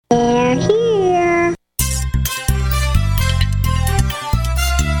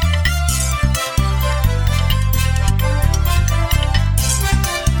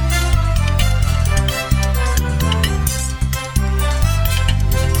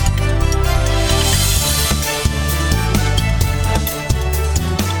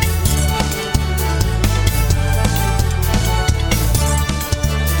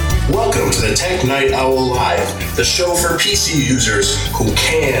Tech Night Owl Live, the show for PC users who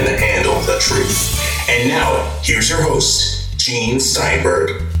can handle the truth. And now, here's your host, Gene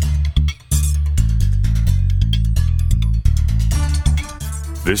Steinberg.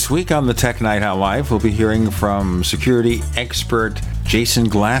 This week on the Tech Night Owl Live, we'll be hearing from security expert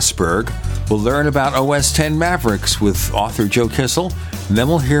Jason Glassberg. We'll learn about OS X Mavericks with author Joe Kissel. And then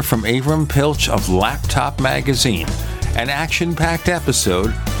we'll hear from Avram Pilch of Laptop Magazine, an action-packed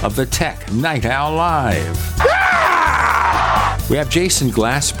episode of the Tech Night Owl Live. We have Jason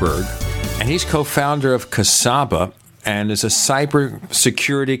Glassberg, and he's co-founder of Kasaba and is a cyber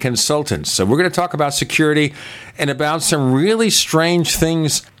security consultant. So we're going to talk about security and about some really strange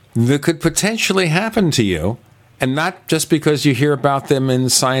things that could potentially happen to you, and not just because you hear about them in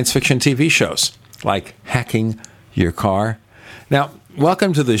science fiction TV shows, like hacking your car. Now,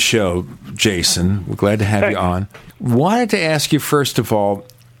 welcome to the show, Jason. We're glad to have you on. Wanted to ask you, first of all,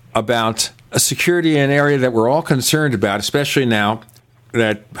 about a security in an area that we're all concerned about, especially now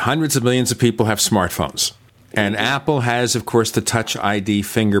that hundreds of millions of people have smartphones. And Apple has, of course, the Touch ID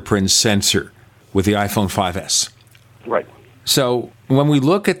fingerprint sensor with the iPhone 5S. Right. So when we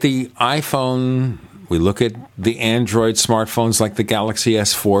look at the iPhone, we look at the Android smartphones like the Galaxy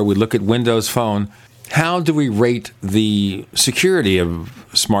S4, we look at Windows Phone, how do we rate the security of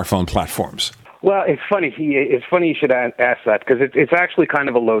smartphone platforms? Well, it's funny. It's funny you should ask that, because it's actually kind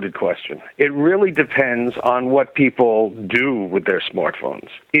of a loaded question. It really depends on what people do with their smartphones.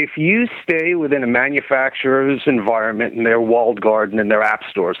 If you stay within a manufacturer's environment in their walled garden, in their app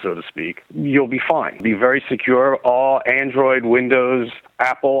store, so to speak, you'll be fine. Be very secure. All Android, Windows,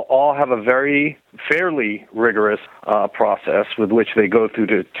 Apple all have a very fairly rigorous process with which they go through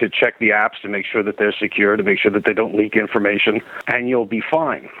to check the apps to make sure that they're secure, to make sure that they don't leak information, and you'll be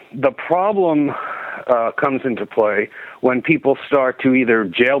fine. The problem comes into play when people start to either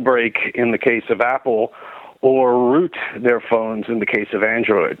jailbreak in the case of Apple or root their phones in the case of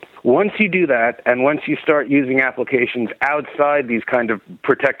Android. Once you do that, and once you start using applications outside these kind of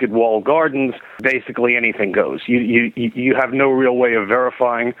protected walled gardens, basically anything goes. You have no real way of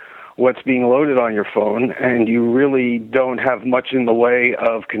verifying what's being loaded on your phone, and you really don't have much in the way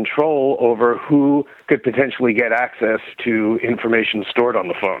of control over who could potentially get access to information stored on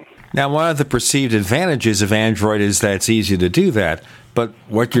the phone. Now, one of the perceived advantages of Android is that it's easy to do that. But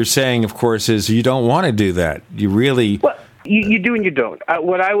what you're saying, of course, is you don't want to do that. You really... Well, you do and you don't.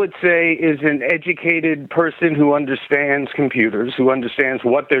 What I would say is an educated person who understands computers, who understands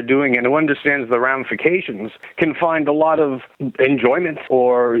what they're doing, and who understands the ramifications can find a lot of enjoyment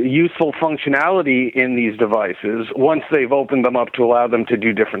or useful functionality in these devices once they've opened them up to allow them to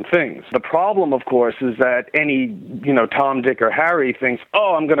do different things. The problem, of course, is that any, Tom, Dick, or Harry thinks,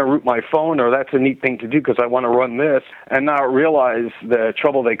 oh, I'm going to root my phone, or that's a neat thing to do because I want to run this, and not realize the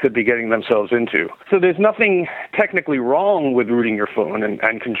trouble they could be getting themselves into. So there's nothing technically wrong with rooting your phone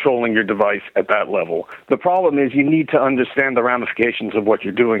and controlling your device at that level. The problem is you need to understand the ramifications of what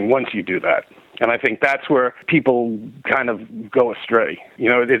you're doing once you do that. And I think that's where people kind of go astray.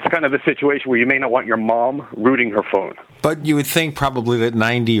 It's kind of a situation where you may not want your mom rooting her phone. But you would think probably that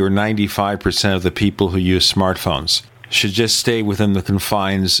 90 or 95% of the people who use smartphones should just stay within the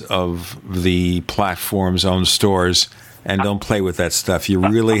confines of the platform's own stores and don't play with that stuff. You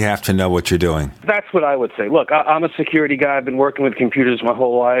really have to know what you're doing. That's what I would say. Look, I'm a security guy. I've been working with computers my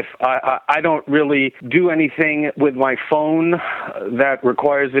whole life. I don't really do anything with my phone that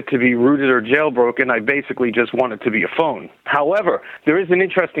requires it to be rooted or jailbroken. I basically just want it to be a phone. However, there is an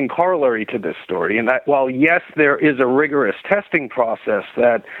interesting corollary to this story, in that while, yes, there is a rigorous testing process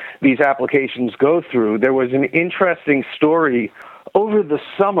that these applications go through, there was an interesting story over the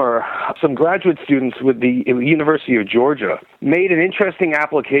summer. Some graduate students with the University of Georgia made an interesting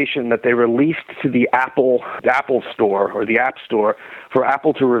application that they released to the Apple Store, or the App Store, for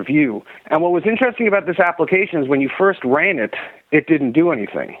Apple to review. And what was interesting about this application is when you first ran it, it didn't do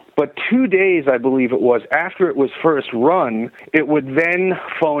anything. But 2 days, I believe it was, after it was first run, it would then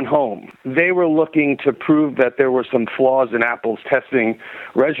phone home. They were looking to prove that there were some flaws in Apple's testing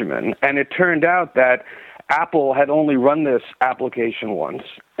regimen. And it turned out that Apple had only run this application once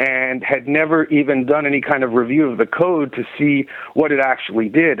and had never even done any kind of review of the code to see what it actually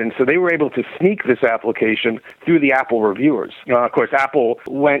did. And so they were able to sneak this application through the Apple reviewers. Of course, Apple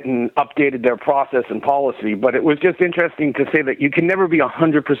went and updated their process and policy, but it was just interesting to say that you can never be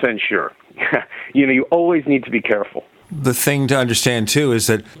 100% sure. You always need to be careful. The thing to understand, too, is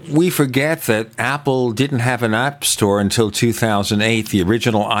that we forget that Apple didn't have an app store until 2008. The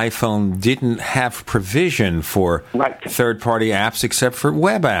original iPhone didn't have provision for third-party apps except for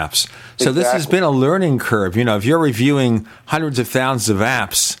web apps. So This has been a learning curve. If you're reviewing hundreds of thousands of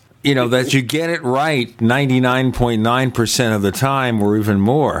apps that you get it right 99.9% of the time or even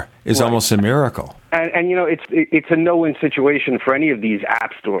more is almost a miracle. And it's a no-win situation for any of these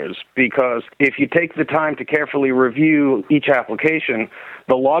app stores, because if you take the time to carefully review each application,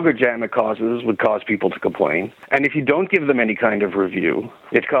 the logjam it causes would cause people to complain. And if you don't give them any kind of review,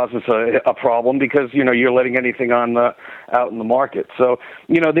 it causes a problem because, you're letting anything out in the market. So,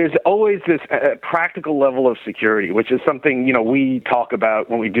 there's always this practical level of security, which is something, we talk about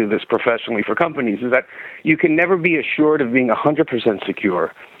when we do this professionally for companies, is that you can never be assured of being 100%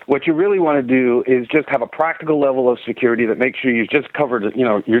 secure. What you really want to do is just have a practical level of security that makes sure you've just covered,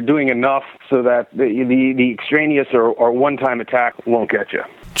 you're doing enough so that the extraneous or one-time attack won't get you.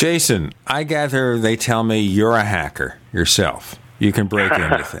 Jason, I gather they tell me you're a hacker yourself. You can break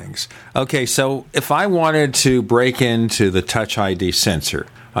into things. Okay, so if I wanted to break into the Touch ID sensor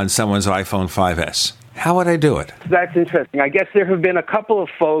on someone's iPhone 5S, how would I do it? That's interesting. I guess there have been a couple of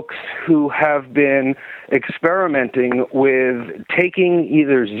folks who have been experimenting with taking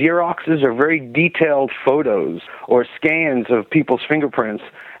either Xeroxes or very detailed photos or scans of people's fingerprints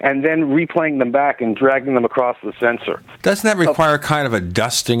and then replaying them back and dragging them across the sensor. Doesn't that require kind of a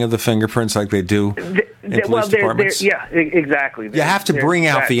dusting of the fingerprints like they do in police departments? Yeah, exactly. You have to bring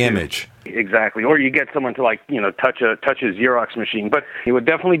out the image. Exactly. Or you get someone to touch a Xerox machine. But it would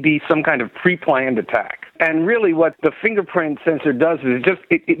definitely be some kind of pre-planned attack. And really what the fingerprint sensor does is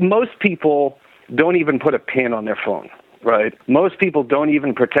most people don't even put a pin on their phone, right? Most people don't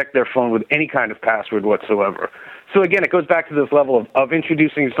even protect their phone with any kind of password whatsoever. So again, it goes back to this level of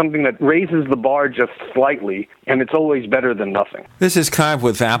introducing something that raises the bar just slightly, and it's always better than nothing. This is kind of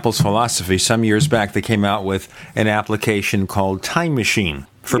with Apple's philosophy. Some years back, they came out with an application called Time Machine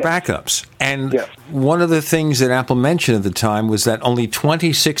for backups. And one of the things that Apple mentioned at the time was that only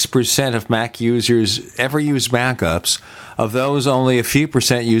 26% of Mac users ever use backups. Of those, only a few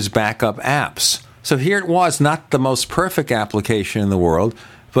percent use backup apps. So here it was, not the most perfect application in the world,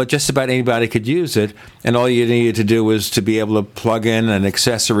 but just about anybody could use it, and all you needed to do was to be able to plug in an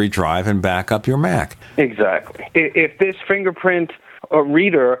accessory drive and back up your Mac. Exactly. If this fingerprint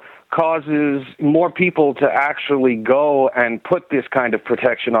reader causes more people to actually go and put this kind of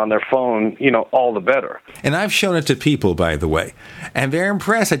protection on their phone, all the better. And I've shown it to people, by the way, and they're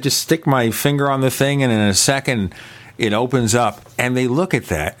impressed. I just stick my finger on the thing, and in a second, it opens up, and they look at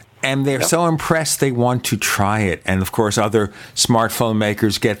that. And they're so impressed they want to try it. And, of course, other smartphone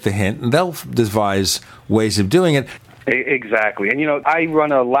makers get the hint, and they'll devise ways of doing it. Exactly. And, I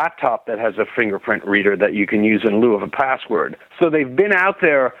run a laptop that has a fingerprint reader that you can use in lieu of a password. So they've been out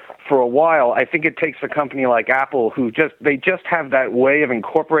there for a while. I think it takes a company like Apple who just have that way of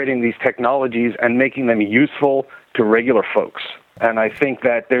incorporating these technologies and making them useful to regular folks. And I think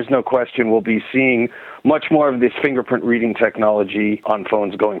that there's no question we'll be seeing much more of this fingerprint reading technology on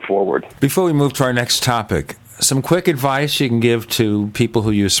phones going forward. Before we move to our next topic, some quick advice you can give to people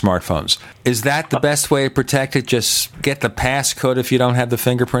who use smartphones. Is that the best way to protect it? Just get the passcode if you don't have the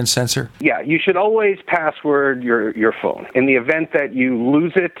fingerprint sensor? Yeah, you should always password your phone. In the event that you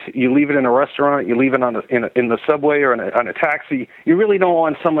lose it, you leave it in a restaurant, you leave it in the subway or on a taxi, you really don't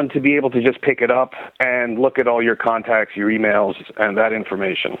want someone to be able to just pick it up and look at all your contacts, your emails, and that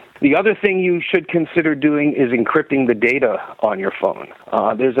information. The other thing you should consider doing is encrypting the data on your phone.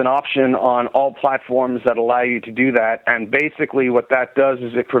 There's an option on all platforms that allow you to do that, and basically what that does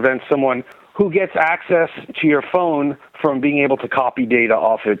is it prevents someone who gets access to your phone from being able to copy data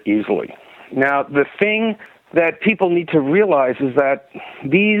off it easily. Now, the thing that people need to realize is that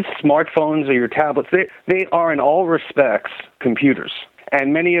these smartphones or your tablets, they are in all respects computers.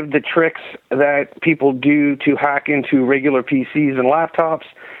 And many of the tricks that people do to hack into regular PCs and laptops,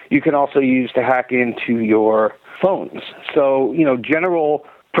 you can also use to hack into your phones. So, general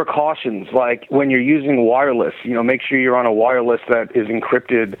precautions like when you're using wireless, make sure you're on a wireless that is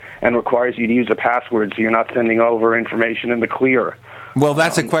encrypted and requires you to use a password so you're not sending over information in the clear. Well,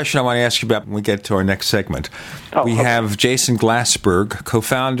 that's a question I want to ask you about when we get to our next segment. We have Jason Glassberg,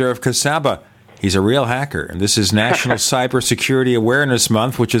 co-founder of Kasaba. He's a real hacker, and this is National Cybersecurity Awareness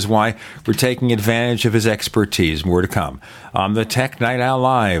Month, which is why we're taking advantage of his expertise. More to come on the Tech Night Owl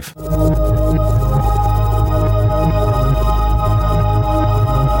Live.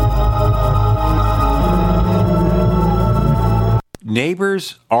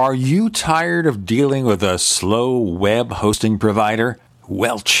 Neighbors, are you tired of dealing with a slow web hosting provider?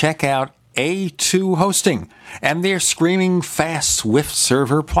 Well, check out A2 Hosting and their screaming fast Swift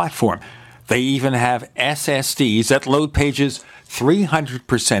server platform. They even have SSDs that load pages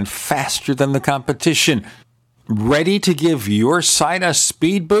 300% faster than the competition. Ready to give your site a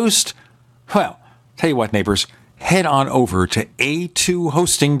speed boost? Well, tell you what, neighbors, head on over to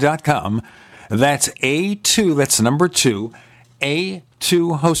a2hosting.com. That's A2, that's the number 2,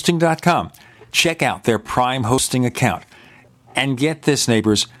 a2hosting.com. Check out their Prime hosting account. And get this,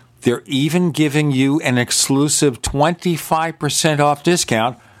 neighbors, they're even giving you an exclusive 25% off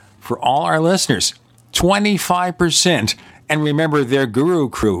discount for all our listeners. 25%. And remember, their Guru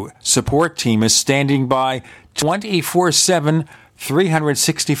Crew support team is standing by 24/7,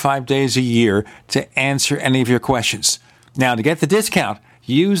 365 days a year to answer any of your questions. Now, to get the discount,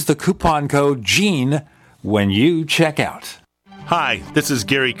 use the coupon code GENE when you check out. Hi, this is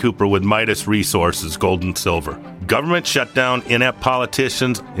Gary Cooper with Midas Resources, Gold and Silver. Government shutdown, inept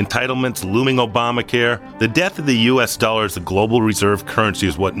politicians, entitlements, looming Obamacare. The death of the U.S. dollar as the global reserve currency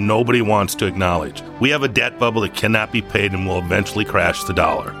is what nobody wants to acknowledge. We have a debt bubble that cannot be paid and will eventually crash the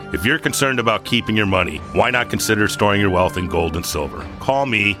dollar. If you're concerned about keeping your money, why not consider storing your wealth in gold and silver? Call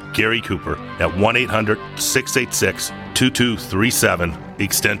me, Gary Cooper, at 1-800-686-2237,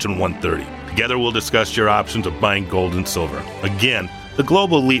 extension 130. Together we'll discuss your options of buying gold and silver. Again, the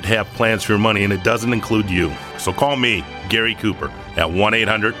global elite have plans for your money and it doesn't include you. So call me, Gary Cooper, at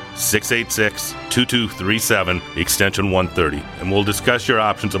 1-800-686-2237, extension 130, and we'll discuss your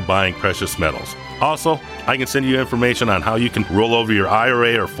options of buying precious metals. Also, I can send you information on how you can roll over your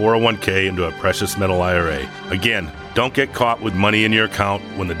IRA or 401k into a precious metal IRA. Again, don't get caught with money in your account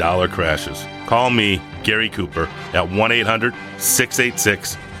when the dollar crashes. Call me, Gary Cooper, at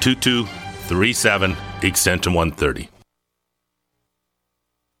 1-800-686-2237, extension 130.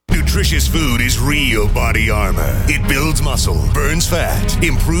 Nutritious food is real body armor. It builds muscle, burns fat,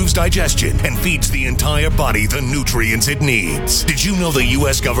 improves digestion, and feeds the entire body the nutrients it needs. Did you know the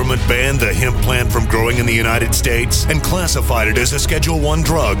U.S. government banned the hemp plant from growing in the United States and classified it as a Schedule I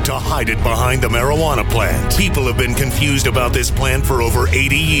drug to hide it behind the marijuana plant? People have been confused about this plant for over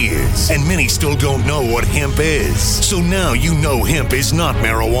 80 years, and many still don't know what hemp is. So now you know hemp is not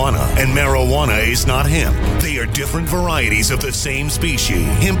marijuana, and marijuana is not hemp. They are different varieties of the same species.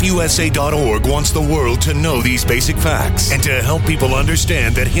 HempUSA.org wants the world to know these basic facts and to help people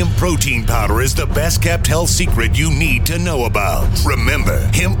understand that hemp protein powder is the best kept health secret you need to know about. Remember,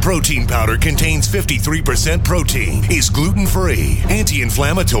 hemp protein powder contains 53% protein, is gluten-free,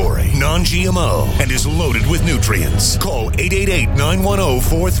 anti-inflammatory, non-GMO, and is loaded with nutrients. Call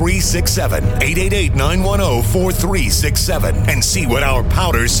 888-910-4367, 888-910-4367, and see what our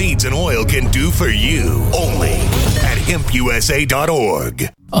powder, seeds, and oil can do for you. Only at HempUSA.org.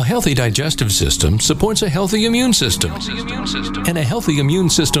 A healthy digestive system supports a healthy immune system. And a healthy immune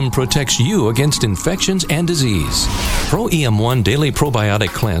system protects you against infections and disease. Pro-EM1 Daily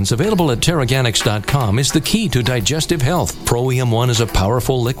Probiotic Cleanse, available at Teraganix.com, is the key to digestive health. Pro-EM1 is a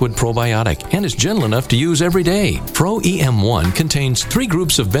powerful liquid probiotic and is gentle enough to use every day. Pro-EM1 contains 3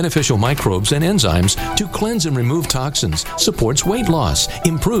 groups of beneficial microbes and enzymes to cleanse and remove toxins, supports weight loss,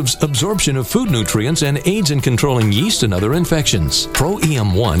 improves absorption of food nutrients, and aids in controlling yeast and other infections.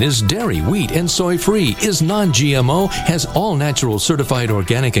 Pro-EM1 is dairy, wheat, and soy-free, is non-GMO, has all natural certified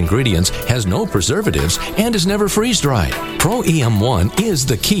organic ingredients, has no preservatives, and is never freeze-dried. Pro-EM1 is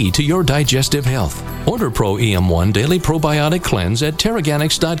the key to your digestive health. Order Pro-EM1 Daily Probiotic Cleanse at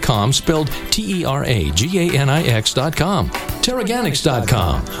Teraganix.com, spelled Teraganix.com.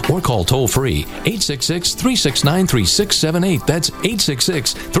 Teraganix.com, or call toll-free 866-369-3678. That's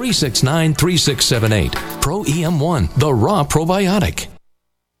 866-369-3678. Pro-EM1, the raw probiotic.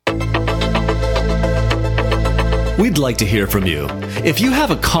 We'd like to hear from you. If you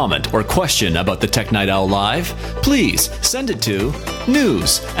have a comment or question about the Tech Night Owl Live, please send it to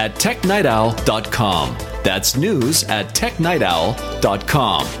news@technightowl.com. That's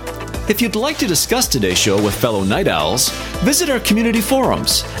news@technightowl.com. If you'd like to discuss today's show with fellow night owls, visit our community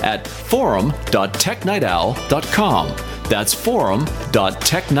forums at forum.technightowl.com. That's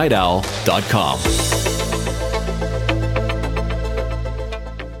forum.technightowl.com.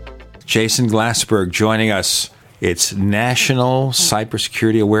 Jason Glassberg joining us. It's National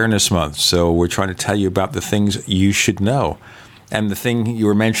Cybersecurity Awareness Month, so we're trying to tell you about the things you should know. And the thing you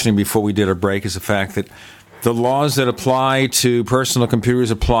were mentioning before we did our break is the fact that the laws that apply to personal computers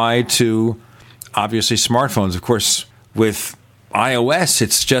apply to, obviously, smartphones. Of course, with iOS,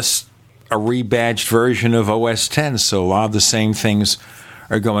 it's just a rebadged version of OS X, so a lot of the same things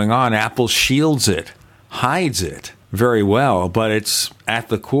are going on. Apple shields it, hides it very well, but it's at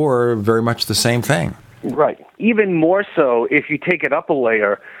the core very much the same thing. Right. Even more so if you take it up a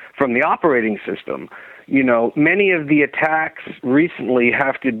layer from the operating system. many of the attacks recently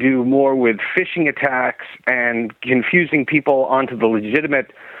have to do more with phishing attacks and confusing people onto the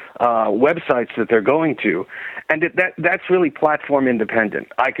legitimate websites that they're going to, and that's really platform independent.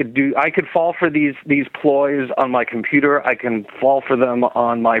 I could fall for these ploys on my computer. I can fall for them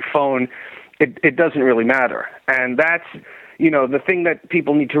on my phone. It doesn't really matter, and that's the thing that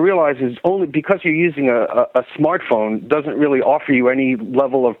people need to realize is only because you're using a smartphone doesn't really offer you any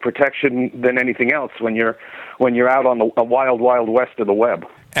level of protection than anything else when you're out on a wild west of the web.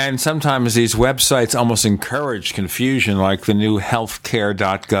 And sometimes these websites almost encourage confusion, like the new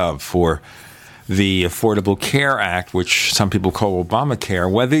healthcare.gov or the Affordable Care Act, which some people call Obamacare.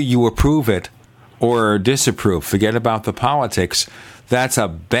 Whether you approve it or disapprove, forget about the politics, that's a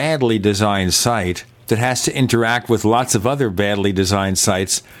badly designed site that has to interact with lots of other badly designed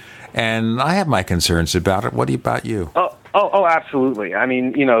sites. And I have my concerns about it. What about you? Oh, absolutely. I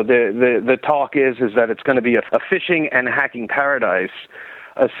mean, the talk is that it's going to be a phishing and hacking paradise,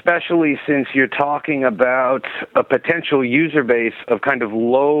 especially since you're talking about a potential user base of kind of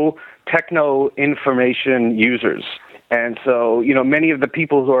low techno information users. And so, many of the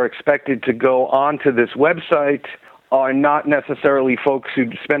people who are expected to go onto this website are not necessarily folks who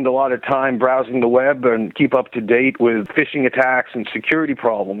spend a lot of time browsing the web and keep up to date with phishing attacks and security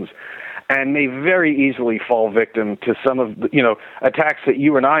problems, and may very easily fall victim to some of the, attacks that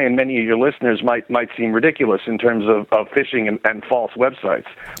you and I and many of your listeners might seem ridiculous in terms of phishing and false websites.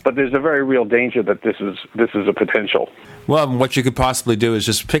 But there's a very real danger that this is a potential. Well, what you could possibly do is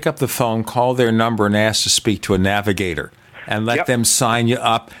just pick up the phone, call their number, and ask to speak to a navigator, and let them sign you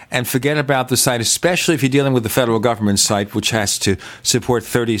up, and forget about the site, especially if you're dealing with the federal government site, which has to support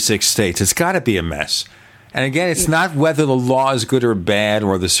 36 states. It's got to be a mess. And again, it's not whether the law is good or bad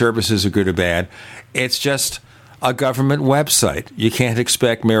or the services are good or bad. It's just a government website. You can't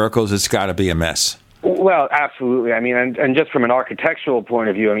expect miracles. It's got to be a mess. Well, absolutely. I mean, and just from an architectural point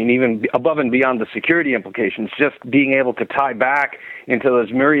of view, I mean, even above and beyond the security implications, just being able to tie back into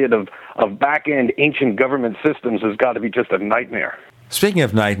those myriad of back-end ancient government systems has got to be just a nightmare. Speaking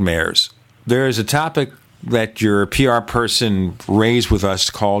of nightmares, there is a topic that your PR person raised with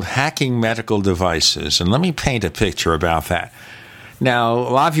us called hacking medical devices. And let me paint a picture about that. Now, a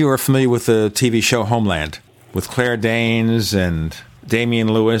lot of you are familiar with the TV show Homeland with Claire Danes and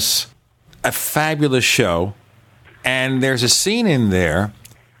Damian Lewis. A fabulous show. And there's a scene in there,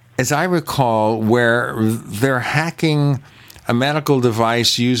 as I recall, where they're hacking a medical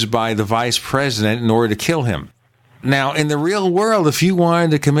device used by the vice president in order to kill him. Now, in the real world, if you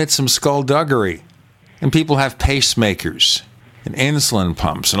wanted to commit some skullduggery, and people have pacemakers and insulin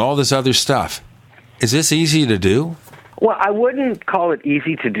pumps and all this other stuff, is this easy to do? Well, I wouldn't call it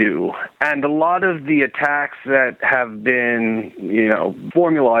easy to do. And a lot of the attacks that have been,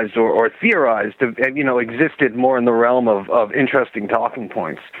 formalized or theorized have, existed more in the realm of interesting talking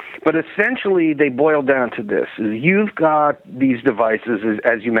points. But essentially, they boil down to this. You've got these devices,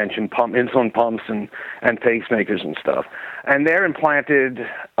 as you mentioned, insulin pumps and pacemakers and stuff, and they're implanted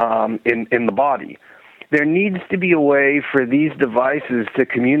in the body. There needs to be a way for these devices to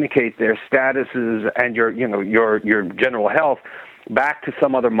communicate their statuses and your general health back to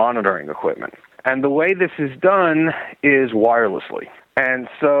some other monitoring equipment. And the way this is done is wirelessly. And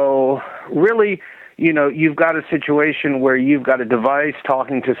so really, you've got a situation where you've got a device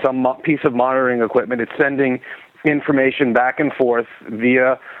talking to some piece of monitoring equipment. It's sending information back and forth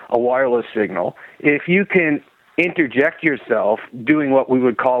via a wireless signal. If you can interject yourself doing what we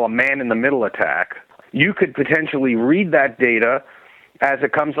would call a man-in-the-middle attack, you could potentially read that data as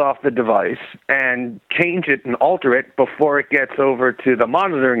it comes off the device and change it and alter it before it gets over to the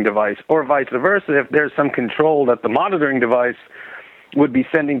monitoring device, or vice versa. If there's some control that the monitoring device would be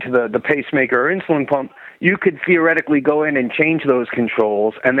sending to the pacemaker or insulin pump, you could theoretically go in and change those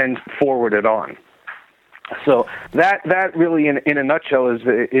controls and then forward it on. So that really, in a nutshell, is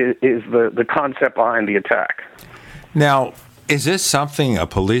the concept behind the attack. Now, is this something a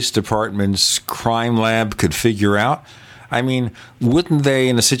police department's crime lab could figure out? I mean, wouldn't they,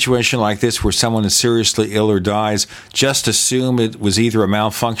 in a situation like this where someone is seriously ill or dies, just assume it was either a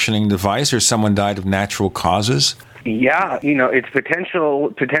malfunctioning device or someone died of natural causes? Yeah, it's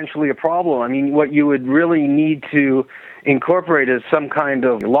potentially a problem. I mean, what you would really need to incorporate is some kind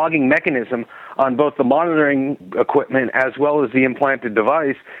of logging mechanism on both the monitoring equipment as well as the implanted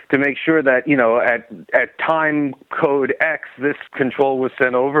device to make sure that, at time code X, this control was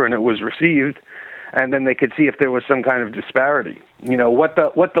sent over and it was received, and then they could see if there was some kind of disparity. What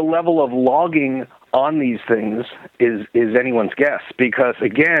the level of logging on these things is anyone's guess, because,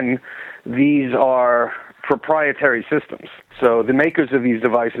 again, these are proprietary systems. So the makers of these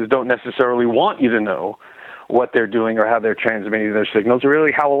devices don't necessarily want you to know what they're doing or how they're transmitting their signals, or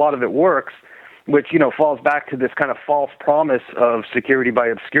really how a lot of it works, which, falls back to this kind of false promise of security by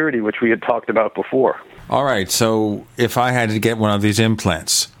obscurity, which we had talked about before. All right, so if I had to get one of these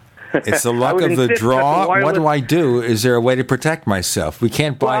implants, it's the luck of the draw. What do I do? Is there a way to protect myself? We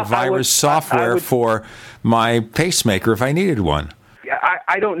can't buy virus software for my pacemaker if I needed one.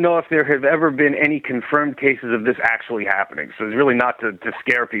 I don't know if there have ever been any confirmed cases of this actually happening. So it's really not to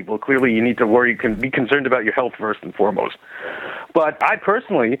scare people. Clearly, you need to worry. You can be concerned about your health first and foremost. But I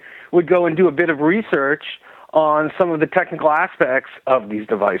personally would go and do a bit of research on some of the technical aspects of these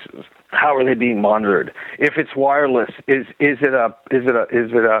devices. How are they being monitored? If it's wireless, is it an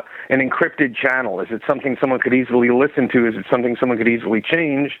encrypted channel? Is it something someone could easily listen to? Is it something someone could easily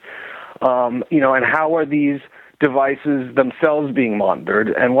change? And how are these devices themselves being monitored,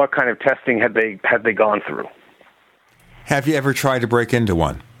 and what kind of testing had they gone through? Have you ever tried to break into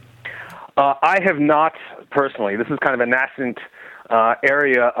one? I have not personally. This is kind of a nascent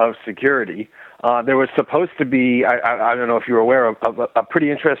area of security. There was supposed to be, I don't know if you were aware of a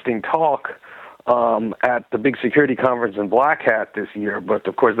pretty interesting talk at the big security conference in Black Hat this year, but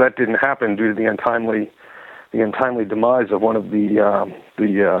of course that didn't happen due to the untimely demise of one of the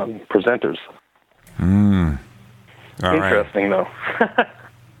presenters. All interesting, right. Though.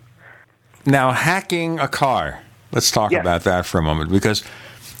 Now, hacking a car. Let's talk about that for a moment, because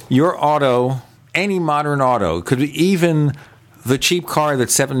your auto, any modern auto, could be even the cheap car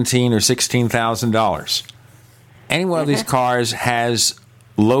that's $17,000 or $16,000. Any one of these cars has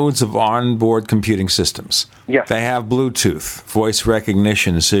loads of onboard computing systems. Yes. They have Bluetooth, voice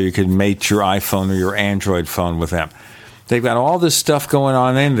recognition, so you can mate your iPhone or your Android phone with them. They've got all this stuff going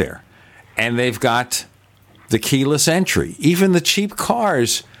on in there. And they've got the keyless entry. Even the cheap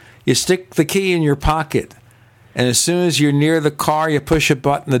cars, you stick the key in your pocket, and as soon as you're near the car, you push a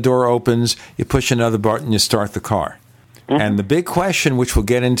button, the door opens, you push another button, you start the car. Mm-hmm. And the big question, which we'll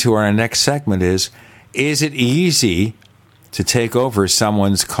get into in our next segment, is it easy to take over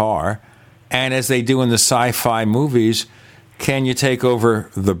someone's car? And as they do in the sci-fi movies, can you take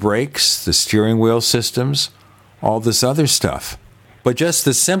over the brakes, the steering wheel systems, all this other stuff? But just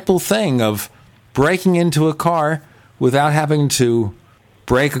the simple thing of breaking into a car without having to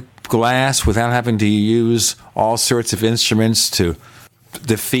break glass, without having to use all sorts of instruments to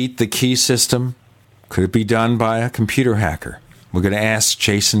defeat the key system, could it be done by a computer hacker? We're going to ask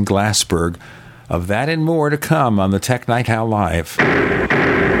Jason Glassberg of that and more to come on the Tech Night Owl Live.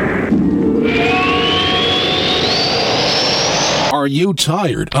 Are you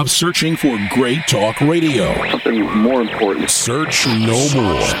tired of searching for great talk radio? Something more important. Search no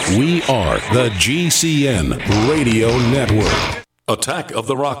more. We are the GCN Radio Network. Attack of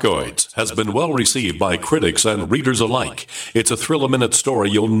the Rockoids has been well received by critics and readers alike. It's a thrill-a-minute story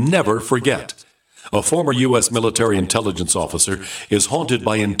you'll never forget. A former U.S. military intelligence officer is haunted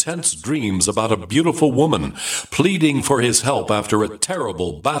by intense dreams about a beautiful woman pleading for his help after a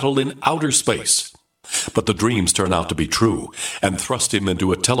terrible battle in outer space. But the dreams turn out to be true and thrust him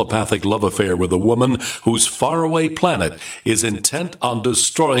into a telepathic love affair with a woman whose faraway planet is intent on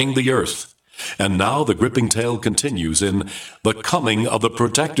destroying the Earth. And now the gripping tale continues in The Coming of the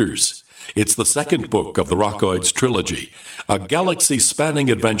Protectors. It's the second book of the Rockoids trilogy, a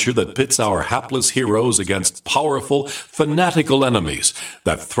galaxy-spanning adventure that pits our hapless heroes against powerful, fanatical enemies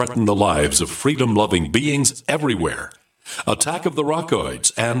that threaten the lives of freedom-loving beings everywhere. Attack of the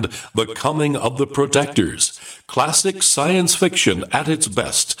Rockoids and The Coming of the Protectors. Classic science fiction at its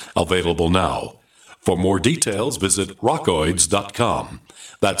best, available now. For more details, visit rockoids.com.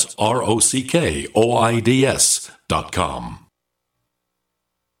 That's ROCKOIDS.com.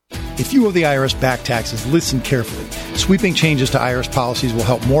 If you owe the IRS back taxes, listen carefully. Sweeping changes to IRS policies will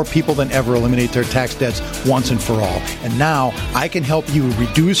help more people than ever eliminate their tax debts once and for all. And now, I can help you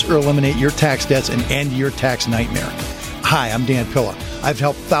reduce or eliminate your tax debts and end your tax nightmare. Hi, I'm Dan Pilla. I've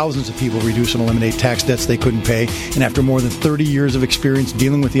helped thousands of people reduce and eliminate tax debts they couldn't pay, and after more than 30 years of experience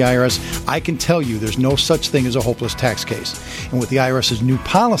dealing with the IRS, I can tell you there's no such thing as a hopeless tax case. And with the IRS's new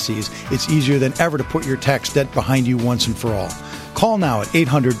policies, it's easier than ever to put your tax debt behind you once and for all. Call now at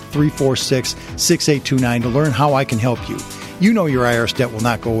 800-346-6829 to learn how I can help you. You know your IRS debt will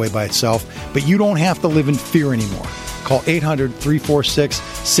not go away by itself, but you don't have to live in fear anymore. Call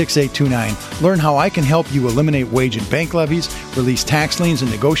 800-346-6829. Learn how I can help you eliminate wage and bank levies, release tax liens,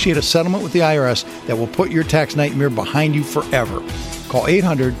 and negotiate a settlement with the IRS that will put your tax nightmare behind you forever. Call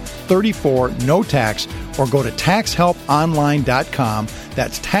 800-34-NO-TAX or go to taxhelponline.com.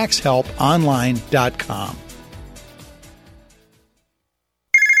 That's taxhelponline.com.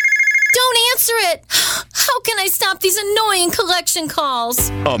 Don't answer it. How can I stop these annoying collection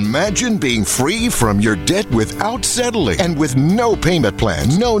calls? Imagine being free from your debt without settling and with no payment plan,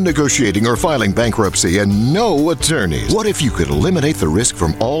 no negotiating or filing bankruptcy, and no attorneys. What if you could eliminate the risk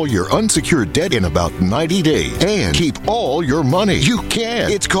from all your unsecured debt in about 90 days and keep all your money? You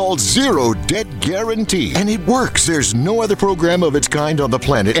can. It's called Zero Debt Guarantee, and it works. There's no other program of its kind on the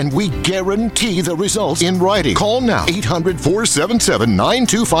planet, and we guarantee the results in writing. Call now,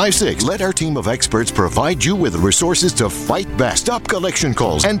 800-477-9256. Let our team of experts provide you with the resources to fight back, stop collection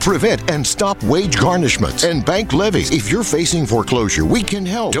calls, and prevent and stop wage garnishments and bank levies. If you're facing foreclosure, we can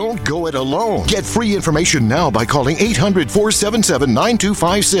help. Don't go it alone. Get free information now by calling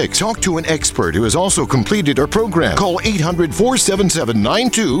 800-477-9256. Talk to an expert who has also completed our program. Call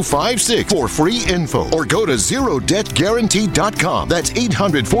 800-477-9256 for free info, or go to ZeroDebtGuarantee.com. That's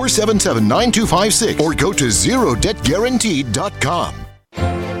 800-477-9256, or go to ZeroDebtGuarantee.com.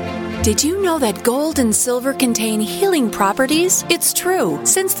 Did you know that gold and silver contain healing properties? It's true.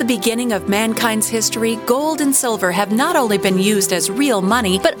 Since the beginning of mankind's history, gold and silver have not only been used as real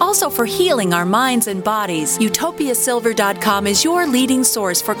money, but also for healing our minds and bodies. UtopiaSilver.com is your leading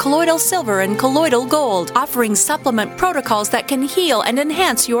source for colloidal silver and colloidal gold, offering supplement protocols that can heal and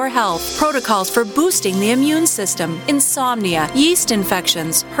enhance your health. Protocols for boosting the immune system, insomnia, yeast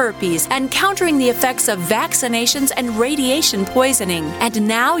infections, herpes, and countering the effects of vaccinations and radiation poisoning. And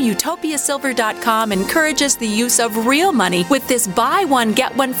now UtopiaSilver.com encourages the use of real money with this buy one,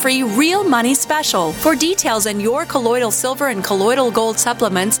 get one free real money special. For details on your colloidal silver and colloidal gold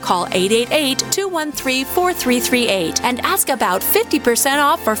supplements, call 888-213-4338 and ask about 50%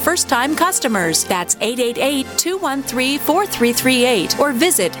 off for first-time customers. That's 888-213-4338 or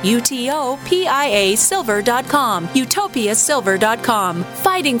visit UTOPIASilver.com. UtopiaSilver.com.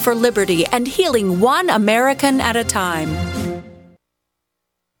 Fighting for liberty and healing one American at a time.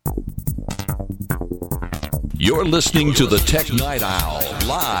 You're listening to the Tech Night Owl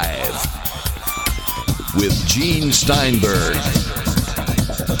live with Gene Steinberg.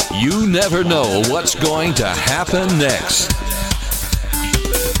 You never know what's going to happen next.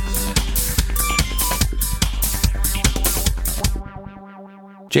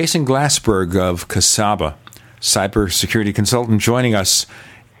 Jason Glassberg of Casaba, cybersecurity consultant, joining us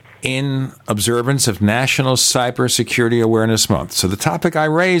in observance of National Cybersecurity Awareness Month. So the topic I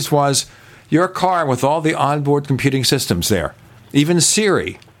raised was your car with all the onboard computing systems there. Even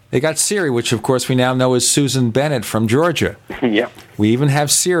Siri. They got Siri, which of course we now know is Susan Bennett from Georgia. Yeah. We even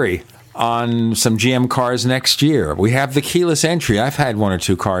have Siri on some GM cars next year. We have the keyless entry. I've had one or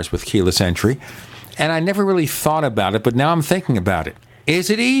two cars with keyless entry, and I never really thought about it, but now I'm thinking about it. Is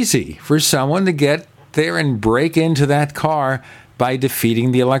it easy for someone to get there and break into that car by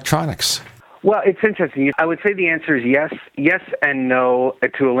defeating the electronics? Well, it's interesting. I would say the answer is yes and no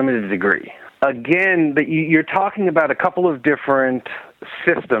to a limited degree. Again, you're talking about a couple of different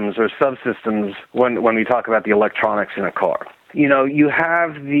systems or subsystems when we talk about the electronics in a car. You know, you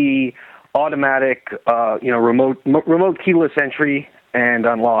have the automatic, remote keyless entry and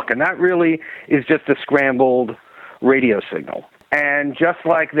unlock, and that really is just a scrambled radio signal. And just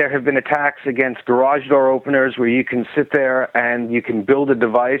like there have been attacks against garage door openers where you can sit there and you can build a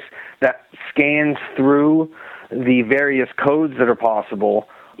device that scans through the various codes that are possible,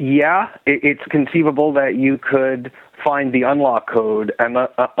 it's conceivable that you could find the unlock code and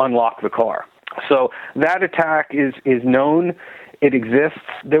unlock the car. So that attack is known. It exists.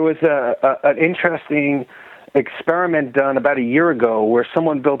 There was an interesting experiment done about a year ago where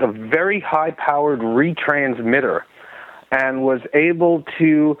someone built a very high-powered retransmitter and was able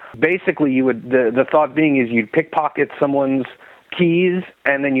to, basically, the thought being is you'd pickpocket someone's keys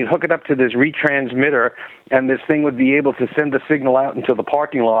and then you'd hook it up to this retransmitter, and this thing would be able to send the signal out into the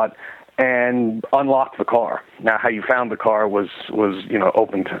parking lot and unlock the car. Now, how you found the car was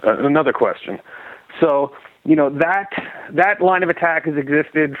open to another question. So, that line of attack has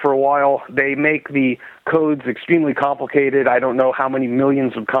existed for a while. They make the codes extremely complicated. I don't know how many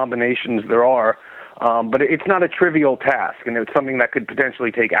millions of combinations there are. But it's not a trivial task, and it's something that could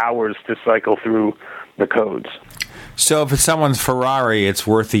potentially take hours to cycle through the codes. So if it's someone's Ferrari, it's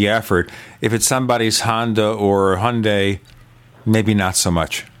worth the effort. If it's somebody's Honda or Hyundai, maybe not so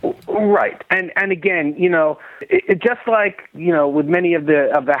much. Right. And again, just like, with many of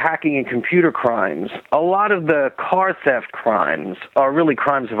the hacking and computer crimes, a lot of the car theft crimes are really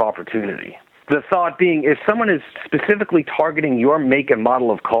crimes of opportunity. The thought being, if someone is specifically targeting your make and model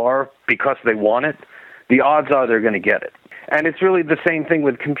of car because they want it, the odds are they're going to get it. And it's really the same thing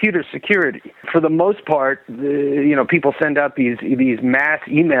with computer security. For the most part, people send out these mass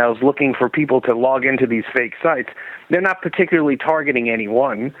emails looking for people to log into these fake sites. they're not particularly targeting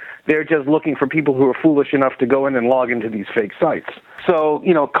anyone. They're just looking for people who are foolish enough to go in and log into these fake sites. So,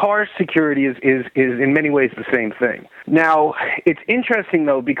 car security is in many ways the same thing. Now, it's interesting,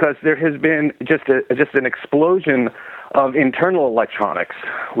 though, because there has been just an explosion of internal electronics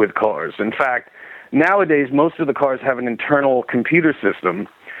with cars. In fact, nowadays, most of the cars have an internal computer system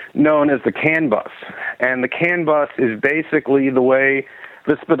known as the CAN bus. And the CAN bus is basically the way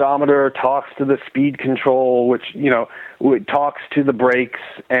the speedometer talks to the speed control, which talks to the brakes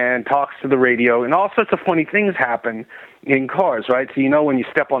and talks to the radio, and all sorts of funny things happen in cars, right? So when you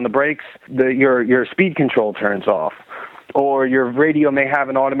step on the brakes, your speed control turns off, or your radio may have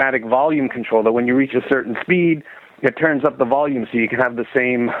an automatic volume control that when you reach a certain speed, it turns up the volume so you can have the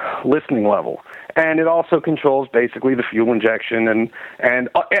same listening level. And it also controls basically the fuel injection and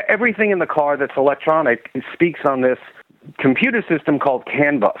everything in the car that's electronic speaks on this computer system called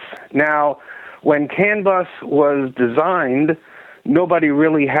CAN bus. Now, when CAN bus was designed, nobody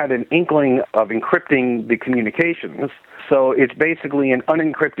really had an inkling of encrypting the communications. So it's basically an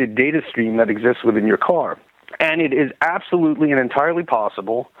unencrypted data stream that exists within your car. And it is absolutely and entirely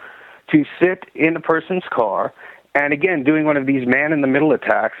possible to sit in a person's car and, again, doing one of these man-in-the-middle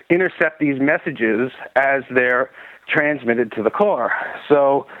attacks, intercept these messages as they're transmitted to the car.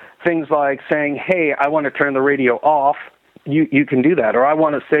 So things like saying, hey, I want to turn the radio off, you can do that. Or I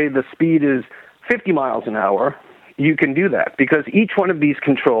want to say the speed is 50 miles an hour, you can do that. Because each one of these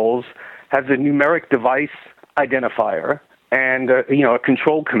controls has a numeric device identifier and a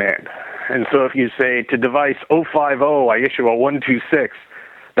control command. And so if you say to device 050, I issue a 126,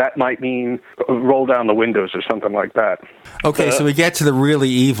 that might mean roll down the windows or something like that. Okay, so we get to the really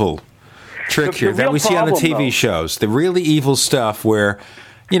evil trick here that we see on the TV shows. The really evil stuff where,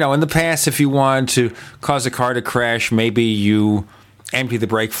 in the past, if you wanted to cause a car to crash, maybe you empty the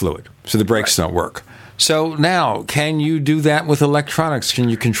brake fluid so the brakes don't work. So now, can you do that with electronics? Can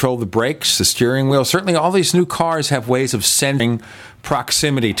you control the brakes, the steering wheel? Certainly all these new cars have ways of sending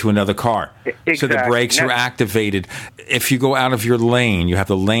proximity to another car. Exactly. So the brakes are activated. If you go out of your lane, you have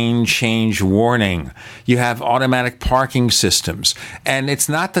the lane change warning. You have automatic parking systems. And it's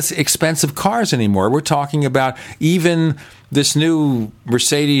not the expensive cars anymore. We're talking about even this new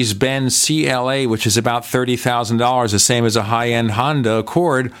Mercedes-Benz CLA, which is about $30,000, the same as a high-end Honda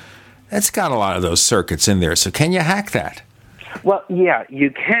Accord. It's got a lot of those circuits in there. So can you hack that? Well, yeah,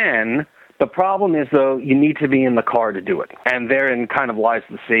 you can. The problem is, though, you need to be in the car to do it. And therein kind of lies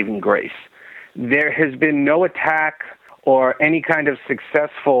the saving grace. There has been no attack or any kind of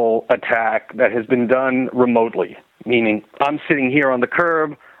successful attack that has been done remotely, meaning I'm sitting here on the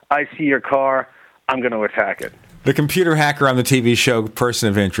curb, I see your car, I'm going to attack it. The computer hacker on the TV show Person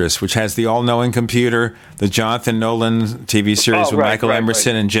of Interest, which has the all-knowing computer, the Jonathan Nolan TV series with Michael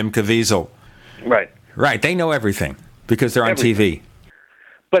Emerson and Jim Caviezel. Right. They know everything because they're on TV.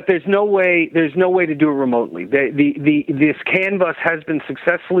 But there's no way to do it remotely. This CAN bus has been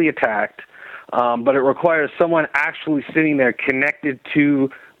successfully attacked, but it requires someone actually sitting there connected to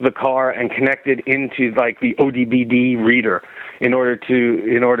the car and connected into like the ODBD reader in order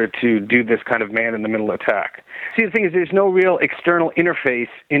to do this kind of man-in-the-middle attack. See, the thing is, there's no real external interface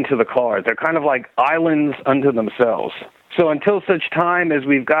into the car. They're kind of like islands unto themselves. So until such time as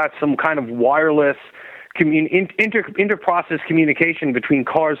we've got some kind of wireless inter-process communication between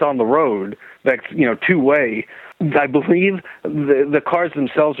cars on the road that's two-way, I believe the cars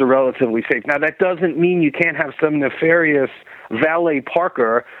themselves are relatively safe. Now, that doesn't mean you can't have some nefarious valet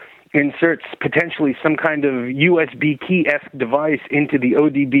parker inserts potentially some kind of USB key-esque device into the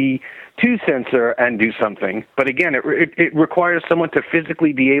ODB2 sensor and do something. But again, it requires someone to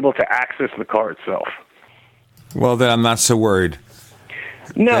physically be able to access the car itself. Well, then I'm not so worried.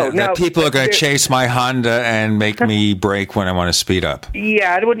 That people are going to chase my Honda and make me brake when I want to speed up.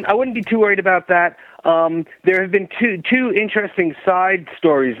 Yeah, I wouldn't be too worried about that. There have been two interesting side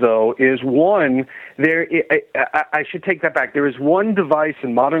stories, though. Is one, I should take that back. There is one device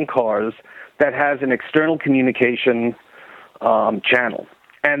in modern cars that has an external communication channel,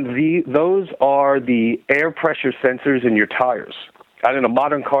 and those are the air pressure sensors in your tires. I don't know,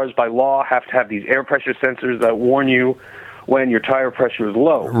 modern cars by law have to have these air pressure sensors that warn you when your tire pressure is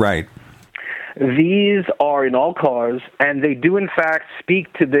low. Right. These are in all cars, and they do, in fact,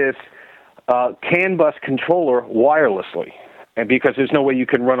 speak to this CAN bus controller wirelessly, and because there's no way you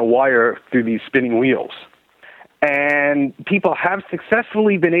can run a wire through these spinning wheels. And people have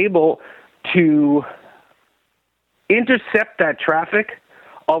successfully been able to intercept that traffic,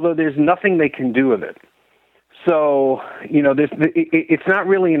 although there's nothing they can do with it. So, it's not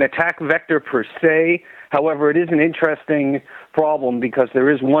really an attack vector per se. However, it is an interesting problem because there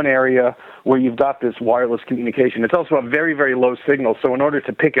is one area where you've got this wireless communication. It's also a very, very low signal, so in order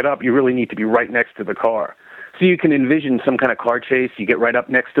to pick it up, you really need to be right next to the car. So you can envision some kind of car chase. You get right up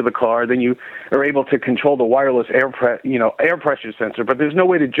next to the car, then you are able to control the wireless air pressure sensor, but there's no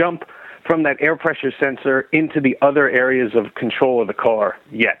way to jump from that air pressure sensor into the other areas of control of the car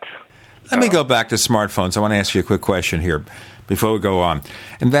yet. Let me go back to smartphones. I want to ask you a quick question here before we go on.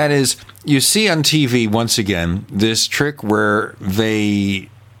 And that is, you see on TV, once again, this trick where they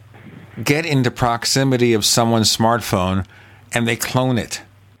get into proximity of someone's smartphone and they clone it.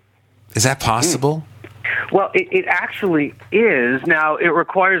 Is that possible? Well, it actually is. Now, it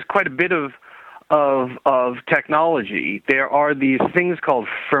requires quite a bit of technology. There are these things called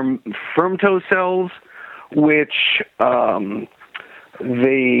femtocells, which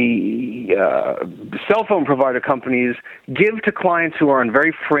the cell phone provider companies give to clients who are in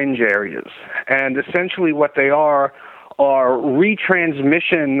very fringe areas. And essentially what they are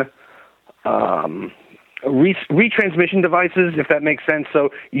retransmission devices, if that makes sense. So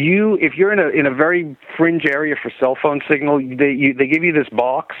if you're in a very fringe area for cell phone signal, they give you this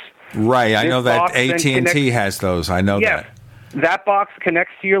box. Right, I know that AT&T has those. I know that. That box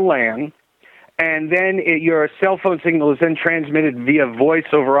connects to your LAN, and then your cell phone signal is then transmitted via voice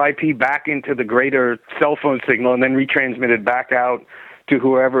over IP back into the greater cell phone signal and then retransmitted back out to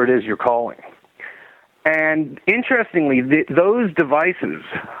whoever it is you're calling. And interestingly, those devices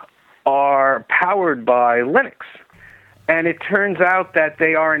are powered by Linux, and it turns out that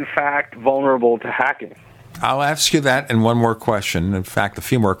they are, in fact, vulnerable to hacking. I'll ask you that and one more question. In fact, a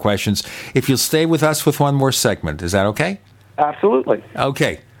few more questions. If you'll stay with us with one more segment, is that okay? Absolutely.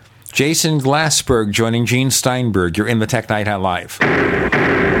 Okay. Jason Glassberg joining Gene Steinberg. You're in the Tech Night Owl Live.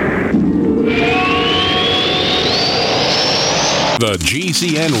 The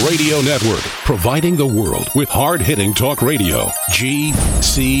GCN Radio Network, providing the world with hard-hitting talk radio.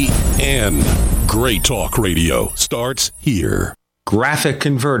 GCN. Great talk radio starts here. Graphic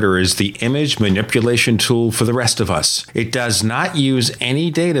Converter is the image manipulation tool for the rest of us. It does not use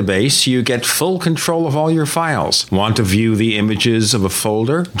any database. You get full control of all your files. Want to view the images of a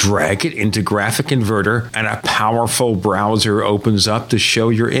folder? Drag it into Graphic Converter, and a powerful browser opens up to show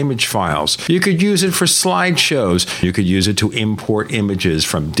your image files. You could use it for slideshows. You could use it to import images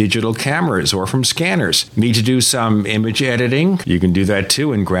from digital cameras or from scanners. Need to do some image editing? You can do that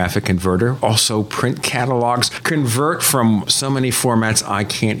too in Graphic Converter. Also print catalogs. Convert from so many formats I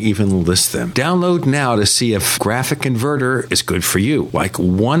can't even list them. Download now to see if Graphic Converter is good for you, like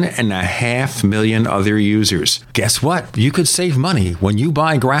 1.5 million other users. Guess what? You could save money when you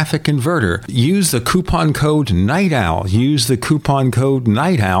buy Graphic Converter. Use the coupon code Night Owl. Use the coupon code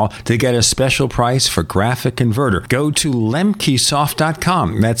Night Owl to get a special price for Graphic Converter. Go to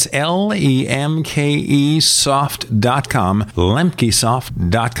lemkesoft.com. That's LEMKEsoft.com.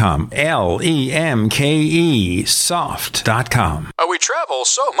 Lemkesoft.com. LEMKEsoft.com. We travel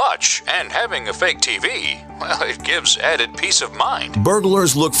so much, and having a fake TV, well, it gives added peace of mind.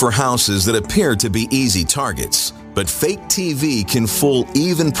 Burglars look for houses that appear to be easy targets. But fake TV can fool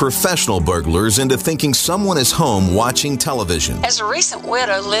even professional burglars into thinking someone is home watching television. As a recent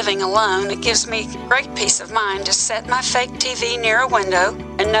widow living alone, it gives me great peace of mind to set my fake TV near a window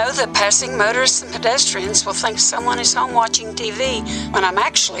and know that passing motorists and pedestrians will think someone is home watching TV when I'm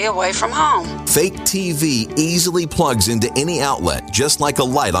actually away from home. Fake TV easily plugs into any outlet, just like a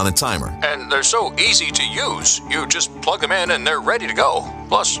light on a timer. And they're so easy to use. You just plug them in and they're ready to go.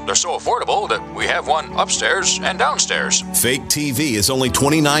 Plus, they're so affordable that we have one upstairs and downstairs. Fake TV is only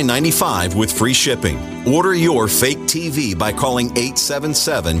 $29.95 with free shipping. Order your fake TV by calling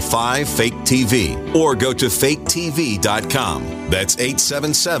 877-5-FAKE-TV or go to faketv.com. That's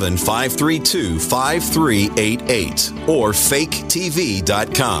 877-532-5388 or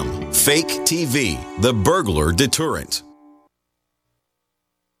faketv.com. Fake TV, the burglar deterrent.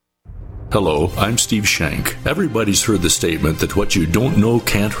 Hello, I'm Steve Shank. Everybody's heard the statement that what you don't know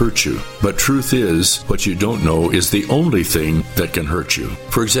can't hurt you. But truth is, what you don't know is the only thing that can hurt you.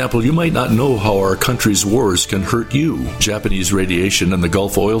 For example, you might not know how our country's wars can hurt you. Japanese radiation and the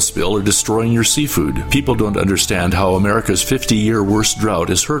Gulf oil spill are destroying your seafood. People don't understand how America's 50-year worst drought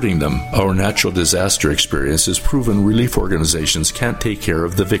is hurting them. Our natural disaster experience has proven relief organizations can't take care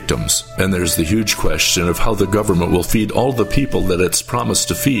of the victims. And there's the huge question of how the government will feed all the people that it's promised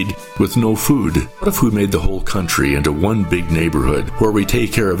to feed with no food? What if we made the whole country into one big neighborhood where we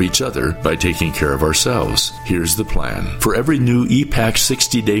take care of each other by taking care of ourselves? Here's the plan. For every new ePack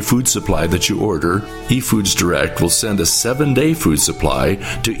 60-day food supply that you order, eFoods Direct will send a 7-day food supply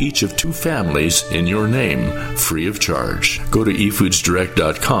to each of 2 families in your name, free of charge. Go to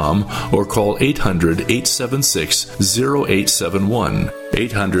efoodsdirect.com or call 800-876-0871.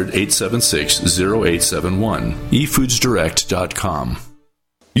 800-876-0871. efoodsdirect.com.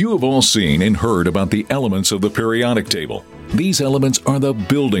 You have all seen and heard about the elements of the periodic table. These elements are the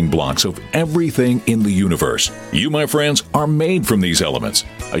building blocks of everything in the universe. You, my friends, are made from these elements.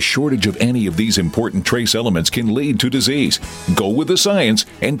 A shortage of any of these important trace elements can lead to disease. Go with the science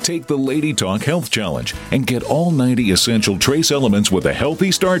and take the Lady Talk Health Challenge and get all 90 essential trace elements with a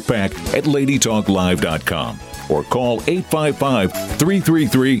healthy start pack at LadyTalkLive.com. Or call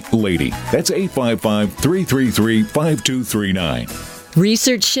 855-333-LADY. That's 855-333-5239.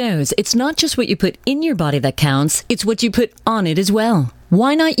 Research shows it's not just what you put in your body that counts, it's what you put on it as well.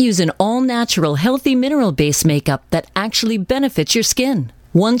 Why not use an all-natural, healthy mineral-based makeup that actually benefits your skin?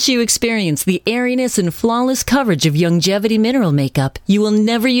 Once you experience the airiness and flawless coverage of Youngevity mineral makeup, you will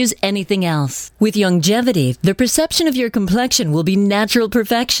never use anything else. With Youngevity, the perception of your complexion will be natural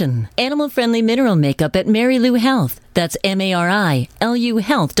perfection. Animal-friendly mineral makeup at Mary Lou Health. That's MARILU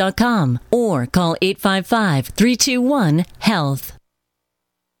Health.com. Or call 855-321-HEALTH.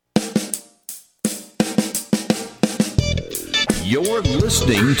 You're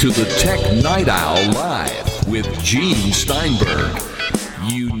listening to the Tech Night Owl Live with Gene Steinberg.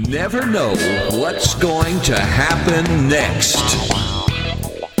 You never know what's going to happen next.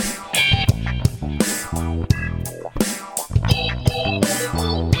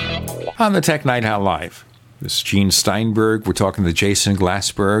 On the Tech Night Owl Live, this is Gene Steinberg. We're talking to Jason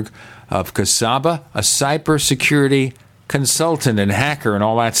Glassberg of Casaba, a cybersecurity consultant and hacker and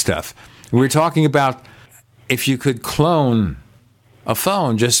all that stuff. We're talking about if you could clone a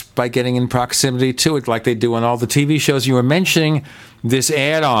phone just by getting in proximity to it like they do on all the TV shows. You were mentioning this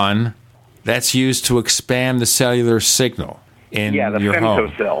add-on that's used to expand the cellular signal in your home.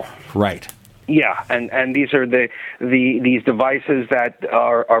 femtocell. Right. Yeah, and these are these devices that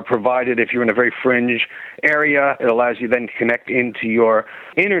are provided if you're in a very fringe area. It allows you then to connect into your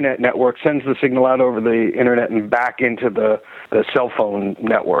internet network, sends the signal out over the internet and back into the cell phone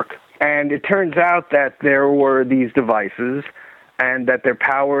network. And it turns out that there were these devices and that they're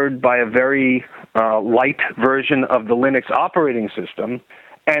powered by a very light version of the Linux operating system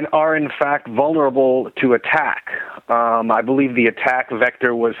and are in fact vulnerable to attack. I believe the attack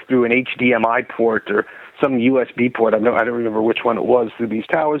vector was through an HDMI port or some USB port. I don't remember which one it was through these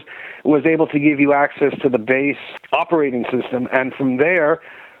towers. It was able to give you access to the base operating system, and from there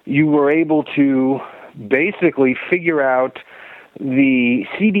you were able to basically figure out the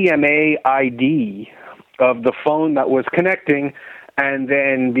CDMA ID of the phone that was connecting and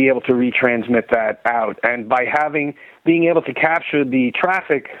then be able to retransmit that out. And by being able to capture the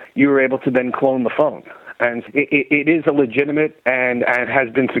traffic, you were able to then clone the phone. And it is a legitimate and has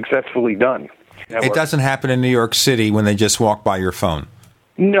been successfully done. It doesn't happen in New York City when they just walk by your phone.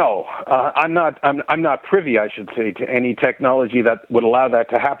 No, I'm not privy, I should say, to any technology that would allow that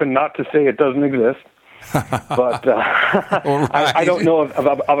to happen. Not to say it doesn't exist. But I don't know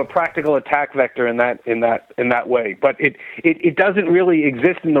of a practical attack vector in that way. But it doesn't really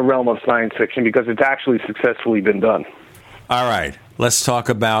exist in the realm of science fiction because it's actually successfully been done. All right, let's talk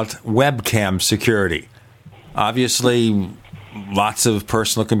about webcam security. Obviously, lots of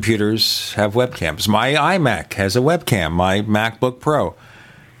personal computers have webcams. My iMac has a webcam. My MacBook Pro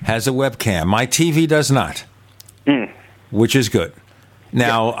has a webcam. My TV does not, which is good.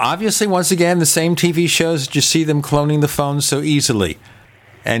 Now, obviously, once again, the same TV shows that you see them cloning the phones so easily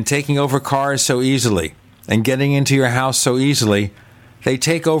and taking over cars so easily and getting into your house so easily, they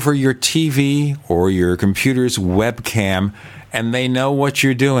take over your TV or your computer's webcam and they know what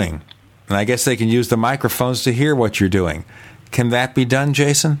you're doing. And I guess they can use the microphones to hear what you're doing. Can that be done,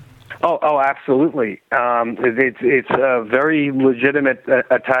 Jason? Oh, absolutely. It's a very legitimate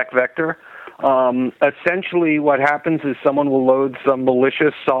attack vector. Essentially, what happens is someone will load some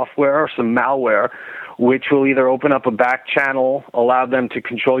malicious software or some malware, which will either open up a back channel, allow them to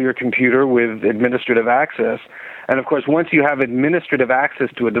control your computer with administrative access. And, of course, once you have administrative access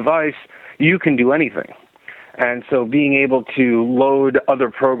to a device, you can do anything. And so being able to load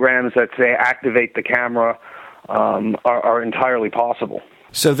other programs that, say, activate the camera are entirely possible.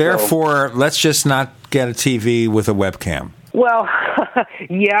 So, therefore, let's just not get a TV with a webcam. Well,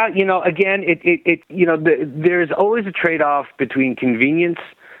 yeah, again, there's always a trade-off between convenience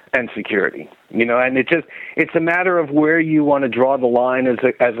and security. And it's a matter of where you want to draw the line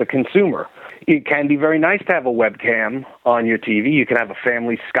as a consumer. It can be very nice to have a webcam on your TV. You can have a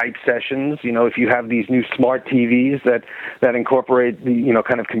family Skype sessions. If you have these new smart TVs that incorporate the,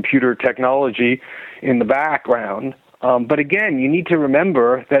 kind of computer technology in the background. But again, you need to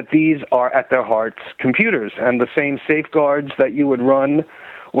remember that these are at their hearts computers, and the same safeguards that you would run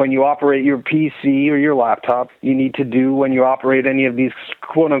when you operate your PC or your laptop, you need to do when you operate any of these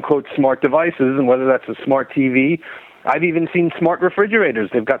quote-unquote smart devices, and whether that's a smart TV. I've even seen smart refrigerators.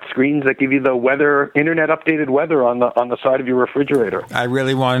 They've got screens that give you the weather, internet updated weather on the side of your refrigerator. I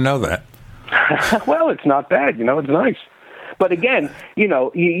really want to know that. Well, it's not bad. It's nice. But again, you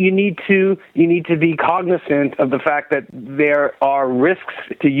need to be cognizant of the fact that there are risks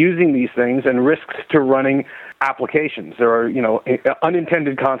to using these things and risks to running applications. There are,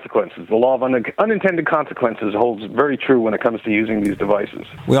 unintended consequences. The law of unintended consequences holds very true when it comes to using these devices.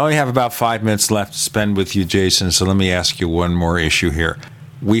 We only have about 5 minutes left to spend with you, Jason, so let me ask you one more issue here.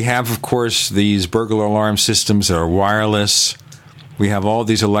 We have, of course, these burglar alarm systems that are wireless. We have all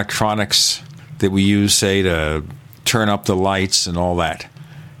these electronics that we use, say, to turn up the lights and all that.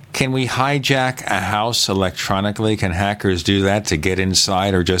 Can we hijack a house electronically? Can hackers do that to get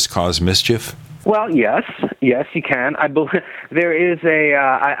inside or just cause mischief? Well, yes, you can. I believe there is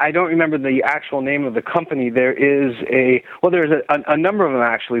I don't remember the actual name of the company. There's a number of them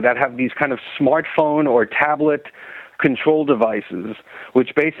actually that have these kind of smartphone or tablet control devices,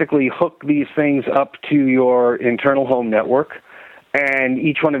 which basically hook these things up to your internal home network. And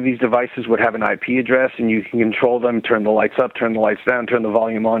each one of these devices would have an IP address, and you can control them, turn the lights up, turn the lights down, turn the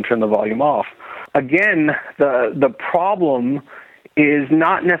volume on, turn the volume off. Again, the problem is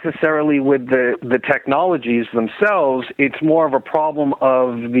not necessarily with the technologies themselves. It's more of a problem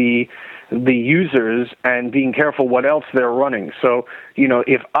of the users and being careful what else they're running. So,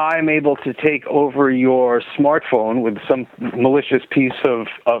 if I'm able to take over your smartphone with some malicious piece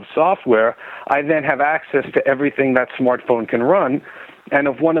of software, I then have access to everything that smartphone can run. And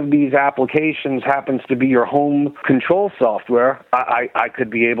if one of these applications happens to be your home control software, I could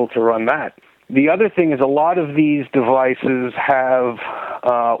be able to run that. The other thing is a lot of these devices have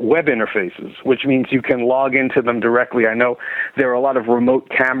web interfaces, which means you can log into them directly. I know there are a lot of remote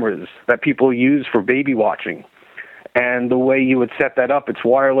cameras that people use for baby watching. And the way you would set that up, it's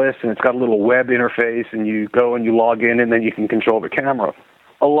wireless, and it's got a little web interface, and you go and you log in, and then you can control the camera.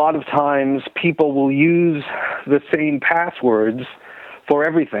 A lot of times people will use the same passwords for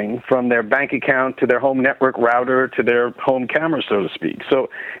everything from their bank account to their home network router to their home camera, so to speak. So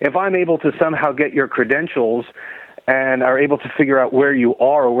if I'm able to somehow get your credentials and are able to figure out where you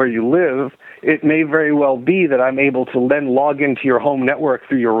are or where you live, it may very well be that I'm able to then log into your home network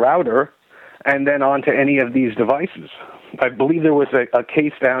through your router and then onto any of these devices. I believe there was a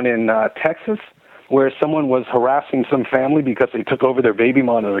case down in Texas where someone was harassing some family because they took over their baby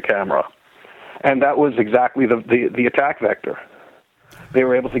monitor camera. And that was exactly the attack vector. They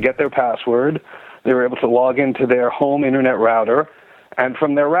were able to get their password. They were able to log into their home internet router. And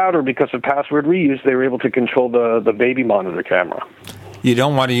from their router, because of password reuse, they were able to control the baby monitor camera. You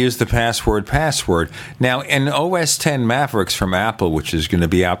don't want to use the password. Now, in OS X Mavericks from Apple, which is going to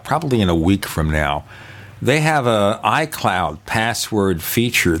be out probably in a week from now, they have a iCloud password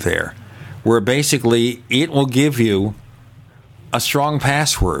feature there, where basically it will give you a strong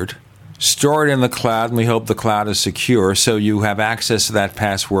password, store it in the cloud, and we hope the cloud is secure, so you have access to that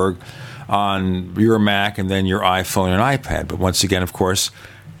password on your Mac and then your iPhone and iPad. But once again, of course,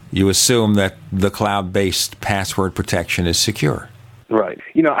 you assume that the cloud-based password protection is secure. Right.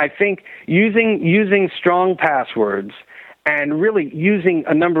 I think using strong passwords and really using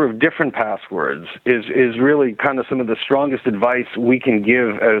a number of different passwords is really kind of some of the strongest advice we can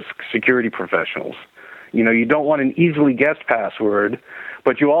give as security professionals. You don't want an easily guessed password,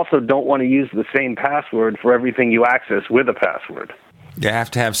 but you also don't want to use the same password for everything you access with a password. You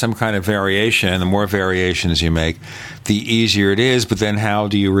have to have some kind of variation, and the more variations you make, the easier it is, but then how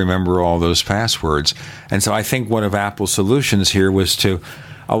do you remember all those passwords? And so I think one of Apple's solutions here was to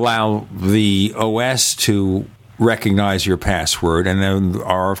allow the OS to recognize your password, and then there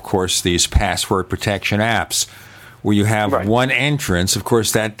are, of course, these password protection apps where you have one entrance. Of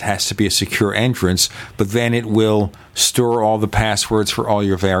course, that has to be a secure entrance, but then it will store all the passwords for all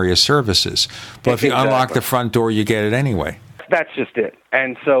your various services. But if you unlock the front door, you get it anyway. That's just it.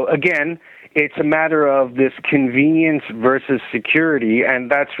 And so, again, it's a matter of this convenience versus security,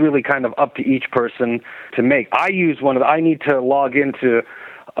 and that's really kind of up to each person to make. I need to log into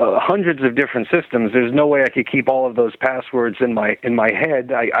hundreds of different systems. There's no way I could keep all of those passwords in my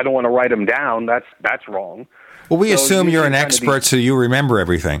head. I don't want to write them down. That's wrong. Well, we assume you're an expert, so you remember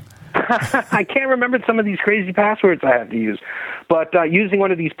everything. I can't remember some of these crazy passwords I have to use. But using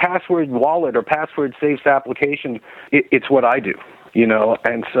one of these password wallet or password safe applications, it's what I do,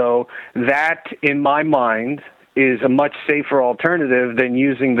 And so that, in my mind, is a much safer alternative than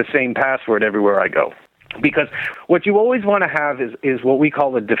using the same password everywhere I go. Because what you always want to have is what we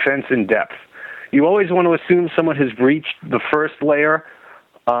call a defense in depth. You always want to assume someone has breached the first layer,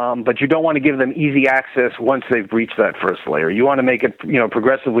 but you don't want to give them easy access once they've breached that first layer. You want to make it,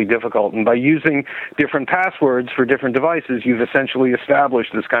 progressively difficult. And by using different passwords for different devices, you've essentially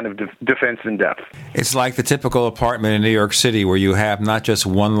established this kind of defense in depth. It's like the typical apartment in New York City where you have not just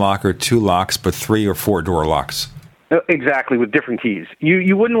one lock or two locks, but 3 or 4 door locks. Exactly, with different keys.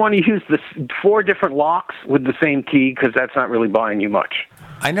 You wouldn't want to use the 4 different locks with the same key because that's not really buying you much.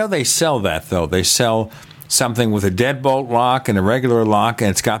 I know they sell that, though. They sell something with a deadbolt lock and a regular lock, and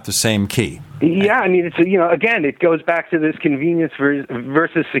it's got the same key. Yeah, I mean, it's again, it goes back to this convenience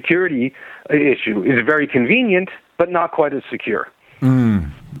versus security issue. It's very convenient, but not quite as secure.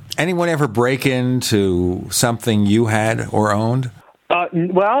 Anyone ever break into something you had or owned?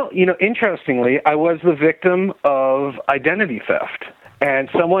 Well, interestingly, I was the victim of identity theft, and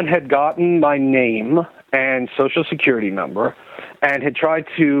someone had gotten my name and social security number and had tried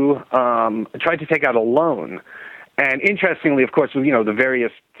to take out a loan. And interestingly, of course, with the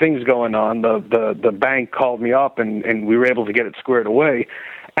various things going on, the bank called me up and we were able to get it squared away.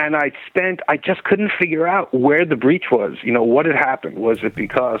 And I just couldn't figure out where the breach was. What had happened? Was it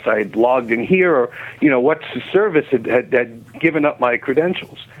because I had logged in here, or what service had given up my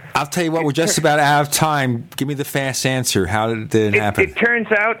credentials? I'll tell you what, we're just about out of time. Give me the fast answer. How did it happen? It turns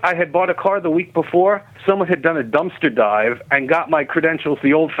out I had bought a car the week before. Someone had done a dumpster dive and got my credentials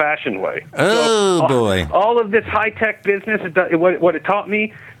the old-fashioned way. Oh, boy. All of this high-tech business, what it taught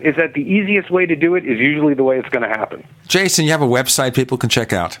me is that the easiest way to do it is usually the way it's going to happen. Jason, you have a website people can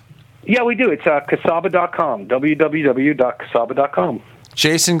check out? Yeah, we do. It's Kasaba.com, www.kasaba.com.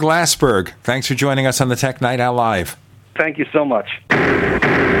 Jason Glassberg, thanks for joining us on the Tech Night Owl Live. Thank you so much.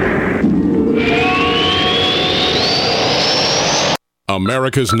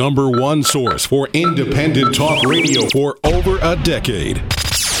 America's #1 source for independent talk radio for over a decade.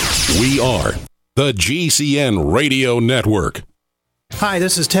 We are the GCN Radio Network. Hi,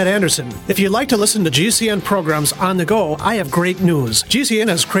 this is Ted Anderson. If you'd like to listen to GCN programs on the go, I have great news. GCN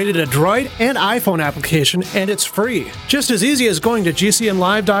has created a Droid and iPhone application, and it's free. Just as easy as going to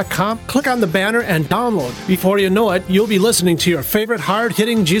GCNlive.com, click on the banner, and download. Before you know it, you'll be listening to your favorite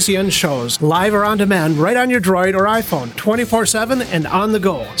hard-hitting GCN shows, live or on demand, right on your Droid or iPhone, 24/7 and on the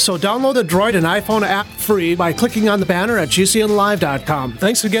go. So download the Droid and iPhone app free by clicking on the banner at GCNlive.com.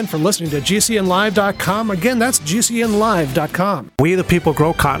 Thanks again for listening to GCNlive.com. Again, that's GCNlive.com. We the people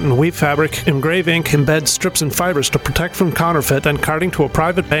grow cotton, weave fabric, engrave ink, embed strips and fibers to protect from counterfeit, then carting to a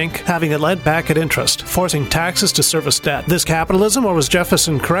private bank, having it lent back at interest, forcing taxes to service debt. This capitalism, or was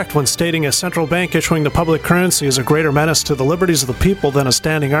Jefferson correct when stating a central bank issuing the public currency is a greater menace to the liberties of the people than a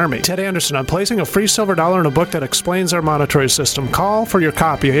standing army? Ted Anderson, I'm placing a free silver dollar in a book that explains our monetary system. Call for your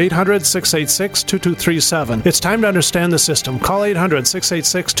copy, 800-686-2237. It's time to understand the system. Call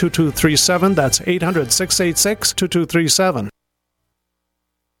 800-686-2237. That's 800-686-2237.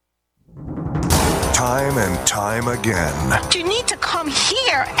 Time and time again. You need to come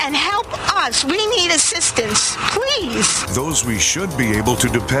here and help us. We need assistance, please. Those we should be able to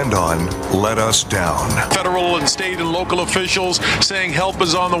depend on let us down. Federal and state and local officials saying help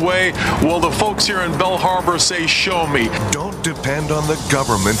is on the way. Well, the folks here in Bell Harbor say, show me. Don't depend on the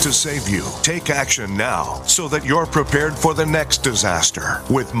government to save you. Take action now so that you're prepared for the next disaster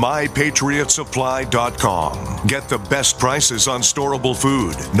with MyPatriotSupply.com. Get the best prices on storable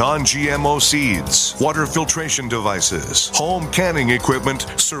food, non-GMO seeds, water filtration devices, home canning equipment,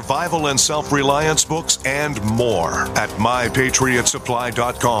 survival and self-reliance books, and more at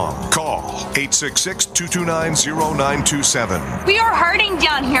MyPatriotSupply.com. Call 866-229-0927. We are hurting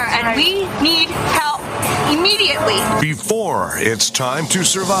down here and we need help immediately. Before it's time to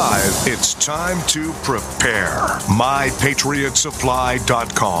survive, it's time to prepare.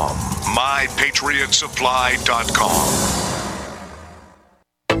 MyPatriotSupply.com. MyPatriotSupply.com.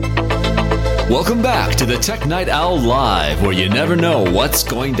 Welcome back to the Tech Night Owl Live, where you never know what's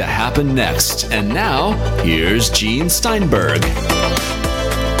going to happen next. And now, here's Gene Steinberg.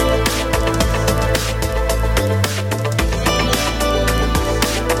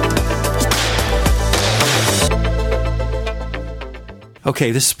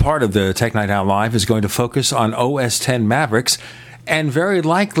 Okay, this part of the Tech Night Owl Live is going to focus on OS X Mavericks, and very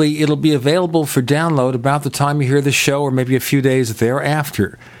likely it'll be available for download about the time you hear the show or maybe a few days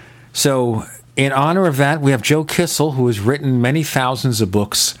thereafter. So, in honor of that, we have Joe Kissel, who has written many thousands of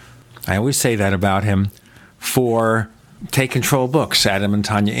books. I always say that about him, for Take Control Books, Adam and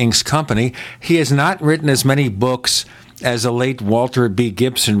Tanya Inc.'s company. He has not written as many books as the late Walter B.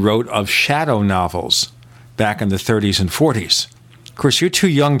 Gibson wrote of shadow novels back in the 30s and 40s. Of course, you're too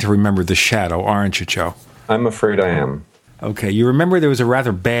young to remember The Shadow, aren't you, Joe? I'm afraid I am. Okay, you remember there was a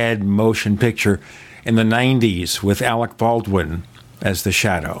rather bad motion picture in the 90s with Alec Baldwin as the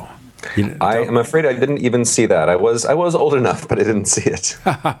Shadow. I am afraid I didn't even see that. I was old enough, but I didn't see it.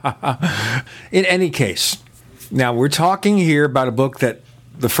 In any case, now we're talking here about a book that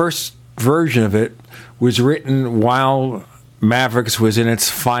the first version of it was written while Mavericks was in its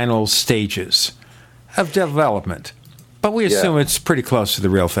final stages of development. But we assume it's pretty close to the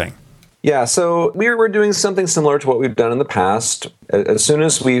real thing. Yeah, so we were doing something similar to what we've done in the past. As soon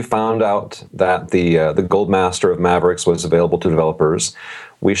as we found out that the Gold Master of Mavericks was available to developers,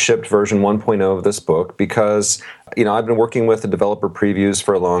 we shipped version 1.0 of this book because, I've been working with the developer previews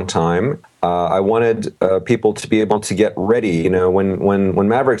for a long time. I wanted people to be able to get ready. When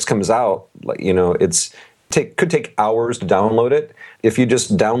Mavericks comes out, could take hours to download it. If you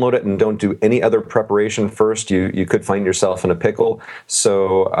just download it and don't do any other preparation first, you could find yourself in a pickle.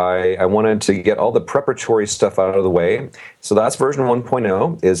 So I wanted to get all the preparatory stuff out of the way. So that's version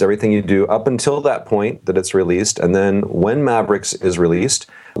 1.0, is everything you do up until that point that it's released. And then when Mavericks is released,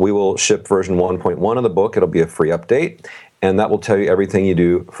 we will ship version 1.1 of the book. It'll be a free update. And that will tell you everything you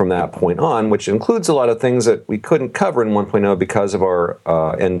do from that point on, which includes a lot of things that we couldn't cover in 1.0 because of our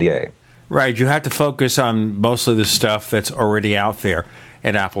NDA. Right, you have to focus on mostly the stuff that's already out there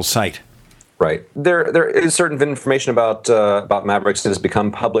at Apple's site. Right. There is certain information about Mavericks that has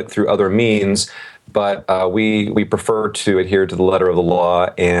become public through other means, but we prefer to adhere to the letter of the law.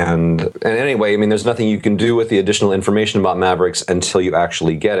 And anyway, there's nothing you can do with the additional information about Mavericks until you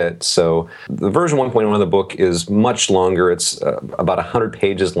actually get it. So the version 1.1 of the book is much longer. It's about 100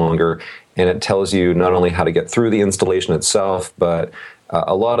 pages longer, and it tells you not only how to get through the installation itself, but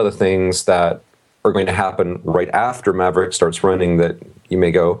a lot of the things that are going to happen right after Maverick starts running that you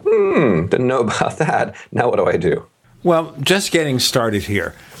may go, didn't know about that. Now what do I do? Well, just getting started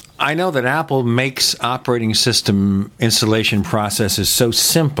here. I know that Apple makes operating system installation processes so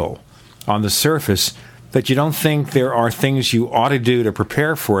simple on the surface that you don't think there are things you ought to do to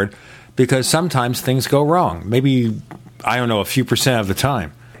prepare for it, because sometimes things go wrong. Maybe, I don't know, a few percent of the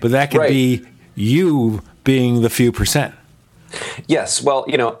time. But that could be you being the few percent. Yes. Well,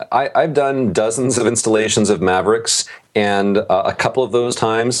 I've done dozens of installations of Mavericks, and a couple of those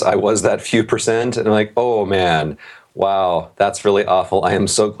times I was that few percent, and I'm like, oh man, wow, that's really awful. I am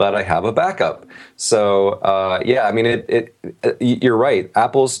so glad I have a backup. So, you're right.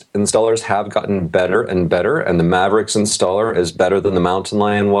 Apple's installers have gotten better and better, and the Mavericks installer is better than the Mountain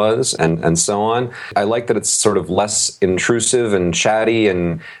Lion was, and so on. I like that it's sort of less intrusive and chatty,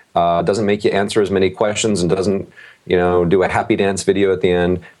 and doesn't make you answer as many questions, and doesn't do a happy dance video at the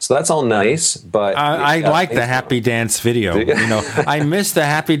end. So that's all nice, but I like the happy dance video. I miss the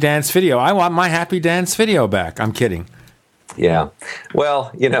happy dance video. I want my happy dance video back. I'm kidding. Yeah.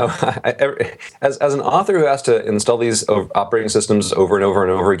 Well, as an author who has to install these operating systems over and over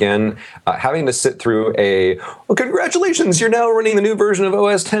and over again, having to sit through congratulations, you're now running the new version of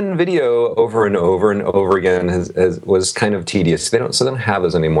OS 10 video over and over and over again was kind of tedious. They don't have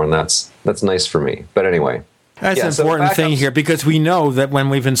those anymore, and that's nice for me. But anyway. That's an important thing here, because we know that when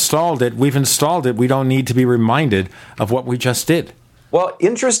we've installed it. We don't need to be reminded of what we just did. Well,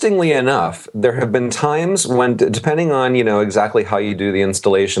 interestingly enough, there have been times when, depending on exactly how you do the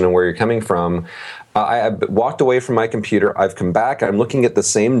installation and where you're coming from, I've walked away from my computer. I've come back. I'm looking at the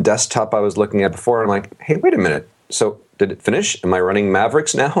same desktop I was looking at before. I'm like, hey, wait a minute. So did it finish? Am I running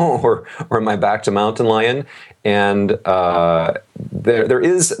Mavericks now, or am I back to Mountain Lion? And there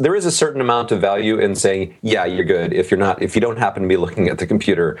is a certain amount of value in saying, yeah, you're good if you don't happen to be looking at the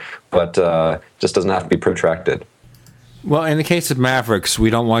computer, but just doesn't have to be protracted. Well, in the case of Mavericks,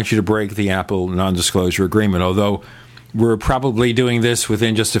 we don't want you to break the Apple non-disclosure agreement, although we're probably doing this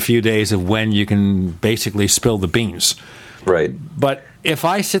within just a few days of when you can basically spill the beans. Right. But if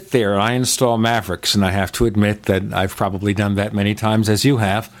I sit there and I install Mavericks, and I have to admit that I've probably done that many times as you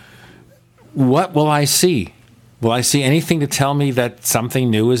have, what will I see? Will I see anything to tell me that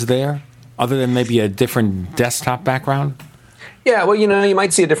something new is there, other than maybe a different desktop background? Yeah, well, you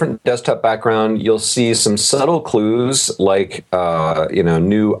might see a different desktop background. You'll see some subtle clues like,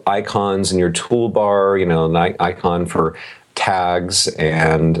 new icons in your toolbar, an icon for tags,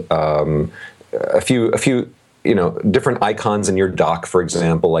 and a few different icons in your dock, for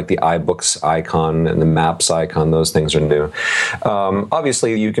example, like the iBooks icon and the Maps icon. Those things are new.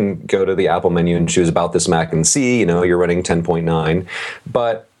 Obviously, you can go to the Apple menu and choose About This Mac and see, you're running 10.9.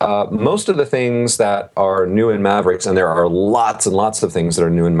 But most of the things that are new in Mavericks, and there are lots and lots of things that are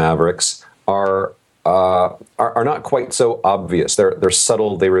new in Mavericks, are not quite so obvious. They're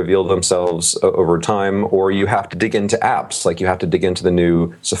subtle. They reveal themselves over time, or you have to dig into apps. Like you have to dig into the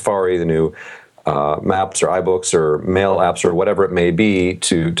new Safari, the new Maps or iBooks or Mail apps or whatever it may be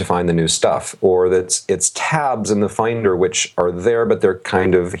to find the new stuff. Or it's tabs in the Finder which are there, but they're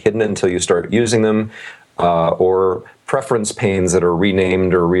kind of hidden until you start using them, or preference panes that are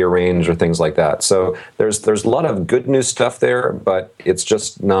renamed or rearranged or things like that. So there's a lot of good new stuff there, but it's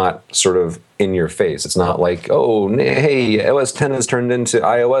just not sort of in your face. It's not like, oh, hey, OS 10 has turned into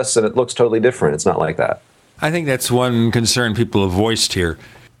iOS and it looks totally different. It's not like that. I think that's one concern people have voiced here,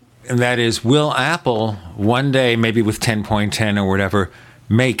 and that is, will Apple one day, maybe with 10.10 or whatever,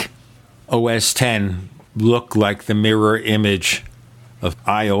 make OS 10 look like the mirror image of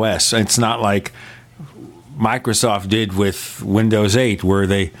iOS? It's not like Microsoft did with Windows 8, where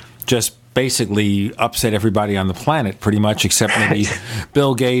they just basically upset everybody on the planet, pretty much, except maybe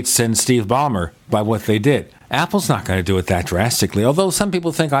Bill Gates and Steve Ballmer, by what they did. Apple's not going to do it that drastically, although some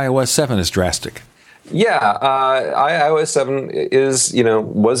people think iOS 7 is drastic. Yeah, iOS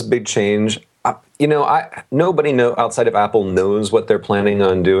 7 was a big change. Nobody outside of Apple knows what they're planning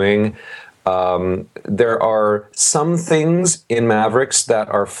on doing. There are some things in Mavericks that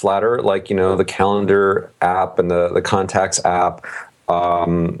are flatter, like, the calendar app and the contacts app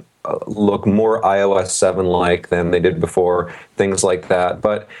look more iOS 7-like than they did before, things like that.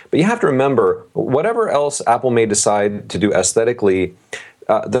 But you have to remember, whatever else Apple may decide to do aesthetically,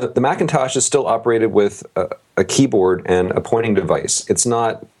 the Macintosh is still operated with a keyboard and a pointing device. It's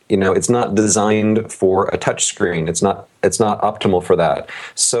not designed for a touch screen. It's not optimal for that.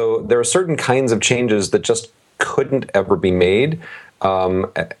 So there are certain kinds of changes that just couldn't ever be made, unless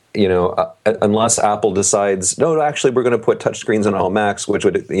Apple decides, no, actually we're going to put touchscreens on all Macs, which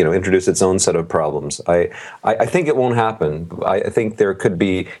would introduce its own set of problems. I think it won't happen. I think there could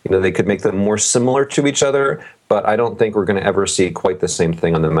be, they could make them more similar to each other, but I don't think we're going to ever see quite the same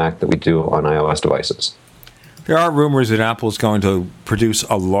thing on the Mac that we do on iOS devices. There are rumors that Apple's going to produce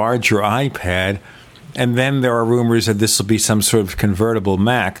a larger iPad, and then there are rumors that this will be some sort of convertible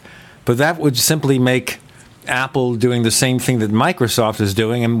Mac. But that would simply make Apple doing the same thing that Microsoft is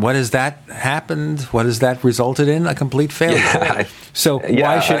doing. And what has that happened? What has that resulted in? A complete failure. Yeah,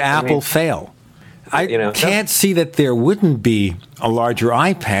 why should Apple fail? I can't see that there wouldn't be a larger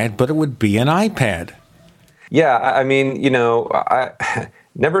iPad, but it would be an iPad. Yeah,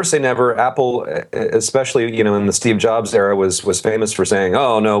 never say never. Apple, especially in the Steve Jobs era, was famous for saying,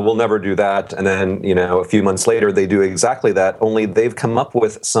 "Oh no, we'll never do that." And then a few months later, they do exactly that. Only they've come up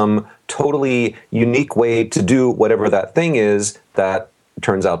with some totally unique way to do whatever that thing is that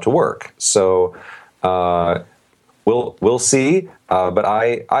turns out to work. So we'll see. But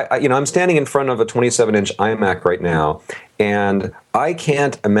I'm standing in front of a 27-inch iMac right now, and I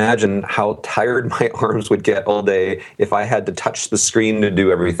can't imagine how tired my arms would get all day if I had to touch the screen to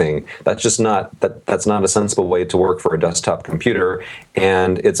do everything. That's just not that's not a sensible way to work for a desktop computer,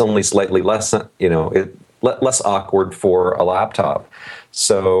 and it's only slightly less less awkward for a laptop.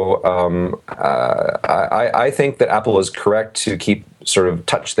 So I think that Apple is correct to keep sort of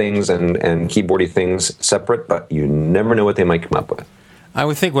touch things and keyboardy things separate, but you never know what they might come up with. I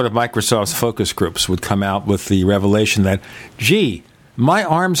would think one of Microsoft's focus groups would come out with the revelation that, gee, my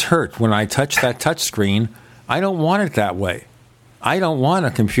arms hurt when I touch that touch screen. I don't want it that way. I don't want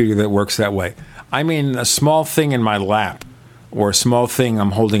a computer that works that way. I mean, a small thing in my lap or a small thing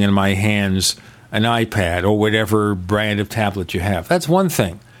I'm holding in my hands, an iPad or whatever brand of tablet you have. That's one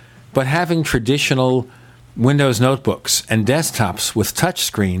thing. But having traditional Windows notebooks and desktops with touch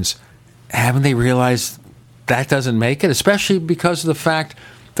screens, haven't they realized that doesn't make it? Especially because of the fact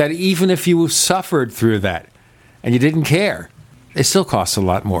that even if you suffered through that and you didn't care, it still costs a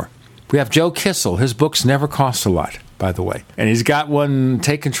lot more. We have Joe Kissel. His books never cost a lot, by the way. And he's got one,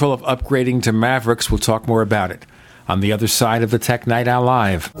 Take Control of Upgrading to Mavericks. We'll talk more about it on the other side of the Tech Night Owl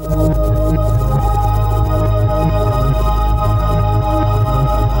Live.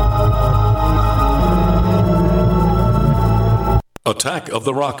 Attack of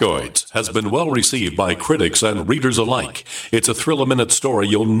the Rockoids has been well received by critics and readers alike. It's a thrill-a-minute story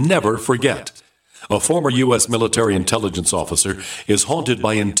you'll never forget. A former U.S. military intelligence officer is haunted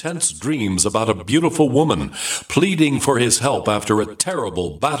by intense dreams about a beautiful woman pleading for his help after a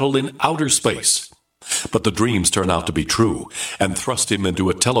terrible battle in outer space. But the dreams turn out to be true and thrust him into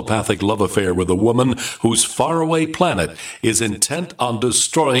a telepathic love affair with a woman whose faraway planet is intent on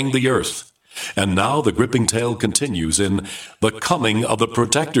destroying the Earth. And now the gripping tale continues in The Coming of the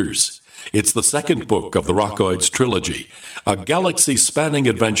Protectors. It's the second book of the Rockoids trilogy, a galaxy-spanning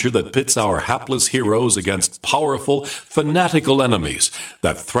adventure that pits our hapless heroes against powerful, fanatical enemies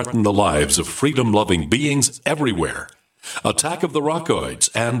that threaten the lives of freedom-loving beings everywhere. Attack of the Rockoids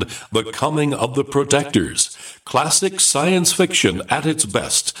and The Coming of the Protectors. Classic science fiction at its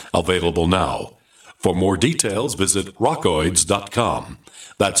best, available now. For more details, visit rockoids.com.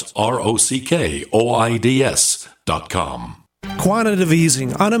 That's ROCKOIDS.com. Quantitative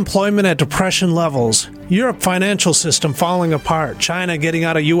easing, unemployment at depression levels, Europe financial system falling apart, China getting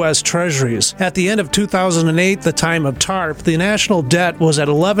out of U.S. treasuries. At the end of 2008, the time of TARP, the national debt was at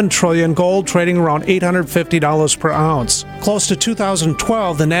 $11 trillion, gold trading around $850 per ounce. Close to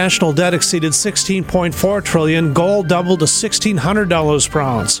 2012, the national debt exceeded $16.4 trillion, gold doubled to $1,600 per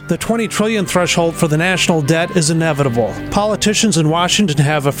ounce. The $20 trillion threshold for the national debt is inevitable. Politicians in Washington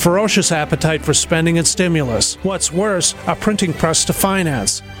have a ferocious appetite for spending and stimulus. What's worse, a printing press to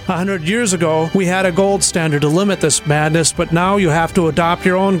finance. 100 years ago, we had a gold standard to limit this madness, but now you have to adopt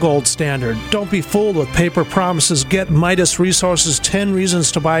your own gold standard. Don't be fooled with paper promises. Get Midas Resources 10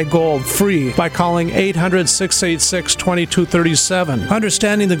 Reasons to Buy Gold free by calling 800-686-2237.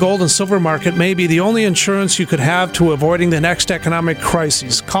 Understanding the gold and silver market may be the only insurance you could have to avoiding the next economic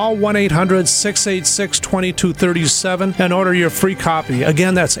crisis. Call 1-800-686-2237 and order your free copy.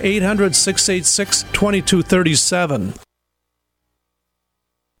 Again, that's 800-686-2237.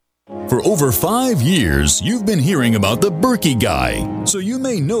 For over 5 years, you've been hearing about the Berkey Guy, so you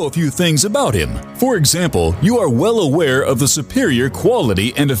may know a few things about him. For example, you are well aware of the superior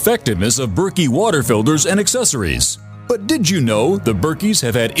quality and effectiveness of Berkey water filters and accessories. But did you know the Berkeys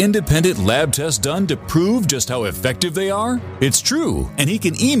have had independent lab tests done to prove just how effective they are? It's true, and he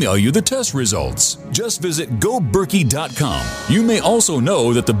can email you the test results. Just visit GoBerkey.com. You may also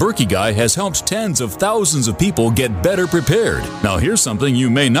know that the Berkey Guy has helped tens of thousands of people get better prepared. Now here's something you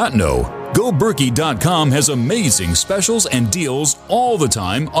may not know. GoBerkey.com has amazing specials and deals all the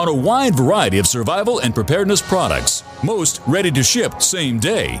time on a wide variety of survival and preparedness products, most ready to ship same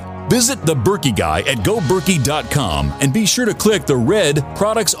day. Visit the Berkey Guy at GoBerkey.com and be sure to click the red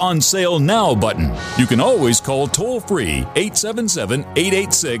Products on Sale Now button. You can always call toll-free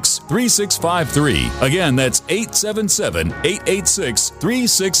 877-886-3653. Again, that's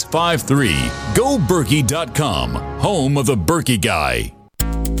 877-886-3653. GoBerkey.com, home of the Berkey Guy.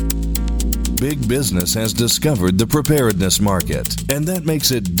 Big business has discovered the preparedness market, and that makes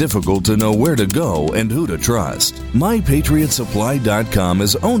it difficult to know where to go and who to trust. MyPatriotSupply.com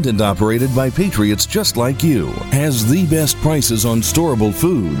is owned and operated by patriots just like you. Has the best prices on storable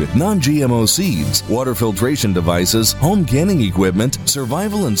food, non-GMO seeds, water filtration devices, home canning equipment,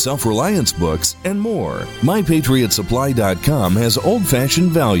 survival and self-reliance books, and more. MyPatriotSupply.com has old-fashioned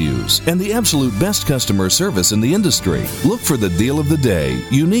values and the absolute best customer service in the industry. Look for the deal of the day,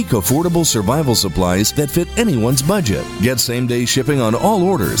 unique, affordable survival supplies that fit anyone's budget. Get same-day shipping on all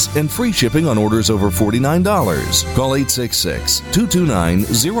orders and free shipping on orders over $49. Call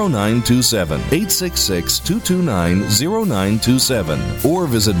 866-229-0927, 866-229-0927, or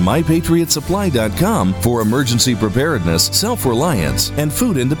visit MyPatriotSupply.com for emergency preparedness, self-reliance, and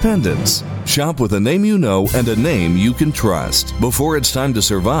food independence. Shop with a name you know and a name you can trust. Before it's time to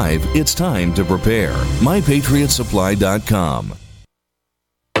survive, it's time to prepare. MyPatriotSupply.com.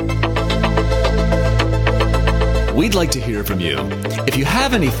 We'd like to hear from you. If you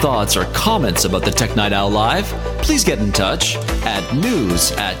have any thoughts or comments about the Tech Night Owl Live, please get in touch at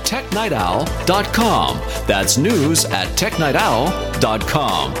news@technightowl.com. That's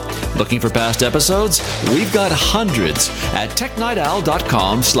news@technightowl.com. Looking for past episodes? We've got hundreds at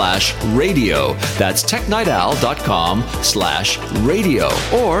technightowl.com/radio. That's technightowl.com/radio.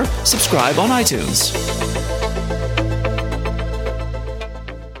 Or subscribe on iTunes.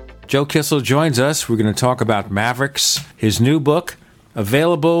 Joe Kissel joins us. We're going to talk about Mavericks, his new book,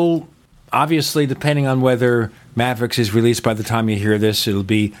 available, obviously, depending on whether Mavericks is released by the time you hear this. It'll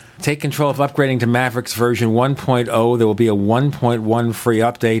be Take Control of Upgrading to Mavericks version 1.0. There will be a 1.1 free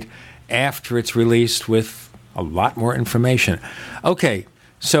update after it's released with a lot more information. Okay,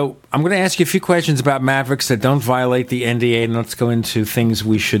 so I'm going to ask you a few questions about Mavericks that don't violate the NDA, and let's go into things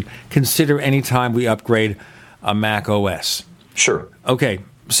we should consider anytime we upgrade a Mac OS. Sure. Okay.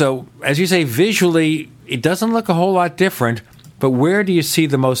 So, as you say, visually, it doesn't look a whole lot different, but where do you see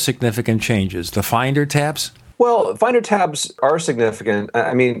the most significant changes? The Finder tabs? Well, Finder tabs are significant.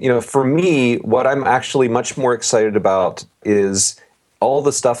 I mean, for me, what I'm actually much more excited about is all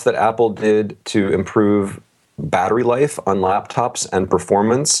the stuff that Apple did to improve battery life on laptops and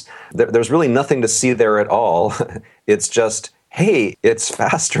performance, there's really nothing to see there at all. It's just, hey, it's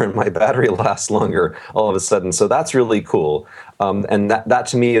faster and my battery lasts longer all of a sudden. So that's really cool. And that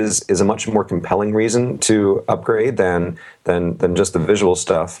to me is a much more compelling reason to upgrade than just the visual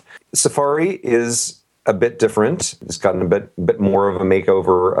stuff. Safari is a bit different. It's gotten a bit more of a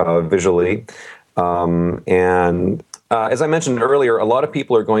makeover visually. As I mentioned earlier, a lot of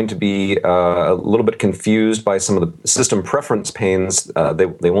people are going to be a little bit confused by some of the system preference panes.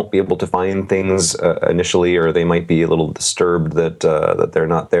 They won't be able to find things initially, or they might be a little disturbed that they're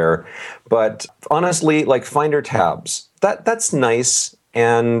not there. But honestly, like Finder tabs, that's nice,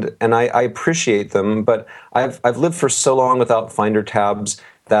 and I appreciate them. But I've lived for so long without Finder tabs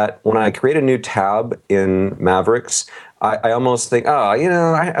that when I create a new tab in Mavericks, I almost think,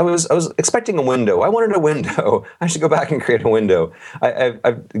 I was expecting a window. I wanted a window. I should go back and create a window.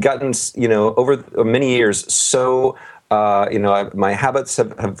 I've gotten, over many years, so, my habits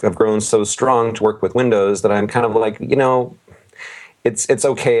have grown so strong to work with Windows that I'm kind of like, it's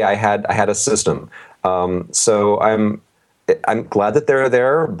okay. I had a system. So I'm glad that they're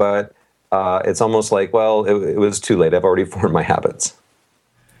there, but it's almost like, well, it was too late. I've already formed my habits.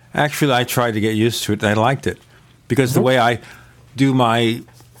 Actually, I tried to get used to it, and I liked it. Because the way I do my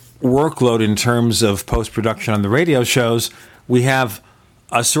workload in terms of post-production on the radio shows, we have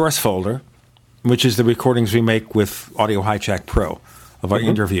a source folder, which is the recordings we make with Audio Hijack Pro of our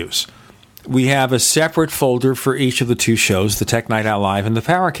interviews. We have a separate folder for each of the two shows, the Tech Night Owl Live and the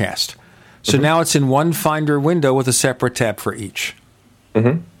Powercast. So now it's in one Finder window with a separate tab for each.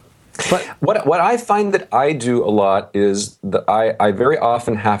 But what I find that I do a lot is that I very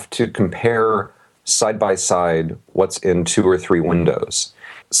often have to compare side by side what's in 2 or 3 windows.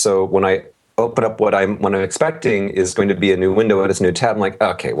 So when I open up what I'm expecting is going to be a new window and it's a new tab, I'm like,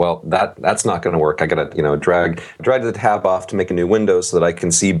 okay, well that's not going to work. I got to drag the tab off to make a new window so that I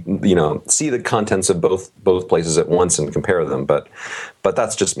can see the contents of both places at once and compare them. But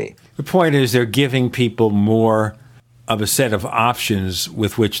that's just me. The point is they're giving people more of a set of options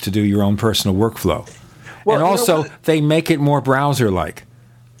with which to do your own personal workflow. Well, and also they make it more browser-like.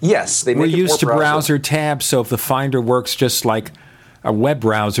 Yes, they make We're it used to more browser tabs, so if the Finder works just like a web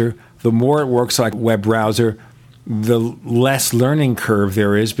browser, the more it works like a web browser, the less learning curve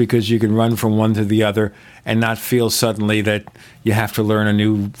there is because you can run from one to the other and not feel suddenly that you have to learn a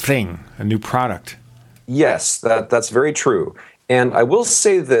new thing, a new product. Yes, that's very true. And I will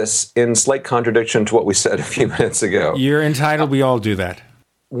say this in slight contradiction to what we said a few minutes ago. You're entitled. We all do that.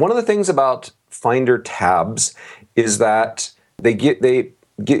 One of the things about Finder tabs is that they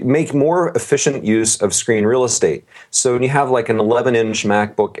make more efficient use of screen real estate. So when you have like an 11-inch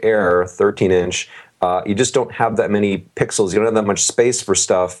MacBook Air, 13-inch, you just don't have that many pixels. You don't have that much space for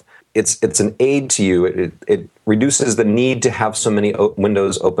stuff. It's an aid to you. It reduces the need to have so many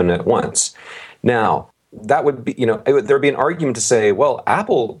windows open at once. Now, that would be, there'd be an argument to say, well,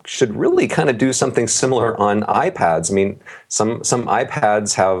 Apple should really kind of do something similar on iPads. I mean, some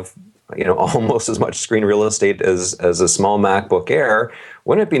iPads have almost as much screen real estate as a small MacBook Air.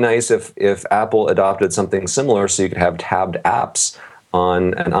 Wouldn't it be nice if Apple adopted something similar so you could have tabbed apps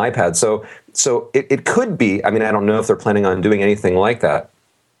on an iPad? So it could be, I don't know if they're planning on doing anything like that,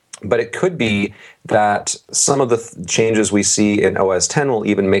 but it could be that some of the changes we see in OS X will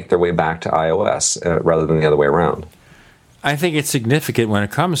even make their way back to iOS rather than the other way around. I think it's significant when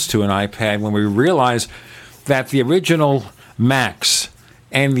it comes to an iPad when we realize that the original Macs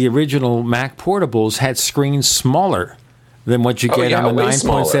and the original Mac portables had screens smaller than what you get on the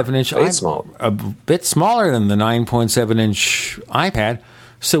 9.7-inch iPad. A bit smaller than the 9.7-inch iPad.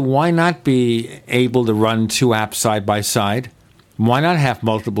 So why not be able to run 2 apps side by side? Why not have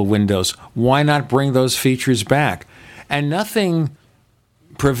multiple windows? Why not bring those features back? And nothing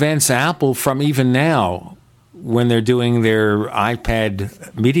prevents Apple from even now, when they're doing their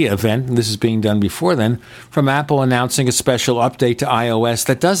iPad media event, and this is being done before then, from Apple announcing a special update to iOS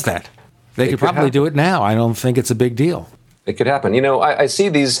that does that. They could probably do it now. I don't think it's a big deal. It could happen. I see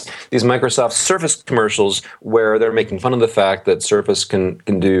these Microsoft Surface commercials where they're making fun of the fact that Surface can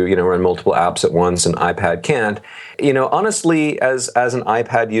do, run multiple apps at once and iPad can't. Honestly, as an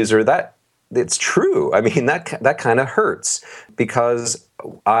iPad user, that it's true. That kind of hurts because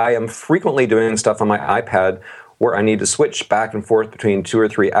I am frequently doing stuff on my iPad where I need to switch back and forth between 2 or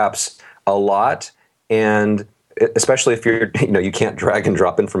 3 apps a lot, and especially if you can't drag and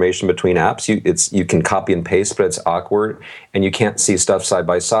drop information between apps. You can copy and paste, but it's awkward, and you can't see stuff side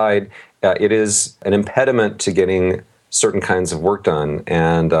by side. It is an impediment to getting certain kinds of work done,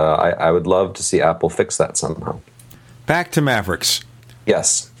 and I would love to see Apple fix that somehow. Back to Mavericks.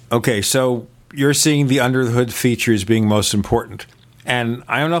 Yes. Okay, so you're seeing the under-the-hood features being most important. And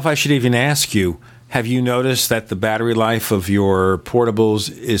I don't know if I should even ask you, have you noticed that the battery life of your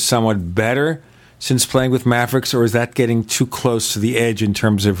portables is somewhat better since playing with Mavericks, or is that getting too close to the edge in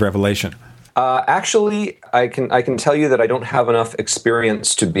terms of revelation? Actually, I can tell you that I don't have enough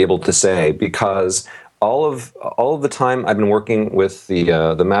experience to be able to say, because all of the time I've been working with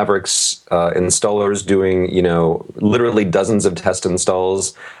the Mavericks installers, doing literally dozens of test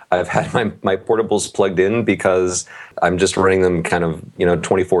installs. I've had my portables plugged in because I'm just running them kind of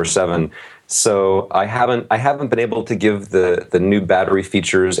 24/7. So I haven't been able to give the new battery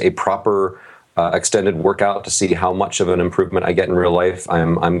features a proper extended workout to see how much of an improvement I get in real life.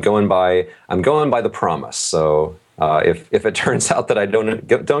 I'm going by the promise. So if it turns out that I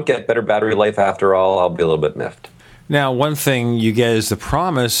don't get better battery life after all, I'll be a little bit miffed. Now, one thing you get is the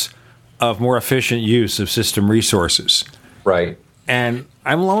promise of more efficient use of system resources. Right. And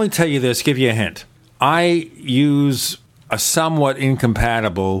I will only tell you this, give you a hint. I use a somewhat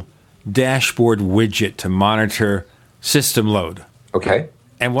incompatible dashboard widget to monitor system load. Okay.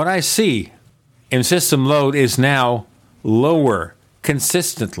 And what I see in system load is now lower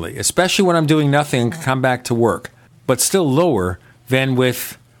consistently, especially when I'm doing nothing and come back to work, but still lower than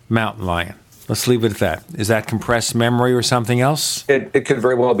with Mountain Lion. Let's leave it at that. Is that compressed memory or something else? It could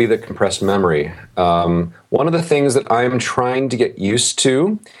very well be the compressed memory. One of the things that I'm trying to get used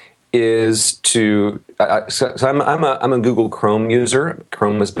to is to. So I'm a Google Chrome user.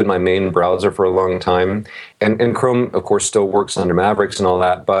 Chrome has been my main browser for a long time, and Chrome, of course, still works under Mavericks and all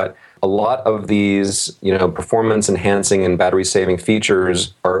that. But a lot of these, performance enhancing and battery saving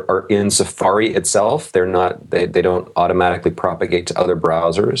features are in Safari itself. They're not. They don't automatically propagate to other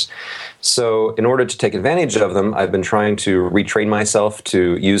browsers. So in order to take advantage of them, I've been trying to retrain myself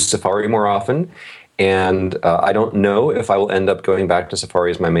to use Safari more often. And I don't know if I will end up going back to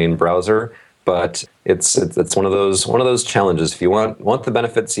Safari as my main browser, but it's one of those challenges. If you want the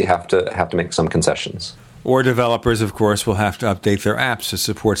benefits, you have to make some concessions. Or developers, of course, will have to update their apps to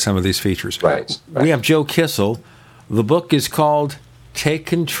support some of these features. Right. We have Joe Kissel. The book is called Take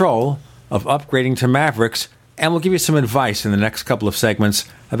Control of Upgrading to Mavericks, and we'll give you some advice in the next couple of segments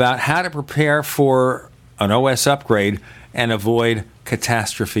about how to prepare for an OS upgrade and avoid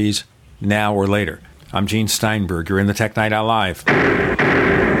catastrophes now or later. I'm Gene Steinberg. You're in the Tech Night Owl Live.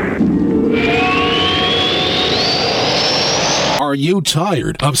 Are you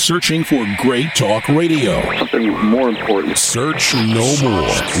tired of searching for great talk radio? Something more important. Search no more.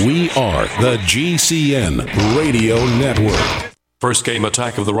 We are the GCN Radio Network. First came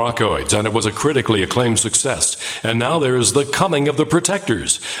Attack of the Rockoids, and it was a critically acclaimed success. And now there's The Coming of the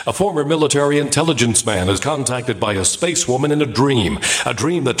Protectors. A former military intelligence man is contacted by a space woman in a dream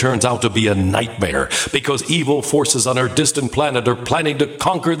that turns out to be a nightmare because evil forces on her distant planet are planning to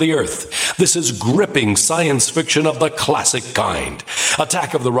conquer the Earth. This is gripping science fiction of the classic kind.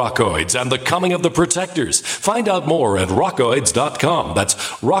 Attack of the Rockoids and The Coming of the Protectors. Find out more at rockoids.com. That's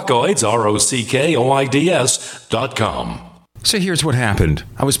Rockoids, ROCKOIDS.com. So here's what happened.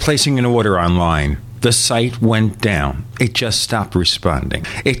 I was placing an order online. The site went down. It just stopped responding.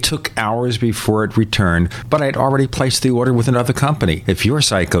 It took hours before it returned, but I'd already placed the order with another company. If your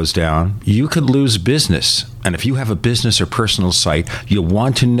site goes down, you could lose business. And if you have a business or personal site, you'll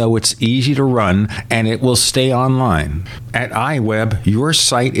want to know it's easy to run and it will stay online. At iWeb, your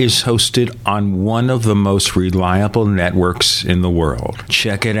site is hosted on one of the most reliable networks in the world.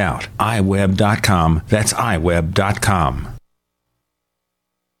 Check it out. iWeb.com. That's iWeb.com.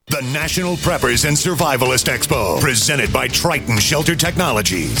 The National Preppers and Survivalist Expo, presented by Triton Shelter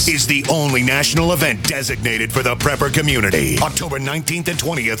Technologies, is the only national event designated for the prepper community. October 19th and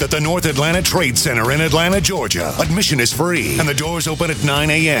 20th at the North Atlanta Trade Center in Atlanta, Georgia. Admission is free and the doors open at 9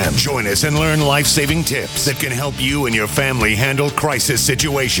 a.m. Join us and learn life-saving tips that can help you and your family handle crisis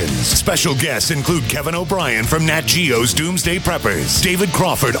situations. Special guests include Kevin O'Brien from Nat Geo's Doomsday Preppers, David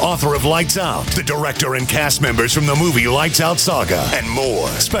Crawford, author of Lights Out, the director and cast members from the movie Lights Out Saga, and more.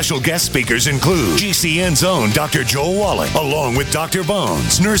 Special guest speakers include GCN's own Dr. Joel Wallach, along with Dr.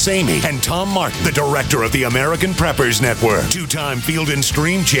 Bones, Nurse Amy, and Tom Martin, the director of the American Preppers Network, two-time Field and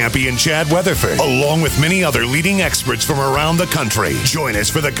Stream champion Chad Weatherford, along with many other leading experts from around the country. Join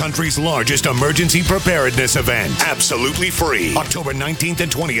us for the country's largest emergency preparedness event, absolutely free, October 19th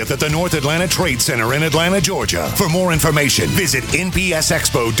and 20th at the North Atlanta Trade Center in Atlanta, Georgia. For more information, visit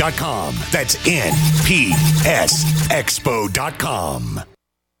npsexpo.com. That's npsexpo.com.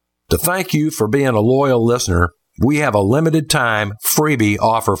 To thank you for being a loyal listener, we have a limited time freebie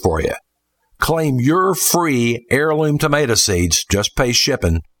offer for you. Claim your free heirloom tomato seeds, just pay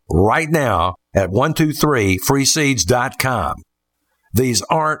shipping, right now at 123freeseeds.com. These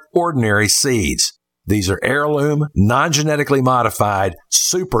aren't ordinary seeds. These are heirloom, non-genetically modified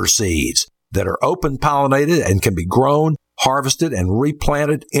super seeds that are open pollinated and can be grown, harvested, and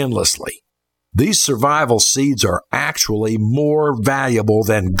replanted endlessly. These survival seeds are actually more valuable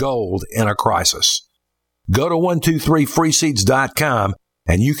than gold in a crisis. Go to 123freeseeds.com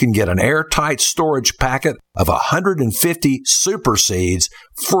and you can get an airtight storage packet of 150 super seeds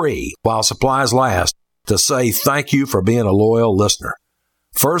free while supplies last to say thank you for being a loyal listener.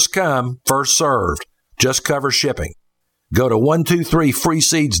 First come, first served. Just cover shipping. Go to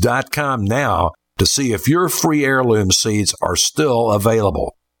 123freeseeds.com now to see if your free heirloom seeds are still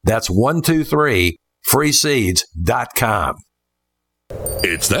available. That's 123freeseeds.com.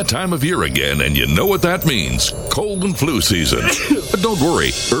 It's that time of year again, and you know what that means. Cold and flu season. But don't worry,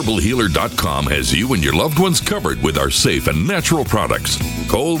 HerbalHealer.com has you and your loved ones covered with our safe and natural products.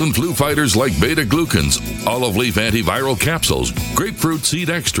 Cold and flu fighters like beta-glucans, olive leaf antiviral capsules, grapefruit seed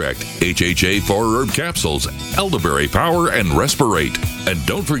extract, HHA 4-herb capsules, elderberry power, and respirate. And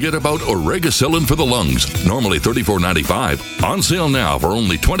don't forget about Oregacillin for the lungs, normally $34.95. On sale now for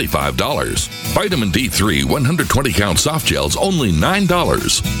only $25. Vitamin D3 120-count soft gels, only $9.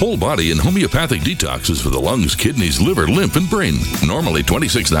 Whole body and homeopathic detoxes for the lungs, kidneys, liver, lymph, and brain. Normally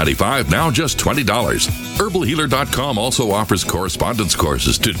 $26.95, now just $20. HerbalHealer.com also offers correspondence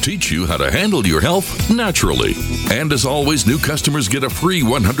courses to teach you how to handle your health naturally. And as always, new customers get a free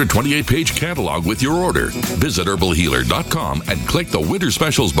 128-page catalog with your order. Visit HerbalHealer.com and click the Winter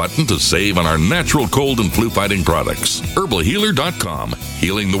Specials button to save on our natural cold and flu-fighting products. HerbalHealer.com,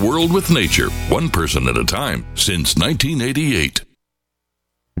 healing the world with nature, one person at a time, since 1988.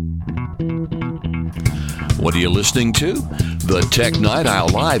 What are you listening to? The Tech Night Owl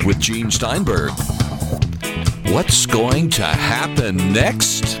Live with Gene Steinberg. What's going to happen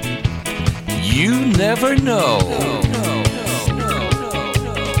next? You never know.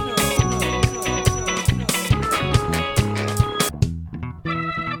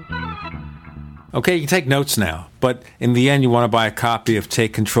 Okay, you can take notes now, but in the end, you want to buy a copy of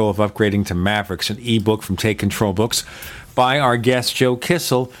Take Control of Upgrading to Mavericks, an ebook from Take Control Books by our guest, Joe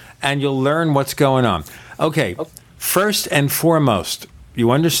Kissel, and you'll learn what's going on. Okay, first and foremost,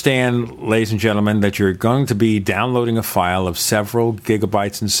 you understand, ladies and gentlemen, that you're going to be downloading a file of several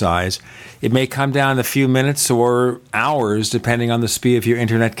gigabytes in size. It may come down in a few minutes or hours, depending on the speed of your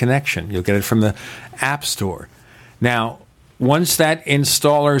internet connection. You'll get it from the App Store. Now, once that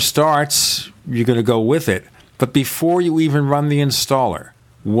installer starts, you're going to go with it. But before you even run the installer,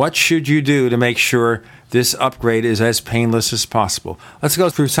 what should you do to make sure this upgrade is as painless as possible? Let's go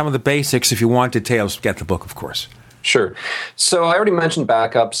through some of the basics. If you want details, get the book, of course. Sure. So I already mentioned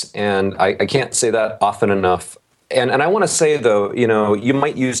backups, and I can't say that often enough. And I want to say, though, you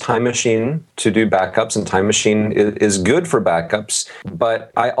might use Time Machine to do backups, and Time Machine is good for backups.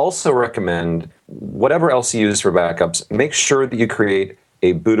 But I also recommend, whatever else you use for backups, make sure that you create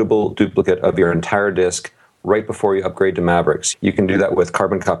a bootable duplicate of your entire disk right before you upgrade to Mavericks. You can do that with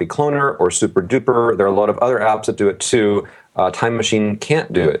Carbon Copy Cloner or Super Duper. There are a lot of other apps that do it too. Time Machine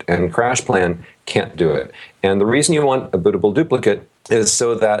can't do it, and CrashPlan can't do it. And the reason you want a bootable duplicate is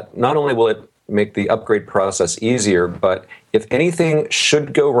so that not only will it make the upgrade process easier, but if anything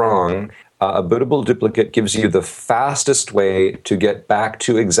should go wrong, a bootable duplicate gives you the fastest way to get back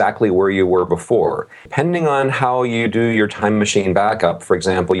to exactly where you were before. Depending on how you do your Time Machine backup, for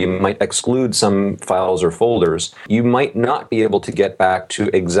example, you might exclude some files or folders. You might not be able to get back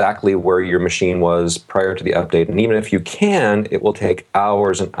to exactly where your machine was prior to the update. And even if you can, it will take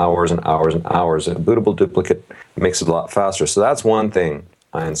hours and hours and hours and hours. A bootable duplicate makes it a lot faster. So that's one thing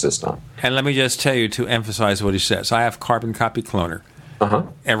I insist on. And let me just tell you, to emphasize what he says, I have Carbon Copy Cloner.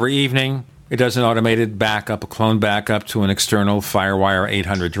 Every evening, it does an automated backup, a clone backup to an external FireWire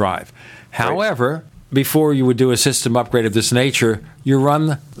 800 drive. However, before you would do a system upgrade of this nature, you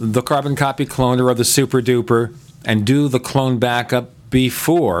run the Carbon Copy Cloner or the Super Duper and do the clone backup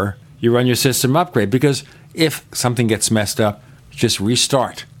before you run your system upgrade. Because if something gets messed up, just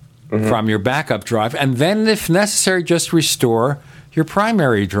restart from your backup drive. And then, if necessary, just restore your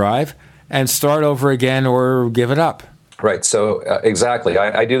primary drive and start over again or give it up. Right. So exactly.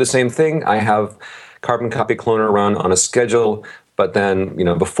 I do the same thing. I have Carbon Copy Cloner run on a schedule, but then,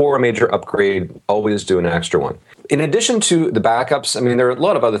 before a major upgrade, always do an extra one. In addition to the backups, there are a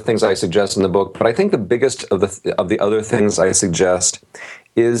lot of other things I suggest in the book, but I think the biggest of the other things I suggest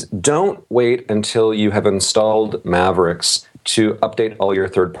is don't wait until you have installed Mavericks to update all your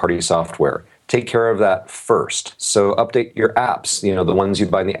third-party software. Take care of that first. So update your apps, the ones you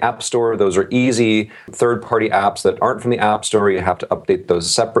buy in the App Store. Those are easy. Third-party apps that aren't from the App Store, you have to update those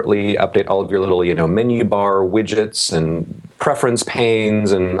separately. Update all of your little, menu bar widgets and preference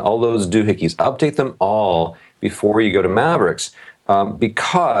panes and all those doohickeys. Update them all before you go to Mavericks,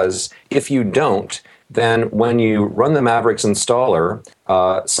 because if you don't, then when you run the Mavericks installer,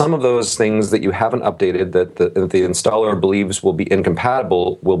 some of those things that you haven't updated that the installer believes will be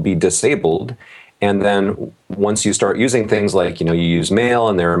incompatible will be disabled. And then once you start using things like, you use Mail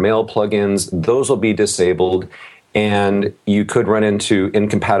and there are Mail plugins, those will be disabled. And you could run into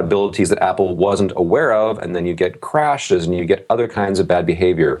incompatibilities that Apple wasn't aware of, and then you get crashes and you get other kinds of bad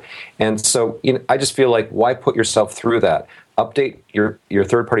behavior. And so I just feel like, why put yourself through that? Update your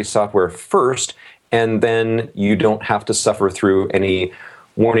third-party software first, and then you don't have to suffer through any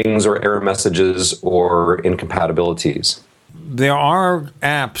warnings or error messages or incompatibilities. There are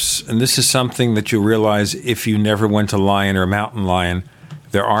apps, and this is something that you realize if you never went to Lion or Mountain Lion,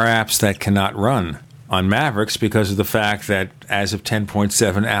 there are apps that cannot run on Mavericks because of the fact that as of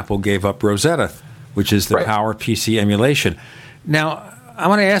 10.7, Apple gave up Rosetta, which is the PowerPC emulation. Now, I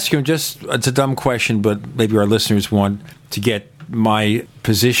want to ask you, it's a dumb question, but maybe our listeners want to get my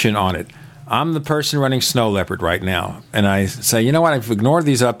position on it. I'm the person running Snow Leopard right now, and I say, you know what, I've ignored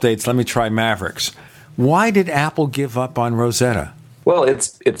these updates, let me try Mavericks. Why did Apple give up on Rosetta? Well,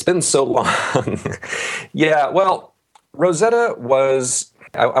 it's been so long. Yeah, well, Rosetta was...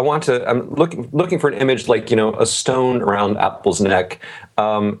 I'm looking for an image like, a stone around Apple's neck.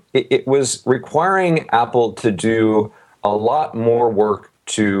 It was requiring Apple to do a lot more work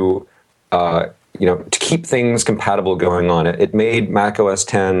to keep things compatible going on. It made macOS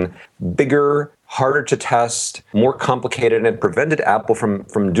 10 bigger, harder to test, more complicated, and it prevented Apple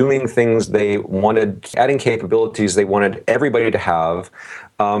from doing things they wanted, adding capabilities they wanted everybody to have,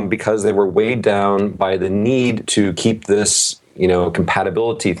 because they were weighed down by the need to keep this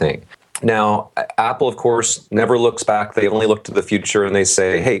compatibility thing. Now, Apple, of course, never looks back. They only look to the future, and they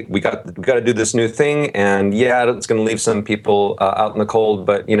say, "Hey, we got to do this new thing, and yeah, it's going to leave some people out in the cold,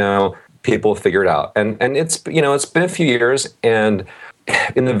 but people figure it out." And it's been a few years, and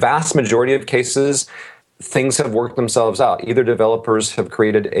in the vast majority of cases, things have worked themselves out. Either developers have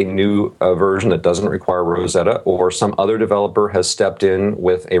created a new version that doesn't require Rosetta, or some other developer has stepped in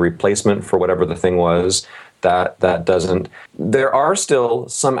with a replacement for whatever the thing was that doesn't. There are still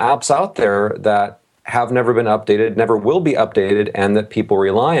some apps out there that have never been updated, never will be updated, and that people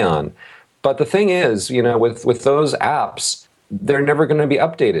rely on. But the thing is, with those apps, they're never going to be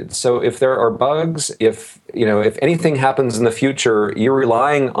updated. So if there are bugs, if anything happens in the future, you're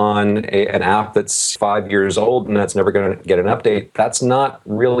relying on an app that's 5 years old and that's never going to get an update. That's not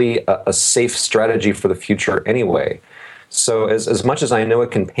really a safe strategy for the future anyway. So as much as I know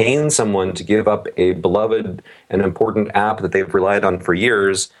it can pain someone to give up a beloved and important app that they've relied on for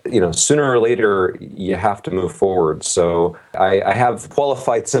years, sooner or later you have to move forward. So I have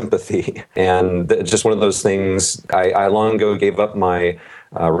qualified sympathy, and it's just one of those things. I long ago gave up my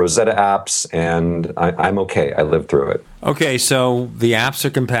Rosetta apps, and I'm okay. I lived through it. Okay, so the apps are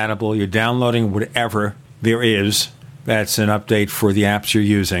compatible. You're downloading whatever there is that's an update for the apps you're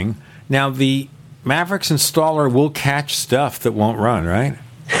using. Now, the Mavericks installer will catch stuff that won't run, right?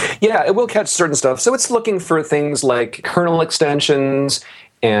 Yeah, it will catch certain stuff. So it's looking for things like kernel extensions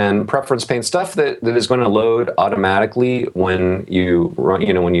and preference pane, stuff that is going to load automatically when you run,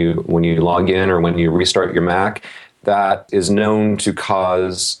 when you log in or when you restart your Mac. That is known to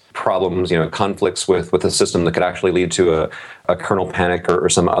cause problems, conflicts with the system that could actually lead to a kernel panic or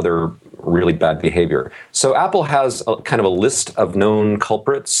some other really bad behavior. So Apple has kind of a list of known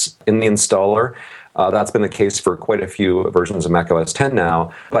culprits in the installer. That's been the case for quite a few versions of macOS 10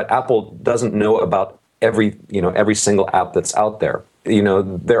 now. But Apple doesn't know about every single app that's out there.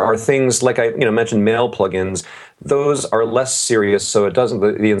 There are things like I mentioned, Mail plugins. Those are less serious, so it doesn't.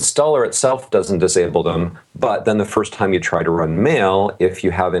 The installer itself doesn't disable them. But then the first time you try to run Mail, if you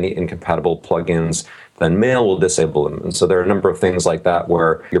have any incompatible plugins, then Mail will disable them. And so there are a number of things like that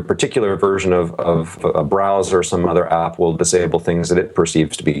where your particular version of a browser or some other app will disable things that it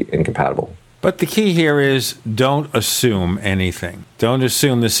perceives to be incompatible. But the key here is don't assume anything. Don't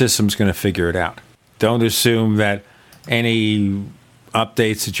assume the system's going to figure it out. Don't assume that any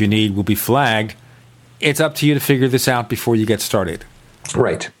updates that you need will be flagged. It's up to you to figure this out before you get started.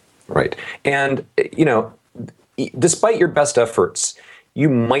 Right. And, despite your best efforts, you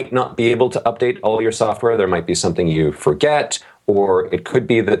might not be able to update all your software. There might be something you forget, or it could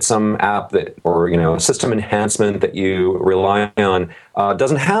be that some app or system enhancement that you rely on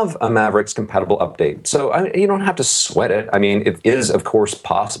doesn't have a Mavericks compatible update. So you don't have to sweat it. I mean, it is, of course,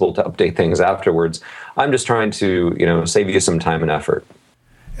 possible to update things afterwards. I'm just trying to, save you some time and effort.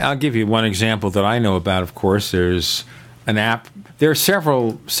 I'll give you one example that I know about, of course. There's an app. There are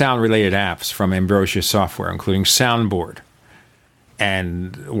several sound-related apps from Ambrosia Software, including Soundboard.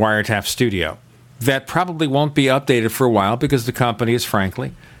 and Wiretap Studio. That probably won't be updated for a while because the company has,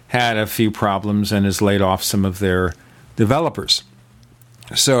 frankly, had a few problems and has laid off some of their developers.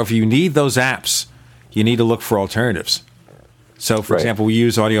 So if you need those apps, you need to look for alternatives. So, for example, we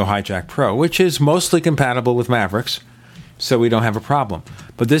use Audio Hijack Pro, which is mostly compatible with Mavericks, so we don't have a problem.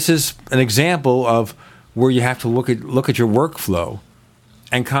 But this is an example of where you have to look at your workflow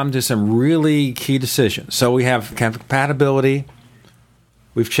and come to some really key decisions. So we have compatibility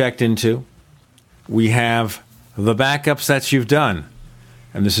we've checked into. We have the backups that you've done.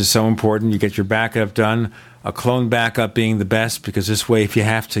 And this is so important. You get your backup done, a clone backup being the best, because this way, if you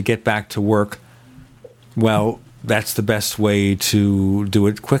have to get back to work, well, that's the best way to do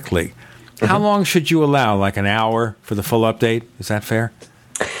it quickly. Mm-hmm. How long should you allow? Like an hour for the full update? Is that fair?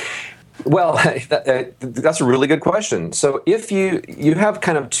 Well, that's a really good question. So if you have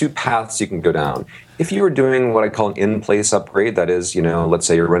kind of two paths you can go down. If you are doing what I call an in-place upgrade, that is, let's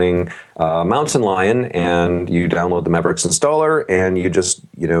say you're running Mountain Lion and you download the Mavericks installer and you just,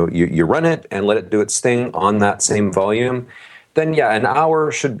 you run it and let it do its thing on that same volume, then yeah, an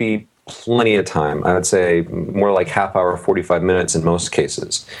hour should be plenty of time. I would say more like half hour, 45 minutes in most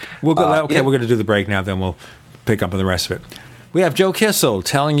cases. We'll go, we're going to do the break now, then we'll pick up on the rest of it. We have Joe Kissel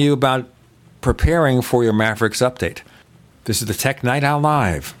telling you about preparing for your Mavericks update. This is the Tech Night Owl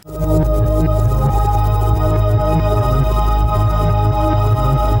Live.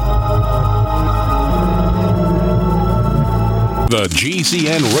 The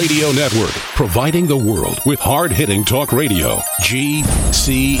GCN Radio Network, providing the world with hard-hitting talk radio.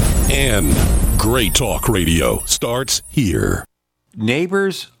 GCN. Great talk radio starts here.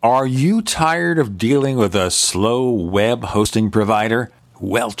 Neighbors, are you tired of dealing with a slow web hosting provider?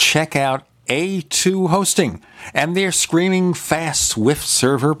 Well, check out A2 Hosting and their screaming fast Swift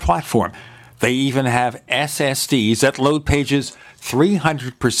server platform. They even have SSDs that load pages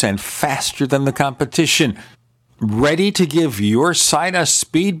 300% faster than the competition. Ready to give your site a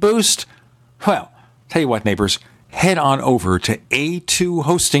speed boost? Well, tell you what, neighbors, head on over to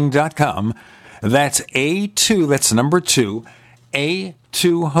a2hosting.com. That's A2, that's number 2,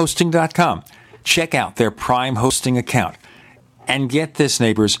 a2hosting.com. Check out their Prime hosting account. And get this,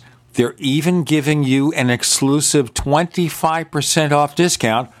 neighbors, they're even giving you an exclusive 25% off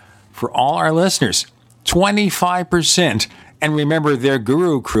discount for all our listeners. 25%. And remember, their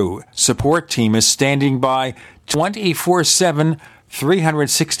Guru Crew support team is standing by 24/7,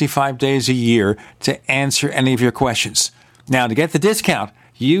 365 days a year to answer any of your questions. Now, to get the discount,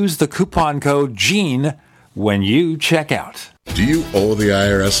 use the coupon code GENE when you check out. Do you owe the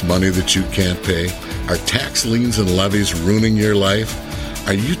IRS money that you can't pay? Are tax liens and levies ruining your life?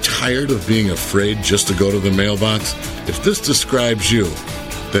 Are you tired of being afraid just to go to the mailbox? If this describes you,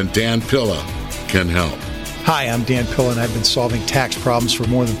 then Dan Pilla can help. Hi, I'm Dan Pilla, and I've been solving tax problems for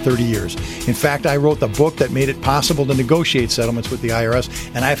more than 30 years. In fact, I wrote the book that made it possible to negotiate settlements with the IRS,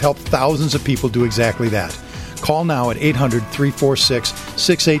 and I've helped thousands of people do exactly that. Call now at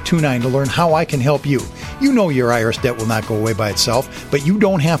 800-346-6829 to learn how I can help you. You know your IRS debt will not go away by itself, but you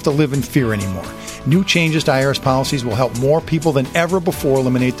don't have to live in fear anymore. New changes to IRS policies will help more people than ever before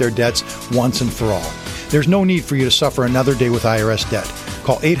eliminate their debts once and for all. There's no need for you to suffer another day with IRS debt.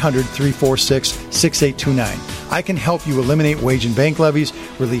 Call 800-346-6829. I can help you eliminate wage and bank levies,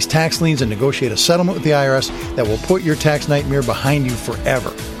 release tax liens, and negotiate a settlement with the IRS that will put your tax nightmare behind you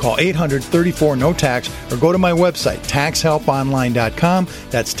forever. Call 800-34-NO-TAX or go to my website, taxhelponline.com.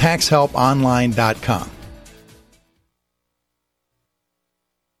 That's taxhelponline.com.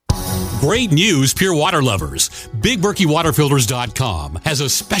 Great news, pure water lovers. BigBerkeyWaterFilters.com has a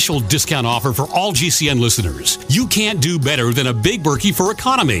special discount offer for all GCN listeners. You can't do better than a Big Berkey for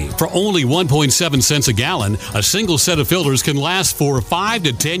economy. For only 1.7 cents a gallon, a single set of filters can last for 5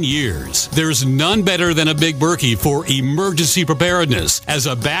 to 10 years. There's none better than a Big Berkey for emergency preparedness as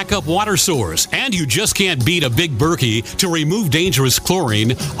a backup water source. And you just can't beat a Big Berkey to remove dangerous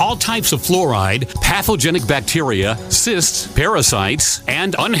chlorine, all types of fluoride, pathogenic bacteria, cysts, parasites,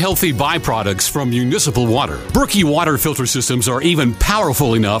 and unhealthy byproducts from municipal water. Berkey water filter systems are even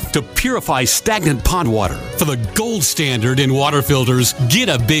powerful enough to purify stagnant pond water. For the gold standard in water filters, get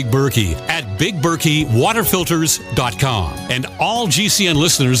a Big Berkey at BigBerkeyWaterFilters.com. And all GCN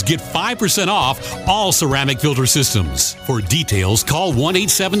listeners get 5% off all ceramic filter systems. For details, call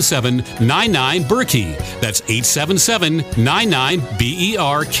 1-877-99-BERKEY. That's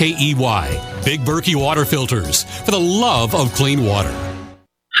 877-99-BERKEY. Big Berkey Water Filters, for the love of clean water.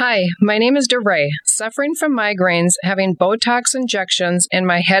 Hi, my name is DeRay, suffering from migraines, having Botox injections in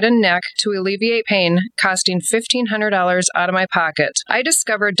my head and neck to alleviate pain, costing $1,500 out of my pocket. I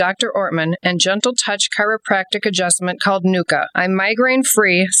discovered Dr. Ortman and Gentle Touch chiropractic adjustment called Nuka. I'm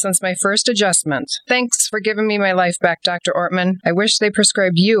migraine-free since my first adjustment. Thanks for giving me my life back, Dr. Ortman. I wish they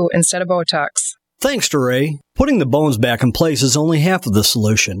prescribed you instead of Botox. Thanks, DeRay. Putting the bones back in place is only half of the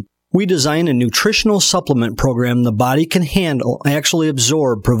solution. We design a nutritional supplement program the body can handle, actually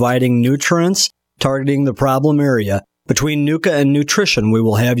absorb, providing nutrients, targeting the problem area. Between Nuka and nutrition, we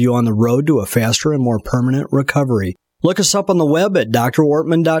will have you on the road to a faster and more permanent recovery. Look us up on the web at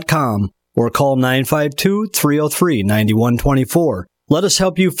drortman.com or call 952-303-9124. Let us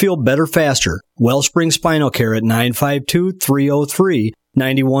help you feel better faster. Wellspring Spinal Care at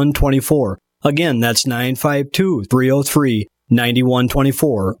 952-303-9124. Again, that's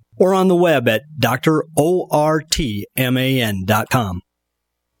 952-303-9124. Or on the web at drortman.com.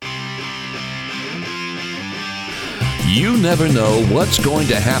 You never know what's going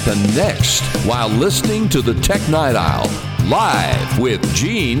to happen next while listening to the Tech Night Owl, live with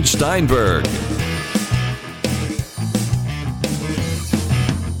Gene Steinberg.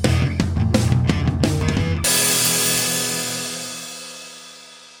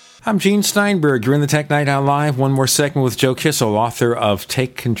 I'm Gene Steinberg. You're in the Tech Night Owl Live. One more segment with Joe Kissel, author of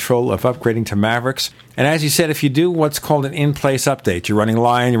Take Control of Upgrading to Mavericks. And as you said, if you do what's called an in-place update, you're running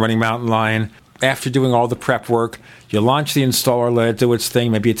Lion, you're running Mountain Lion, after doing all the prep work, you launch the installer, let it do its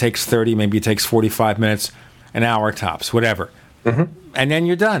thing. Maybe it takes 30, maybe it takes 45 minutes, an hour tops, whatever. Mm-hmm. And then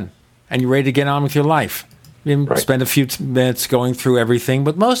you're done, and you're ready to get on with your life. You spend a few minutes going through everything,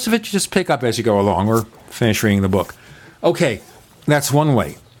 but most of it you just pick up as you go along or finish reading the book. Okay, that's one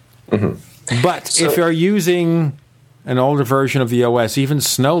way. Mm-hmm. But if you're using an older version of the OS, even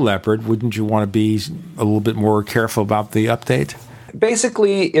Snow Leopard, wouldn't you want to be a little bit more careful about the update?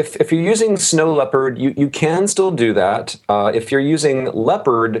 Basically, if you're using Snow Leopard, you can still do that. If you're using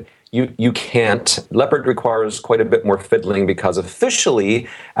Leopard, you can't. Leopard requires quite a bit more fiddling because officially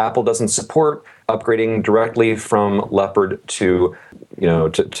Apple doesn't support upgrading directly from Leopard to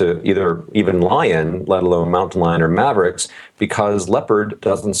either even Lion, let alone Mountain Lion or Mavericks, because Leopard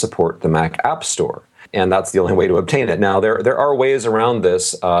doesn't support the Mac App Store. And that's the only way to obtain it. Now, there are ways around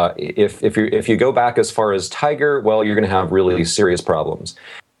this. If you go back as far as Tiger, well, you're going to have really serious problems.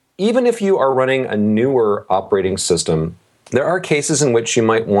 Even if you are running a newer operating system, there are cases in which you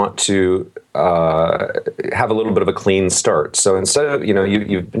might want to have a little bit of a clean start. So instead of,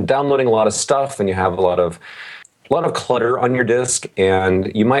 you've been downloading a lot of stuff and you have a lot of clutter on your disk,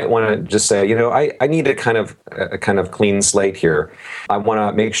 and you might want to just say, I need a kind of clean slate here. I want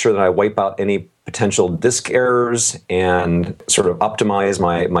to make sure that I wipe out any potential disk errors and sort of optimize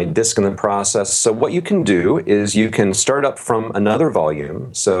my disk in the process. So what you can do is you can start up from another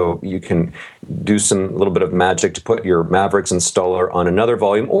volume. So you can do a little bit of magic to put your Mavericks installer on another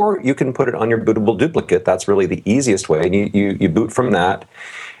volume, or you can put it on your bootable duplicate. That's really the easiest way. And you boot from that.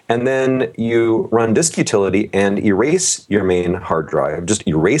 And then you run disk utility and erase your main hard drive. Just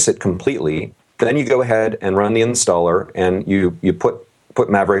erase it completely. Then you go ahead and run the installer, and you put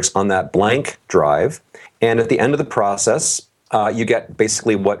Mavericks on that blank drive. And at the end of the process, you get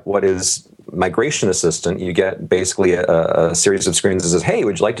basically what is Migration Assistant. You get basically a series of screens that says, hey,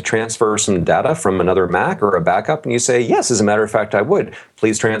 would you like to transfer some data from another Mac or a backup? And you say, yes, as a matter of fact, I would.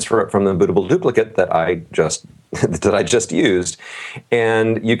 Please transfer it from the bootable duplicate that I just used.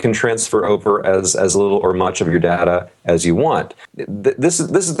 And you can transfer over as little or much of your data as you want. This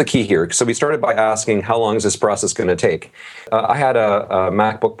is the key here. So we started by asking, how long is this process going to take? I had a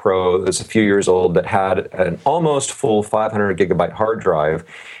MacBook Pro that's a few years old that had an almost full 500 gigabyte hard drive.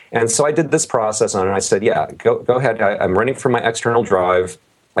 And so I did this process on it, and I said, yeah, go ahead. I'm running from my external drive.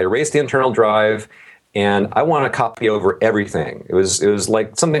 I erased the internal drive, and I want to copy over everything. It was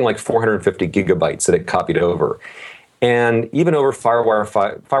like something like 450 gigabytes that it copied over. And even over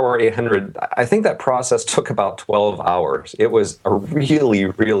FireWire 800, I think that process took about 12 hours. It was a really,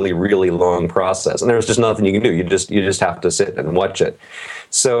 really, really long process. And there's just nothing you can do. You just have to sit and watch it.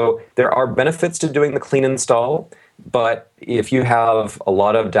 So there are benefits to doing the clean install. But if you have a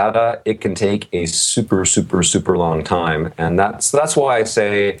lot of data, it can take a super, super, super long time. And that's why I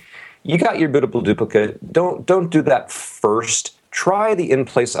say, you got your bootable duplicate. Don't do that first. Try the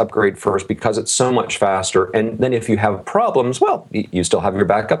in-place upgrade first because it's so much faster. And then if you have problems, well, you still have your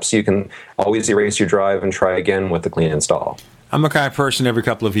backup, so you can always erase your drive and try again with the clean install. I'm the kind of person every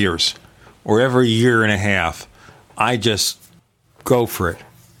couple of years or every year and a half, I just go for it.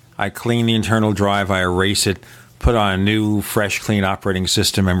 I clean the internal drive, I erase it, put on a new, fresh, clean operating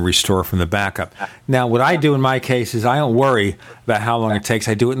system and restore from the backup. Now, what I do in my case is I don't worry about how long it takes.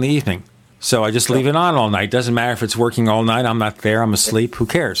 I do it in the evening. So I just leave it on all night. Doesn't matter if it's working all night. I'm not there. I'm asleep. Who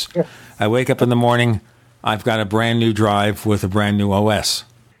cares? I wake up in the morning. I've got a brand new drive with a brand new OS.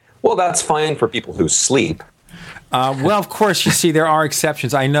 Well, that's fine for people who sleep. Well, of course, you see, there are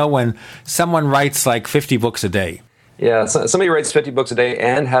exceptions. I know when someone writes like 50 books a day. Yeah, somebody writes 50 books a day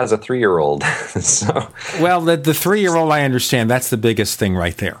and has a 3-year-old. So, well, the 3-year-old, I understand. That's the biggest thing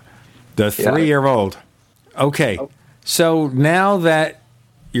right there. The 3-year-old. Okay, so now that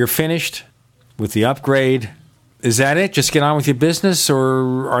you're finished with the upgrade, is that it? Just get on with your business,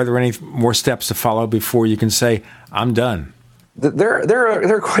 or are there any more steps to follow before you can say, I'm done?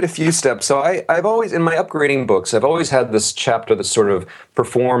 There are quite a few steps. So I've always, in my upgrading books, I've always had this chapter that sort of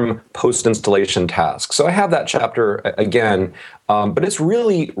perform post-installation tasks. So I have that chapter again, but it's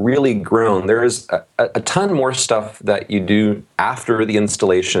really, really grown. There is a ton more stuff that you do after the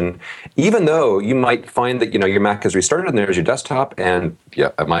installation, even though you might find that, your Mac is restarted and there's your desktop, and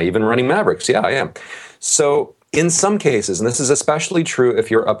am I even running Mavericks? Yeah, I am. So in some cases, and this is especially true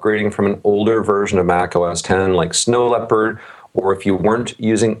if you're upgrading from an older version of Mac OS X like Snow Leopard, or if you weren't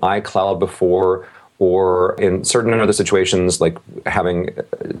using iCloud before, or in certain other situations like having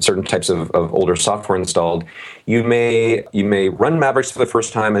certain types of older software installed, you may run Mavericks for the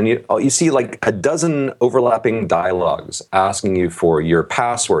first time, and you see like a dozen overlapping dialogues asking you for your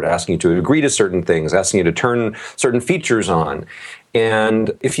password, asking you to agree to certain things, asking you to turn certain features on.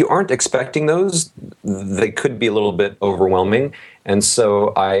 And if you aren't expecting those, they could be a little bit overwhelming. And so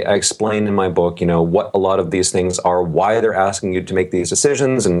I explain in my book, what a lot of these things are, why they're asking you to make these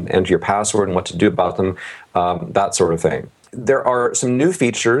decisions and enter your password and what to do about them, that sort of thing. There are some new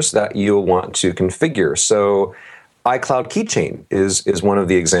features that you'll want to configure. So iCloud Keychain is one of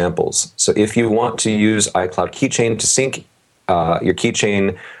the examples. So if you want to use iCloud Keychain to sync your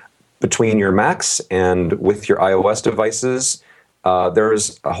keychain between your Macs and with your iOS devices,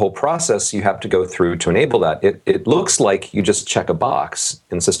 there's a whole process you have to go through to enable that. It looks like you just check a box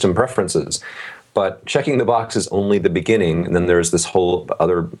in system preferences, but checking the box is only the beginning, and then there's this whole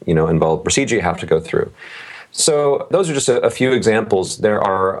other involved procedure you have to go through. So those are just a few examples. There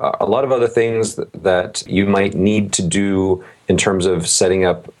are a lot of other things that you might need to do in terms of setting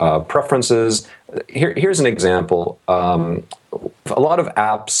up preferences. Here's an example. A lot of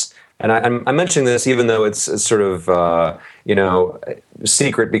apps, and I'm mentioning this even though it's sort of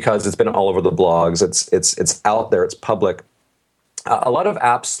secret because it's been all over the blogs. It's out there. It's public. A lot of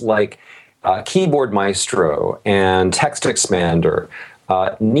apps like Keyboard Maestro and TextExpander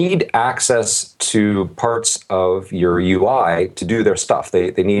need access to parts of your UI to do their stuff.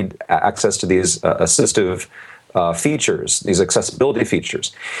 They need access to these assistive features, these accessibility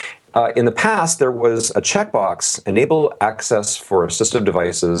features. In the past, there was a checkbox, enable access for assistive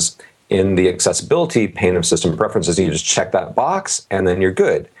devices in the accessibility pane of system preferences. You just check that box and then you're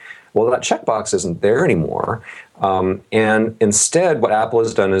good. Well, that checkbox isn't there anymore. And instead, what Apple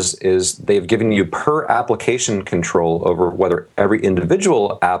has done is they've given you per application control over whether every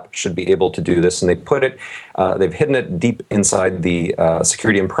individual app should be able to do this. And they've hidden it deep inside the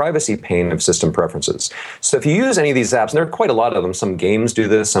security and privacy pane of system preferences. So if you use any of these apps, and there are quite a lot of them, some games do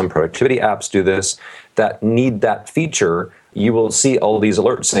this, some productivity apps do this, that need that feature, you will see all these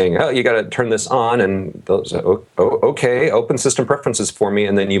alerts saying, oh, you got to turn this on, and those, okay, open system preferences for me,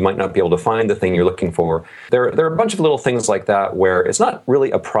 and then you might not be able to find the thing you're looking for. There are a bunch of little things like that where it's not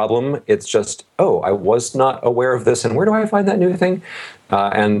really a problem. It's just, oh, I was not aware of this, and where do I find that new thing?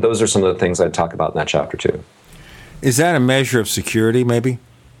 And those are some of the things I talk about in that chapter, too. Is that a measure of security, maybe?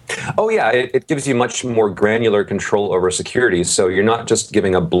 Oh, yeah. It gives you much more granular control over security. So you're not just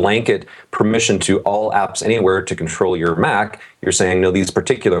giving a blanket permission to all apps anywhere to control your Mac. You're saying, no, these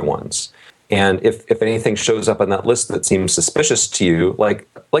particular ones. And if anything shows up on that list that seems suspicious to you, like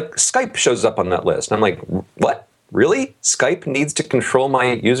Skype shows up on that list. And I'm like, what? Really? Skype needs to control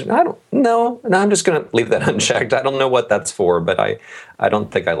my user? I don't know. No, I'm just going to leave that unchecked. I don't know what that's for, but I don't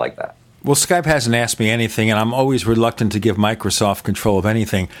think I like that. Well, Skype hasn't asked me anything, and I'm always reluctant to give Microsoft control of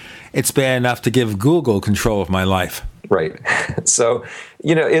anything. It's bad enough to give Google control of my life. Right. So,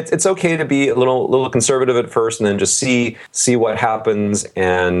 it's okay to be a little conservative at first, and then just see what happens.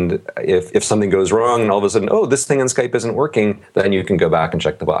 And if something goes wrong, and all of a sudden, oh, this thing on Skype isn't working, then you can go back and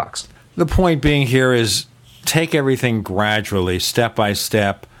check the box. The point being here is take everything gradually, step by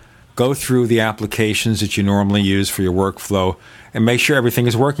step. Go through the applications that you normally use for your workflow and make sure everything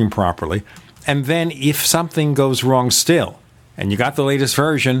is working properly. And then if something goes wrong still, and you got the latest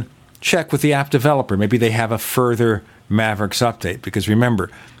version, check with the app developer. Maybe they have a further Mavericks update. Because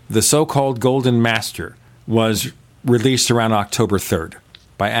remember, the so-called Golden Master was released around October 3rd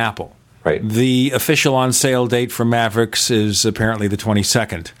by Apple. Right. The official on-sale date for Mavericks is apparently the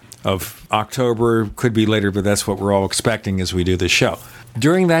 22nd of October. Could be later, but that's what we're all expecting as we do this show.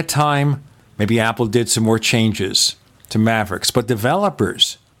 During that time, maybe Apple did some more changes to Mavericks, but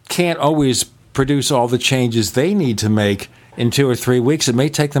developers can't always produce all the changes they need to make in 2 or 3 weeks. It may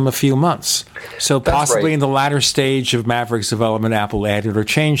take them a few months. So possibly in the latter stage of Mavericks development, Apple added or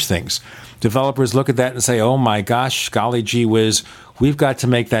changed things. Developers look at that and say, oh my gosh, golly gee whiz, we've got to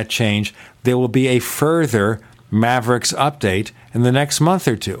make that change. There will be a further Mavericks update in the next month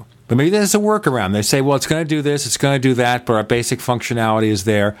or two. But maybe there's a workaround. They say, well, it's going to do this, it's going to do that, but our basic functionality is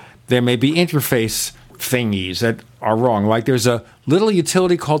there. There may be interface thingies that are wrong. Like there's a little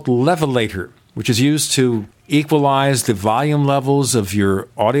utility called Levelator, which is used to equalize the volume levels of your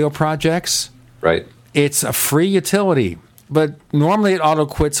audio projects. Right. It's a free utility, but normally it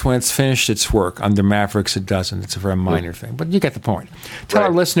auto-quits when it's finished its work. Under Mavericks, it doesn't. It's a very minor thing, but you get the point. Tell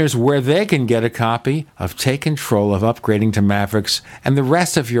our listeners where they can get a copy of Take Control of Upgrading to Mavericks and the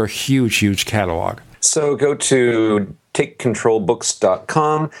rest of your huge, huge catalog. So go to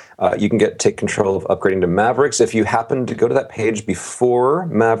TakeControlBooks.com. You can get Take Control of Upgrading to Mavericks. If you happen to go to that page before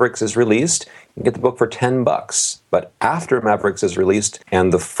Mavericks is released, you can get the book for $10. But after Mavericks is released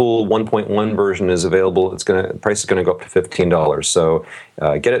and the full 1.1 version is available, the price is going to go up to $15. So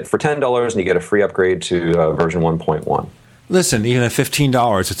get it for $10 and you get a free upgrade to version 1.1. Listen, even at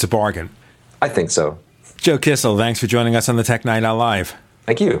 $15, it's a bargain. I think so. Joe Kissel, thanks for joining us on the Tech Night Owl Live.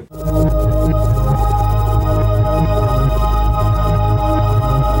 Thank you.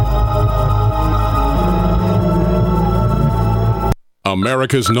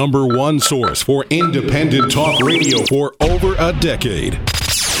 America's #1 source for independent talk radio for over a decade.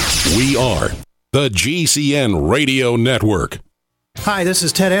 We are the GCN Radio Network. Hi, this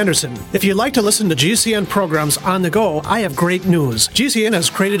is Ted Anderson. If you'd like to listen to GCN programs on the go, I have great news. GCN has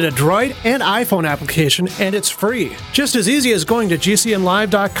created a Droid and iPhone application, and it's free. Just as easy as going to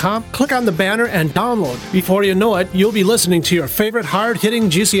GCNlive.com, click on the banner, and download. Before you know it, you'll be listening to your favorite hard-hitting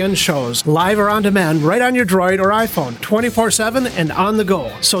GCN shows, live or on demand, right on your Droid or iPhone, 24/7 and on the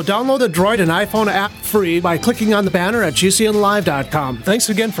go. So download the Droid and iPhone app free by clicking on the banner at GCNlive.com. Thanks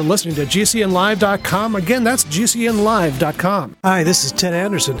again for listening to GCNlive.com. Again, that's GCNlive.com. Hi, this is Ted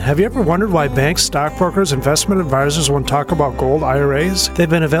Anderson. Have you ever wondered why banks, stockbrokers, investment advisors won't talk about gold IRAs? They've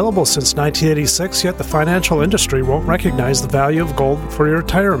been available since 1986, yet the financial industry won't recognize the value of gold for your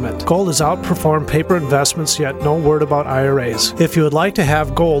retirement. Gold has outperformed paper investments, yet no word about IRAs. If you would like to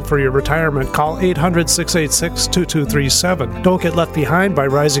have gold for your retirement, call 800-686-2237. Don't get left behind by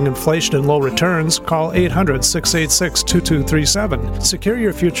rising inflation and low returns. Call 800-686-2237. Secure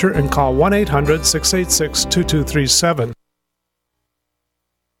your future and call 1-800-686-2237.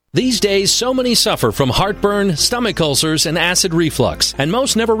 These days, so many suffer from heartburn, stomach ulcers, and acid reflux, and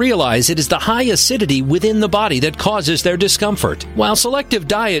most never realize it is the high acidity within the body that causes their discomfort. While selective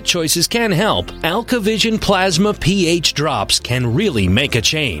diet choices can help, AlkaVision Plasma pH drops can really make a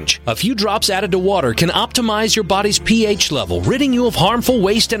change. A few drops added to water can optimize your body's pH level, ridding you of harmful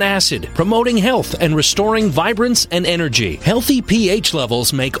waste and acid, promoting health and restoring vibrance and energy. Healthy pH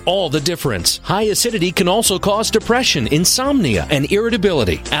levels make all the difference. High acidity can also cause depression, insomnia, and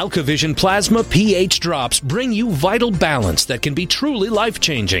irritability. AlkaVision Plasma pH drops bring you vital balance that can be truly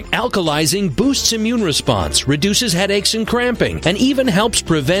life-changing. Alkalizing boosts immune response, reduces headaches and cramping, and even helps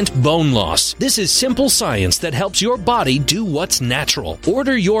prevent bone loss. This is simple science that helps your body do what's natural.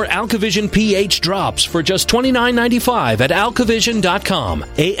 Order your AlkaVision pH drops for just $29.95 at alkavision.com,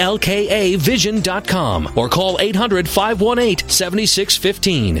 ALKAvision.com, or call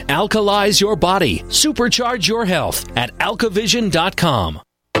 800-518-7615. Alkalize your body. Supercharge your health at alkavision.com.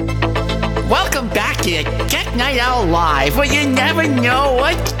 Welcome back to Tech Night Owl Live, where you never know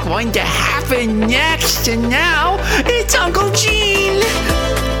what's going to happen next. And now, it's Uncle Gene.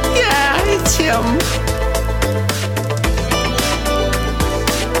 Yeah, it's him.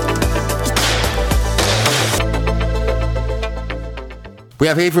 We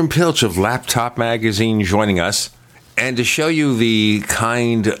have Avram Pilch of Laptop Magazine joining us. And to show you the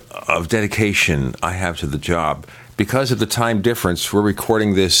kind of dedication I have to the job, because of the time difference, we're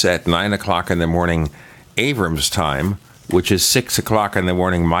recording this at 9 o'clock in the morning, Avram's time, which is 6 o'clock in the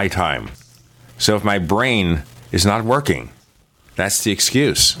morning, my time. So if my brain is not working, that's the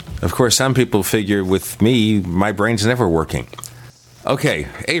excuse. Of course, some people figure with me, my brain's never working. Okay,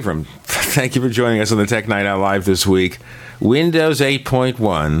 Avram, thank you for joining us on the Tech Night Owl Live this week. Windows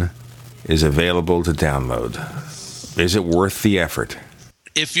 8.1 is available to download. Is it worth the effort?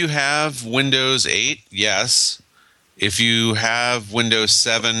 If you have Windows 8, yes. if you have Windows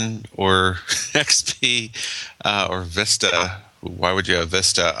 7 or XP or Vista, why would you have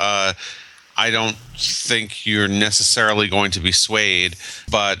Vista? I don't think you're necessarily going to be swayed,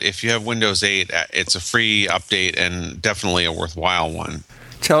 but if you have Windows 8, it's a free update and definitely a worthwhile one.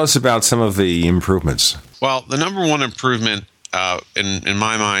 Tell us about some of the improvements. Well, the number one improvement in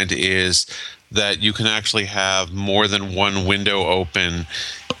my mind is that you can actually have more than one window open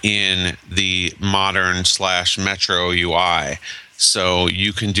in the modern/Metro UI. So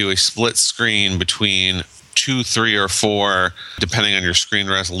you can do a split screen between 2, 3, or 4, depending on your screen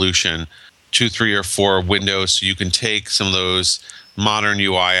resolution, 2, 3, or 4 windows. So you can take some of those modern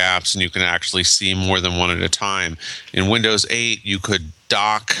UI apps and you can actually see more than one at a time. In Windows 8, you could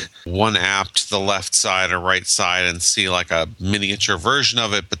dock one app to the left side or right side and see like a miniature version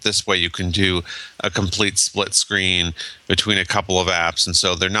of it, but this way you can do a complete split screen between a couple of apps. And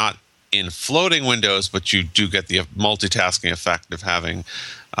so they're not in floating windows, but you do get the multitasking effect of having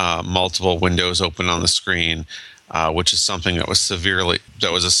multiple windows open on the screen, which is something that was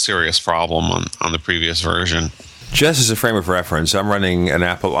a serious problem on the previous version. Just as a frame of reference, I'm running an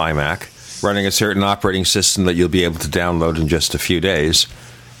Apple iMac, running a certain operating system that you'll be able to download in just a few days,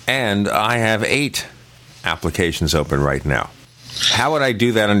 and I have 8 applications open right now. How would I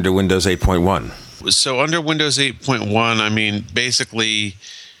do that under Windows 8.1? So under Windows 8.1, I mean, basically,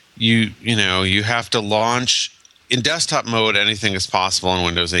 you have to launch in desktop mode. Anything is possible in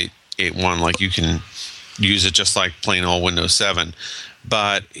Windows 8.1. Like you can use it just like plain old Windows 7.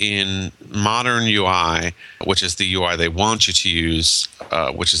 But in modern UI, which is the UI they want you to use,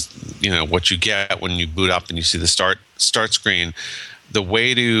 which is what you get when you boot up and you see the start screen, the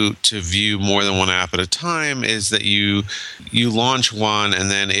way to view more than one app at a time is that you launch one, and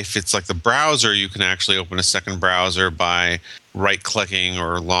then if it's like the browser, you can actually open a second browser by right-clicking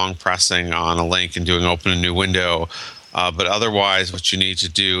or long pressing on a link and doing open a new window. But otherwise, what you need to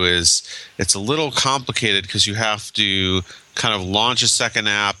do is, it's a little complicated because you have to kind of launch a second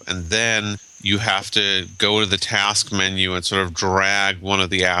app, and then you have to go to the task menu and sort of drag one of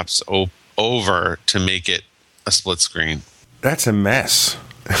the apps over to make it a split screen. That's a mess.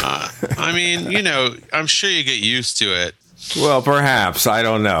 I mean, I'm sure you get used to it. Well, perhaps. I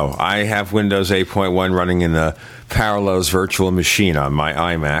don't know. I have Windows 8.1 running in the Parallels virtual machine on my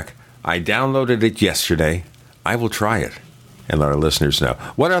iMac. I downloaded it yesterday. I will try it and let our listeners know.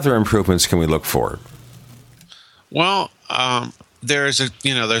 What other improvements can we look for? Well, there's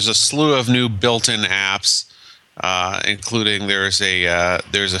a slew of new built-in apps, including there's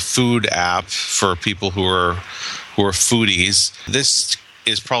a food app for people who are foodies. This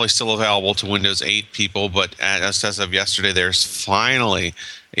is probably still available to Windows 8 people, but as of yesterday, there's finally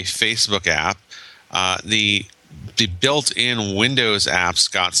a Facebook app. The built-in Windows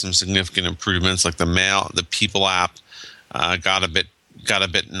apps got some significant improvements, like the People app got a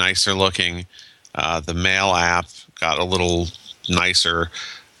bit nicer looking. The Mail app got a little nicer,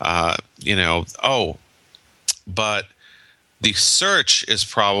 but the search is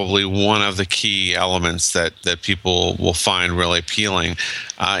probably one of the key elements that people will find really appealing.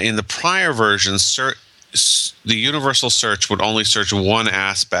 In the prior versions, the universal search would only search one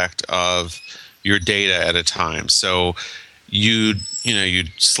aspect of your data at a time. So you'd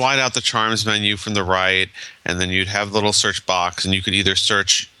slide out the Charms menu from the right, and then you'd have the little search box, and you could either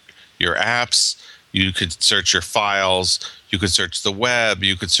search your apps, you could search your files, you could search the web,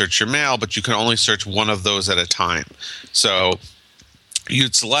 you could search your mail, but you can only search one of those at a time. So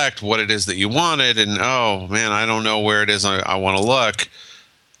you'd select what it is that you wanted, and oh man, I don't know where it is I want to look.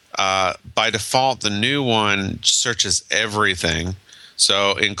 By default, the new one searches everything,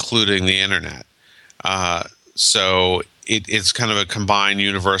 so including the internet. So it's kind of a combined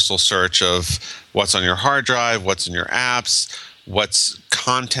universal search of what's on your hard drive, what's in your apps, what's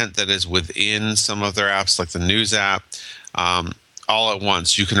content that is within some of their apps, like the News app, all at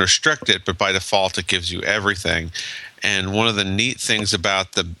once. You can restrict it, but by default, it gives you everything. And one of the neat things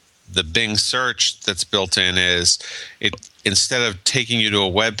about the Bing search that's built in is instead of taking you to a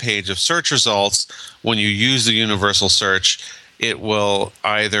web page of search results, when you use the universal search, it will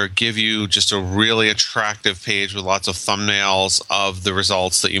either give you just a really attractive page with lots of thumbnails of the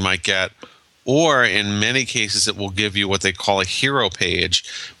results that you might get, or in many cases, it will give you what they call a hero page,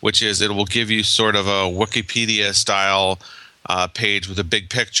 which is it will give you sort of a Wikipedia-style page with a big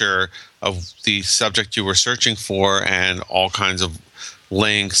picture of the subject you were searching for and all kinds of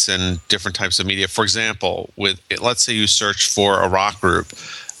links and different types of media. For example, let's say you search for a rock group.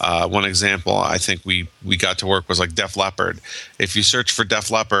 One example I think we got to work was like Def Leppard. If you search for Def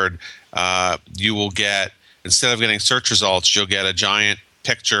Leppard, you will get, instead of getting search results, you'll get a giant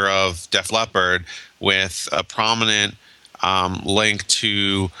picture of Def Leppard with a prominent link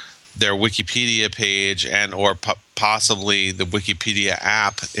to their Wikipedia page and or possibly the Wikipedia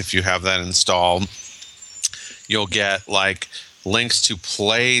app, if you have that installed, you'll get like links to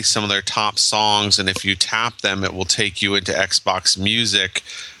play some of their top songs, and if you tap them, it will take you into Xbox Music,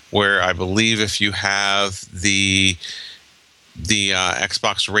 where I believe if you have the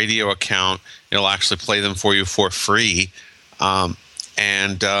Xbox Radio account, it'll actually play them for you for free, and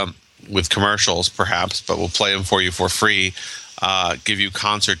with commercials perhaps, but we'll play them for you for free. Give you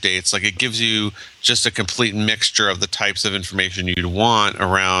concert dates. Like, it gives you just a complete mixture of the types of information you'd want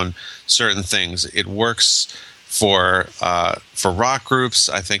around certain things. It works for rock groups.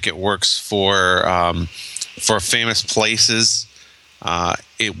 I think it works for famous places.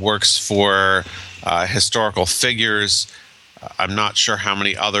 It works for historical figures. I'm not sure how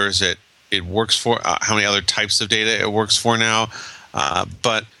many others it works for, how many other types of data it works for now,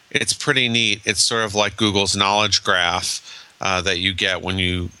 but it's pretty neat. It's sort of like Google's knowledge graph that you get when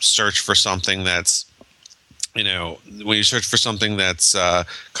you search for something that's, when you search for something that's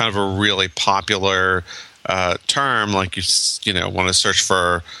kind of a really popular term, like you want to search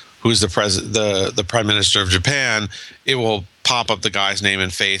for who's the Prime Minister of Japan, it will pop up the guy's name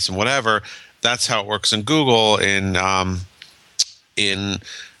and face and whatever. That's how it works in Google. In Bing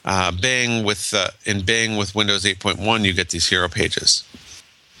with Windows 8.1, you get these hero pages.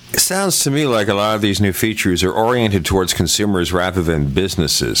 It sounds to me like a lot of these new features are oriented towards consumers rather than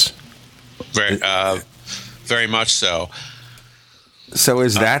businesses. Very much so. So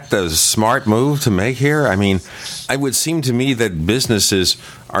is that the smart move to make here? I mean, it would seem to me that businesses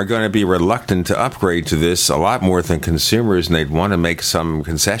are going to be reluctant to upgrade to this a lot more than consumers, and they'd want to make some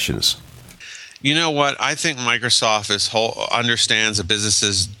concessions. You know what? I think Microsoft understands that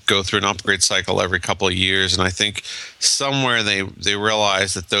businesses go through an upgrade cycle every couple of years, and I think somewhere they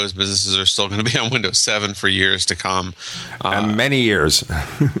realize that those businesses are still going to be on Windows 7 for years to come. And many years.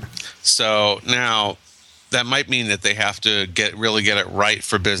 So now that might mean that they have to really get it right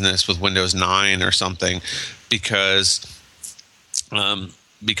for business with Windows 9 or something, because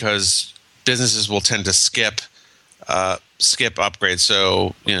businesses will tend to skip upgrades.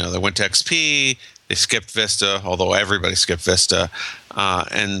 So, they went to XP, they skipped Vista, although everybody skipped Vista.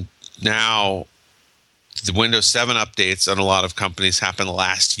 And now the Windows 7 updates on a lot of companies happened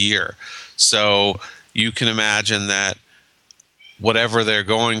last year. So you can imagine that whatever they're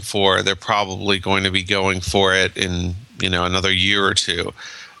going for, they're probably going to be going for it in, another year or two.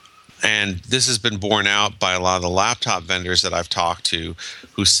 And this has been borne out by a lot of the laptop vendors that I've talked to,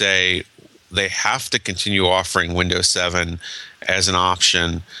 who say they have to continue offering Windows 7 as an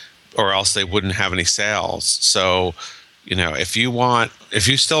option, or else they wouldn't have any sales. So, if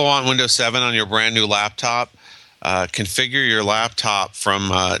you still want Windows 7 on your brand new laptop, configure your laptop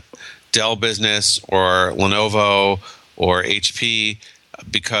from Dell Business or Lenovo or HP,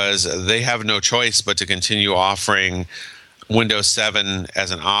 because they have no choice but to continue offering Windows 7 as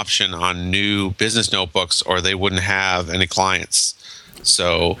an option on new business notebooks, or they wouldn't have any clients.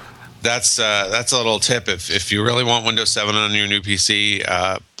 So that's a little tip. If you really want Windows 7 on your new PC,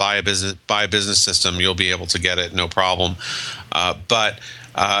 buy a business system. You'll be able to get it, no problem. But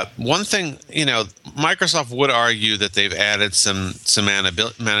one thing, Microsoft would argue that they've added some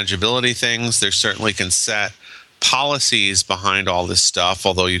manageability things. They certainly can set policies behind all this stuff,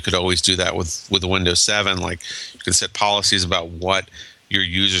 although you could always do that with Windows 7. Like, you can set policies about what your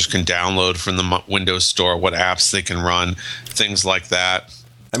users can download from the Windows Store, what apps they can run, things like that.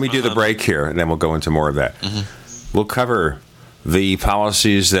 Let me do the break here, and then we'll go into more of that. Mm-hmm. We'll cover the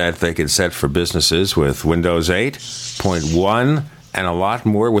policies that they can set for businesses with Windows 8.1 and a lot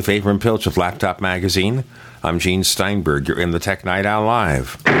more with Avram Pilch of Laptop Magazine. I'm Gene Steinberg. You're in the Tech Night Owl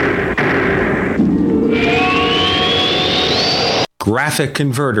Live. Graphic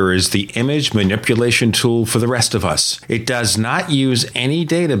Converter is the image manipulation tool for the rest of us. It does not use any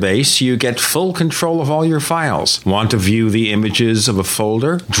database. You get full control of all your files. Want to view the images of a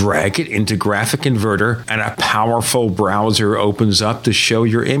folder? Drag it into Graphic Converter, and a powerful browser opens up to show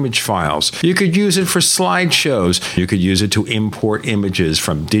your image files. You could use it for slideshows. You could use it to import images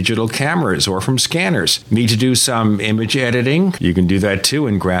from digital cameras or from scanners. Need to do some image editing? You can do that too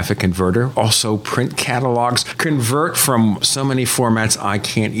in Graphic Converter. Also print catalogs. Convert from so many formats, I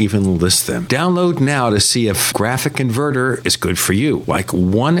can't even list them. Download now to see if Graphic Converter is good for you, like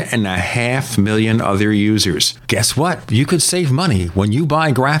 1.5 million other users. Guess what? You could save money when you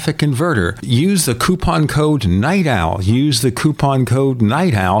buy Graphic Converter. Use the coupon code Night Owl. Use the coupon code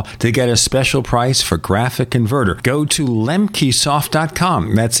Night Owl to get a special price for Graphic Converter. Go to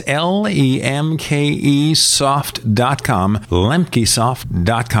lemkesoft.com. That's LEMKE soft.com.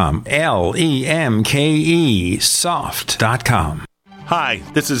 lemkesoft.com. LEMKE soft.com. Hi,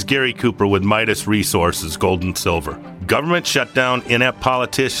 this is Gary Cooper with Midas Resources, Gold and Silver. Government shutdown, inept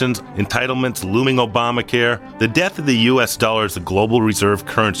politicians, entitlements, looming Obamacare. The death of the U.S. dollar as a global reserve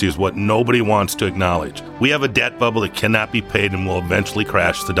currency is what nobody wants to acknowledge. We have a debt bubble that cannot be paid and will eventually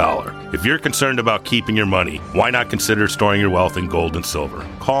crash the dollar. If you're concerned about keeping your money, why not consider storing your wealth in gold and silver?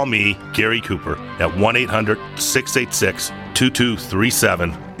 Call me, Gary Cooper, at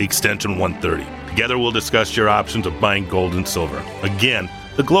 1-800-686-2237, extension 130. Together we'll discuss your options of buying gold and silver. Again,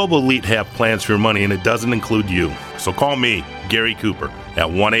 the global elite have plans for your money and it doesn't include you. So call me, Gary Cooper, at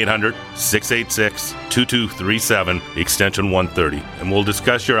 1-800-686-2237, extension 130, and we'll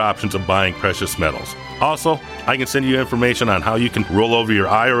discuss your options of buying precious metals. Also, I can send you information on how you can roll over your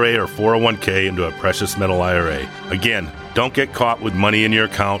IRA or 401k into a precious metal IRA. Again, don't get caught with money in your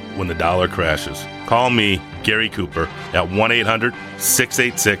account when the dollar crashes. Call me, Gary Cooper, at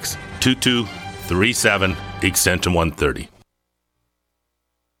 1-800-686-2237, extension 130.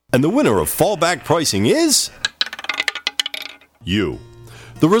 And the winner of fallback pricing is you.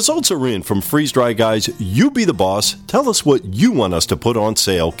 The results are in from Freeze Dry Guy's You Be the Boss, Tell Us What You Want Us to Put on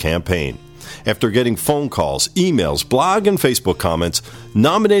Sale campaign. After getting phone calls, emails, blog, and Facebook comments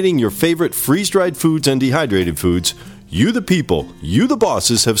nominating your favorite freeze-dried foods and dehydrated foods, you the people, you the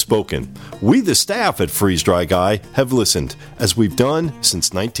bosses have spoken. We the staff at Freeze Dry Guy have listened, as we've done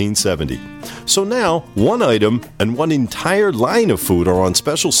since 1970. So now, one item and one entire line of food are on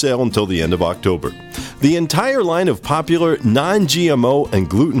special sale until the end of October. The entire line of popular non-GMO and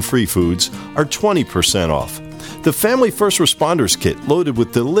gluten-free foods are 20% off. The Family First Responders Kit, loaded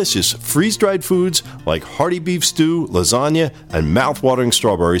with delicious freeze-dried foods like hearty beef stew, lasagna, and mouth-watering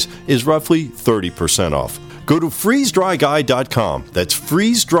strawberries, is roughly 30% off. Go to freezedryguy.com. That's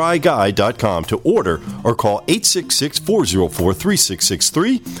freezedryguy.com to order or call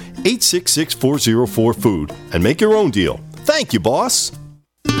 866-404-3663, 866-404-FOOD, and make your own deal. Thank you, boss.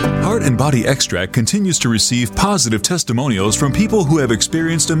 Heart and Body Extract continues to receive positive testimonials from people who have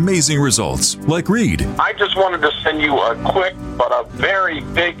experienced amazing results, like Reed. I just wanted to send you a quick but a very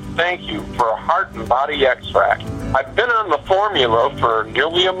big thank you for Heart and Body Extract. I've been on the formula for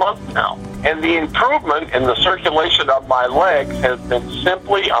nearly a month now, and the improvement in the circulation of my legs has been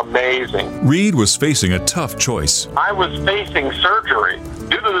simply amazing. Reed was facing a tough choice. I was facing surgery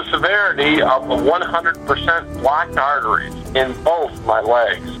due to the severity of the 100% blocked arteries in both my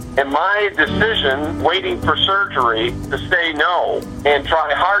legs. And my decision, waiting for surgery, to say no and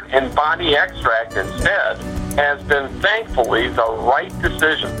try Heart and Body Extract instead, has been thankfully the right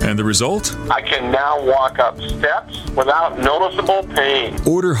decision. And the result? I can now walk up steps without noticeable pain.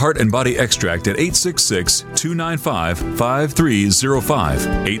 Order Heart and Body Extract at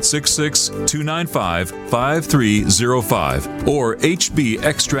 866-295-5305, 866-295-5305, or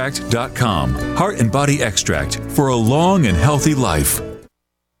hbextract.com. Heart and Body Extract for a long and healthy life.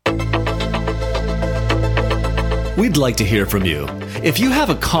 We'd like to hear from you. If you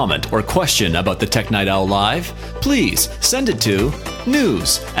have a comment or question about the Tech Night Owl Live, please send it to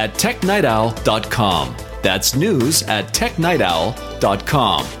news@technightowl.com. That's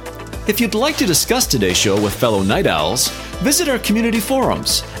news@technightowl.com. If you'd like to discuss today's show with fellow night owls, visit our community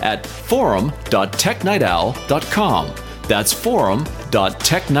forums at forum.technightowl.com. That's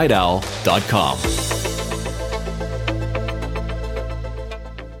forum.technightowl.com.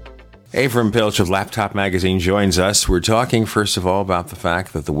 Avram Pilch of Laptop Magazine joins us. We're talking, first of all, about the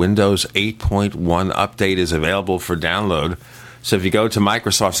fact that the Windows 8.1 update is available for download. So if you go to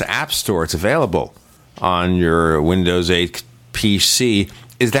Microsoft's App Store, it's available on your Windows 8 PC.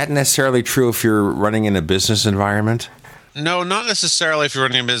 Is that necessarily true if you're running in a business environment? No, not necessarily if you're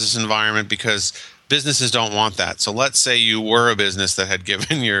running a business environment, because businesses don't want that. So let's say you were a business that had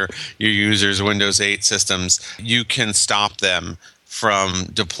given your users Windows 8 systems. You can stop them from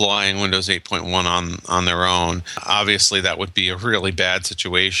deploying Windows 8.1 on their own. Obviously, that would be a really bad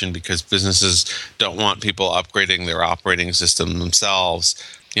situation because businesses don't want people upgrading their operating system themselves.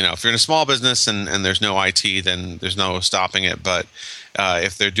 You know, if you're in a small business and there's no IT, then there's no stopping it. But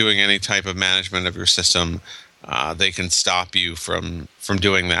if they're doing any type of management of your system, they can stop you from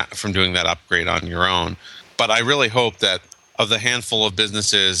doing that upgrade on your own. But I really hope that of the handful of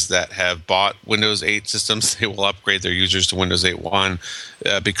businesses that have bought Windows 8 systems, they will upgrade their users to Windows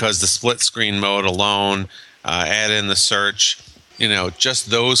 8.1 because the split screen mode alone, add in the search,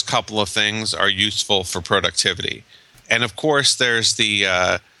 just those couple of things are useful for productivity. And of course, there's the,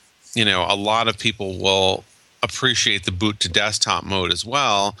 a lot of people will appreciate the boot to desktop mode as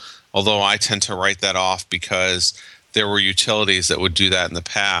well, although I tend to write that off because there were utilities that would do that in the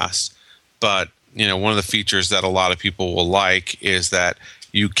past. But, one of the features that a lot of people will like is that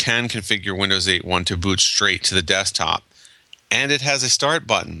you can configure Windows 8.1 to boot straight to the desktop. And it has a start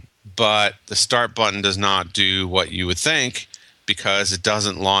button, but the start button does not do what you would think because it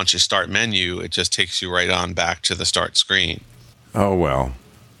doesn't launch a start menu. It just takes you right on back to the start screen. Oh, well.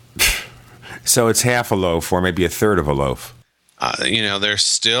 So it's half a loaf or maybe a third of a loaf. There's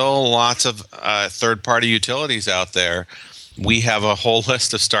still lots of third-party utilities out there. We have a whole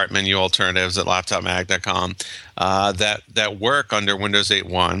list of start menu alternatives at laptopmag.com that work under Windows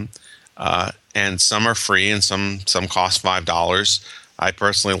 8.1, and some are free and some cost $5. I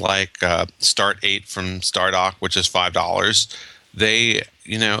personally like Start 8 from Stardock, which is $5. They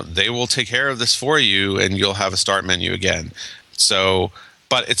will take care of this for you, and you'll have a start menu again. So,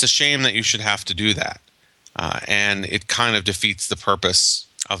 but it's a shame that you should have to do that, and it kind of defeats the purpose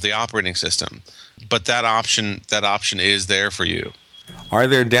of the operating system. But that option is there for you. Are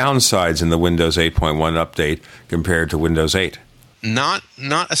there downsides in the Windows 8.1 update compared to Windows 8? Not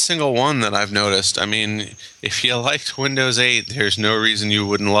a single one that I've noticed. I mean, if you liked Windows 8, there's no reason you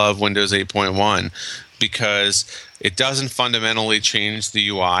wouldn't love Windows 8.1 because it doesn't fundamentally change the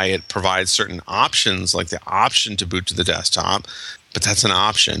UI. It provides certain options, like the option to boot to the desktop, but that's an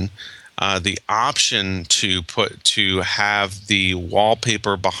option. The option to have the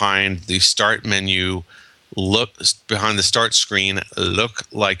wallpaper behind the start menu behind the start screen look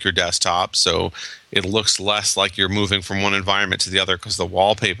like your desktop, so it looks less like you're moving from one environment to the other because the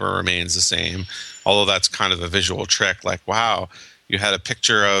wallpaper remains the same. Although that's kind of a visual trick, like, wow, you had a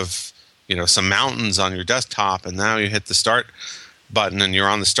picture of some mountains on your desktop, and now you hit the start button and you're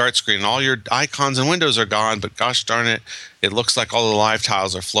on the start screen and all your icons and windows are gone, but gosh darn it, it looks like all the live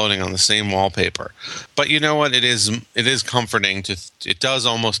tiles are floating on the same wallpaper. But you know what? It is comforting it does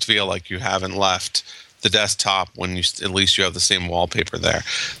almost feel like you haven't left the desktop when at least you have the same wallpaper there.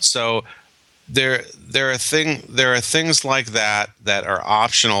 So there are things like that are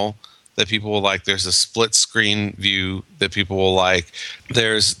optional that people will like. There's a split screen view that people will like.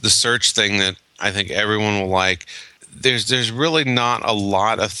 There's the search thing that I think everyone will like. There's really not a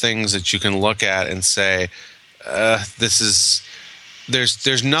lot of things that you can look at and say, there's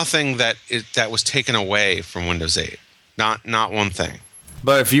nothing that was taken away from Windows 8. Not one thing.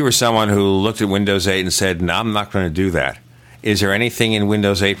 But if you were someone who looked at Windows 8 and said, no, I'm not going to do that, is there anything in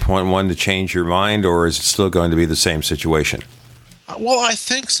Windows 8.1 to change your mind, or is it still going to be the same situation? Well, I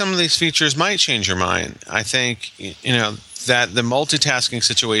think some of these features might change your mind. I think that the multitasking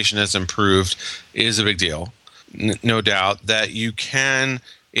situation has improved is a big deal. No doubt that you can,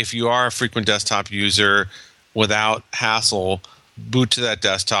 if you are a frequent desktop user, without hassle, boot to that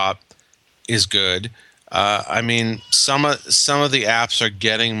desktop is good. I mean, some of the apps are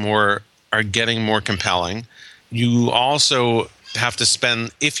getting more compelling. You also have to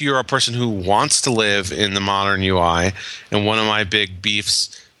spend, if you're a person who wants to live in the modern UI, and one of my big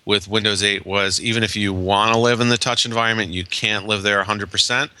beefs with Windows 8 was even if you want to live in the touch environment, you can't live there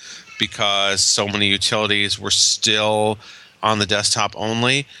 100%. Because so many utilities were still on the desktop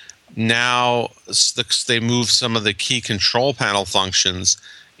only. Now they move some of the key control panel functions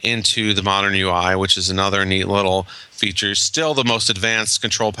into the modern UI, which is another neat little feature. Still the most advanced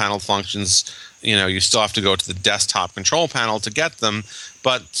control panel functions, you still have to go to the desktop control panel to get them,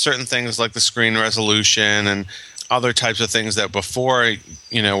 but certain things like the screen resolution and other types of things that before,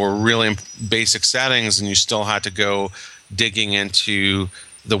 were really basic settings and you still had to go digging into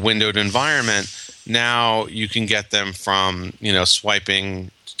the windowed environment, now you can get them from swiping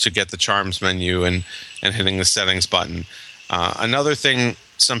to get the charms menu and hitting the settings button. Another thing,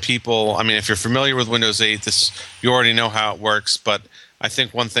 some people, I mean, if you're familiar with Windows 8, you already know how it works, but I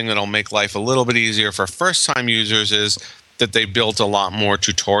think one thing that'll make life a little bit easier for first-time users is that they built a lot more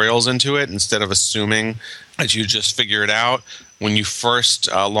tutorials into it instead of assuming that you just figure it out. When you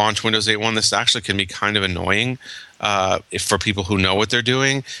first launch Windows 8.1, this actually can be kind of annoying. If for people who know what they're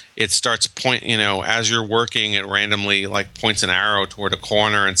doing, it starts as you're working, it randomly points an arrow toward a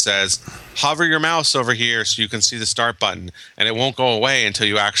corner and says, hover your mouse over here so you can see the start button. And it won't go away until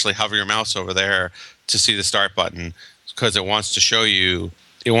you actually hover your mouse over there to see the start button because it wants to show you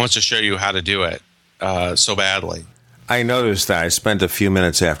how to do it so badly. I noticed that I spent a few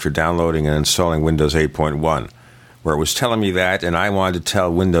minutes after downloading and installing Windows 8.1 where it was telling me that, and I wanted to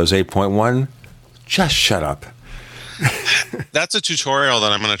tell Windows 8.1, just shut up. That's a tutorial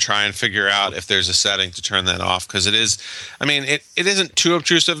that I'm going to try and figure out if there's a setting to turn that off, because it is, I mean, it isn't too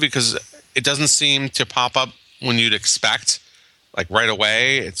obtrusive because it doesn't seem to pop up when you'd expect, like right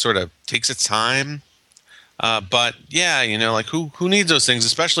away. It sort of takes its time. But yeah, you know, like who needs those things,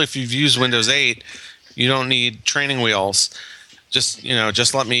 especially if you've used Windows 8, you don't need training wheels. Just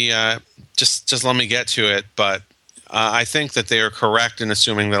let me get to it. But I think that they are correct in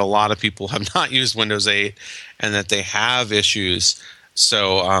assuming that a lot of people have not used Windows 8 and that they have issues.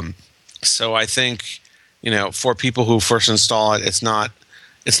 So I think, you know, for people who first install it, it's not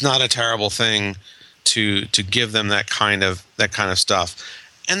a terrible thing to give them that kind of stuff.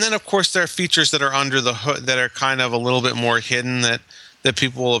 And then, of course, there are features that are under the hood that are kind of a little bit more hidden that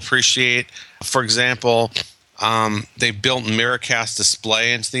people will appreciate. For example, they built Miracast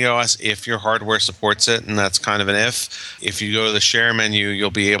Display into the OS if your hardware supports it, and that's kind of an if. If you go to the share menu, you'll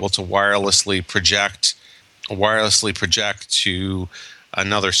be able to wirelessly project to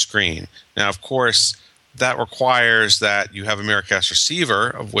another screen. Now, of course, that requires that you have a Miracast receiver,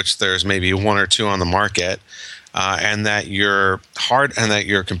 of which there's maybe one or two on the market, and that your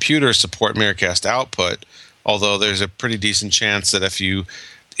computers support Miracast output. Although there's a pretty decent chance that if you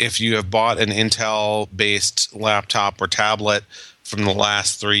have bought an Intel-based laptop or tablet from the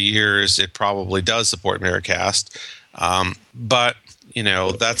last 3 years, it probably does support Miracast. But you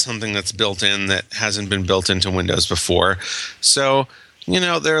know, that's something that's built in that hasn't been built into Windows before. So, you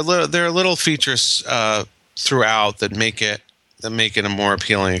know, there are little features throughout that make it a more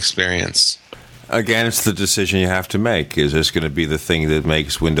appealing experience. Again, it's the decision you have to make. Is this going to be the thing that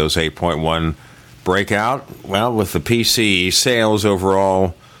makes Windows 8.1 break out? Well, with the PC sales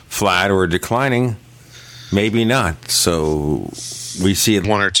overall flat or declining, maybe not. So we see it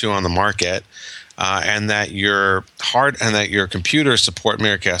one or two on the market. And that your computers support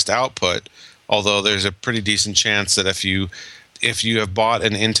Miracast output, although there's a pretty decent chance that if you have bought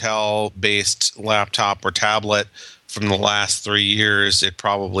an Intel-based laptop or tablet from the last 3 years, it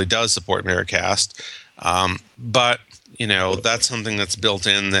probably does support Miracast. But you know, that's something that's built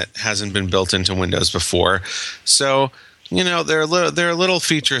in that hasn't been built into Windows before. So you know, there are little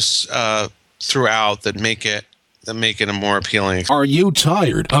features throughout that make it a more appealing. Are you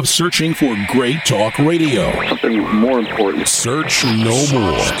tired of searching for great talk radio? Something more important. Search no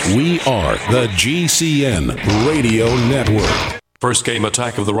more. We are the GCN Radio Network. First came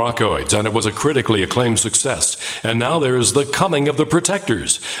Attack of the Rockoids, and it was a critically acclaimed success. And now there's The Coming of the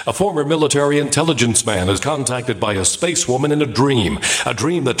Protectors. A former military intelligence man is contacted by a space woman in a dream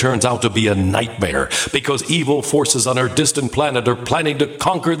that turns out to be a nightmare because evil forces on her distant planet are planning to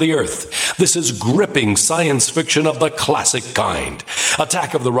conquer the Earth. This is gripping science fiction of the classic kind.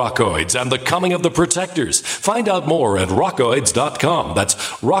 Attack of the Rockoids and The Coming of the Protectors. Find out more at rockoids.com. That's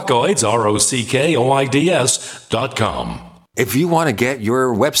Rockoids, ROCKOIDS.com. If you want to get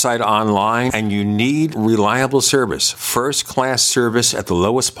your website online and you need reliable service, first-class service at the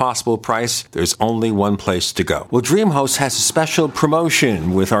lowest possible price, there's only one place to go. Well, DreamHost has a special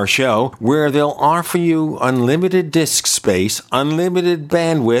promotion with our show where they'll offer you unlimited disk space, unlimited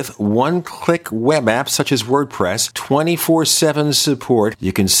bandwidth, one-click web apps such as WordPress, 24/7 support.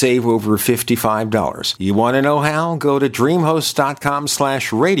 You can save over $55. You want to know how? Go to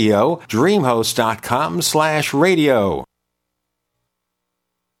dreamhost.com/radio, dreamhost.com/radio.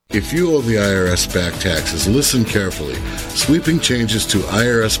 If you owe the IRS back taxes, listen carefully. Sweeping changes to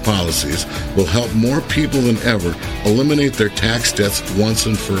IRS policies will help more people than ever eliminate their tax debts once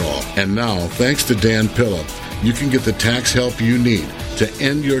and for all. And now, thanks to Dan Pilla, you can get the tax help you need to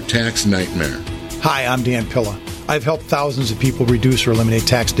end your tax nightmare. Hi, I'm Dan Pilla. I've helped thousands of people reduce or eliminate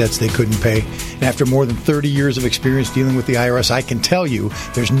tax debts they couldn't pay. And after more than 30 years of experience dealing with the IRS, I can tell you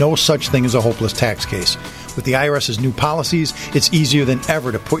there's no such thing as a hopeless tax case. With the IRS's new policies, it's easier than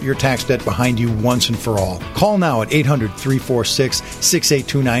ever to put your tax debt behind you once and for all. Call now at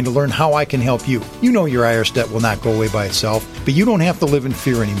 800-346-6829 to learn how I can help you. You know your IRS debt will not go away by itself, but you don't have to live in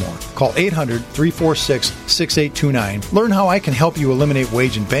fear anymore. Call 800-346-6829. Learn how I can help you eliminate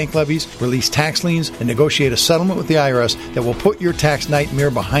wage and bank levies, release tax liens, and negotiate a settlement with the IRS that will put your tax nightmare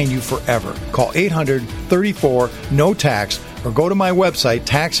behind you forever. Call 800-34-NO-TAX or go to my website,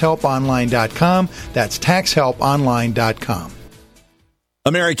 taxhelponline.com. That's taxhelponline.com.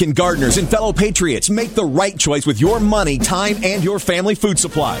 American gardeners and fellow patriots, make the right choice with your money, time, and your family food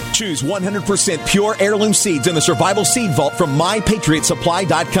supply. Choose 100% pure heirloom seeds in the Survival Seed Vault from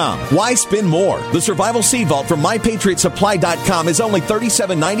MyPatriotSupply.com. Why spend more? The Survival Seed Vault from MyPatriotSupply.com is only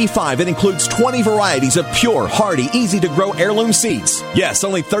 $37.95 and includes 20 varieties of pure, hardy, easy-to-grow heirloom seeds. Yes,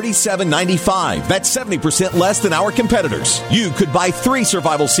 only $37.95. That's 70% less than our competitors. You could buy 3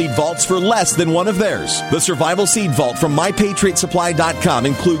 Survival Seed Vaults for less than one of theirs. The Survival Seed Vault from MyPatriotSupply.com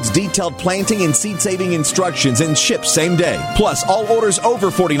includes detailed planting and seed-saving instructions and ships same day. Plus, all orders over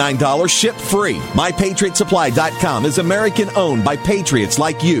 $49 ship free. MyPatriotSupply.com is American-owned by patriots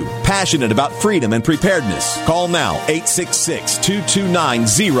like you, passionate about freedom and preparedness. Call now,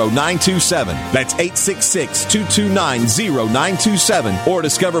 866-229-0927. That's 866-229-0927. Or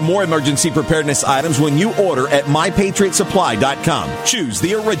discover more emergency preparedness items when you order at MyPatriotSupply.com. Choose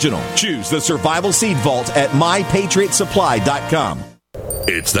the original. Choose the Survival Seed Vault at MyPatriotSupply.com.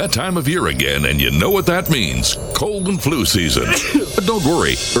 It's that time of year again, and you know what that means. Cold and flu season. But don't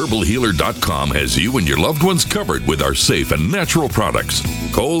worry, HerbalHealer.com has you and your loved ones covered with our safe and natural products.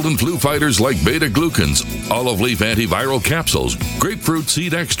 Cold and flu fighters like beta-glucans, olive leaf antiviral capsules, grapefruit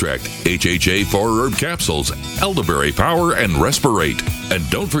seed extract, HHA 4-herb capsules, elderberry power, and respirate. And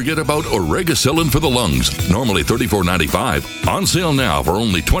don't forget about Oregacillin for the lungs, normally $34.95, on sale now for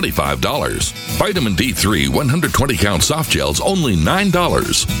only $25. Vitamin D3 120-count soft gels, only $9.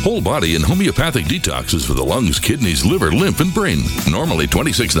 Whole body and homeopathic detoxes for the lungs, kidneys, liver, lymph, and brain, normally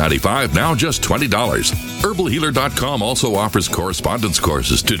 $26.95, now just $20. HerbalHealer.com also offers correspondence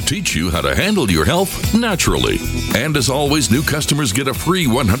courses to teach you how to handle your health naturally. And as always, new customers get a free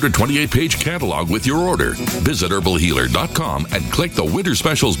 128-page catalog with your order. Visit HerbalHealer.com and click the Winter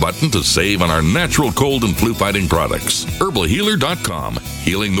Specials button to save on our natural cold and flu fighting products. HerbalHealer.com,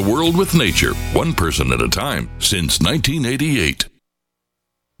 healing the world with nature, one person at a time, since 1988.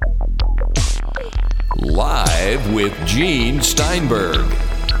 Live with Gene Steinberg.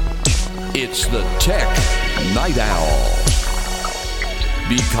 It's the Tech Night Owl.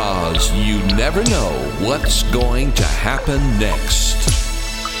 Because you never know what's going to happen next.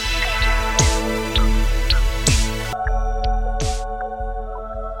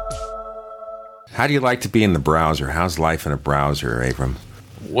 How do you like to be in the browser? How's life in a browser, Abram?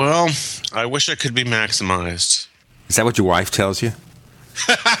 Well, I wish it could be maximized. Is that what your wife tells you?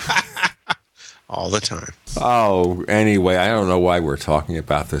 All the time. Oh, anyway, I don't know why we're talking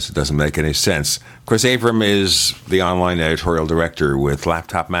about this. It doesn't make any sense. Of course, Abram is the online editorial director with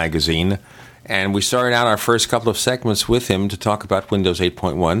Laptop Magazine, and we started out our first couple of segments with him to talk about Windows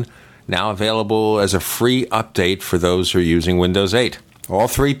 8.1, now available as a free update for those who are using Windows 8. All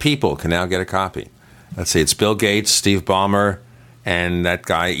 3 people can now get a copy. Let's see, it's Bill Gates, Steve Ballmer, and that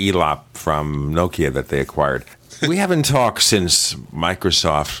guy Elop from Nokia that they acquired. We haven't talked since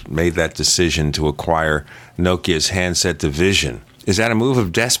Microsoft made that decision to acquire Nokia's handset division. Is that a move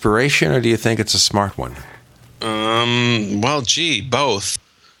of desperation, or do you think it's a smart one? Well, both,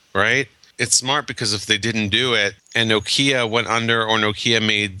 right? It's smart because if they didn't do it and Nokia went under, or Nokia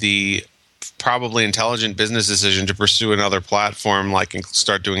made the probably intelligent business decision to pursue another platform, like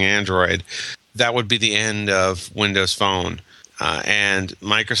start doing Android, that would be the end of Windows Phone. And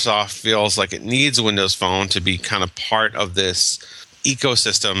Microsoft feels like it needs Windows Phone to be kind of part of this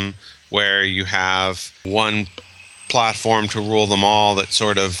ecosystem where you have one platform to rule them all that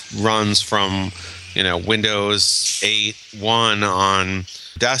sort of runs from, Windows 8.1 on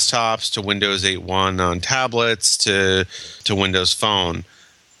desktops to Windows 8.1 on tablets to Windows Phone.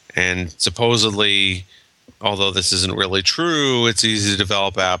 And supposedly, although this isn't really true, it's easy to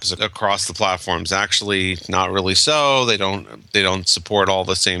develop apps across the platforms. Actually, not really so. They don't support all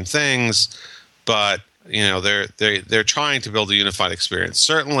the same things, but they're trying to build a unified experience.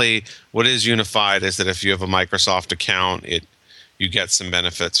 Certainly, what is unified is that if you have a Microsoft account, you get some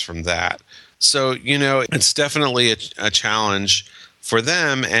benefits from that. So it's definitely a challenge for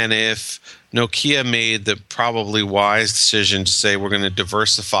them. And if Nokia made the probably wise decision to say we're going to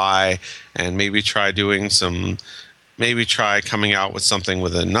diversify and maybe try coming out with something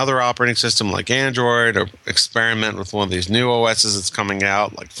with another operating system like Android, or experiment with one of these new OSs that's coming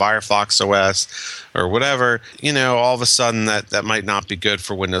out like Firefox OS or whatever, all of a sudden that might not be good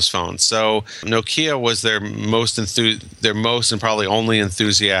for Windows Phone. So Nokia was their most and probably only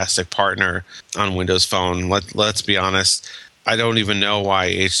enthusiastic partner on Windows Phone. Let's be honest. I don't even know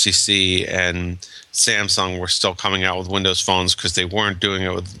why HTC and Samsung were still coming out with Windows phones, because they weren't doing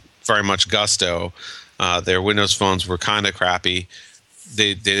it with very much gusto. Their Windows phones were kind of crappy.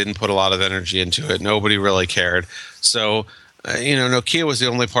 They didn't put a lot of energy into it. Nobody really cared. So, Nokia was the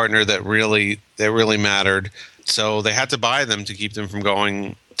only partner that really mattered. So they had to buy them to keep them from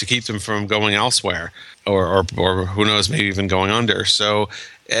going elsewhere, or who knows, maybe even going under. So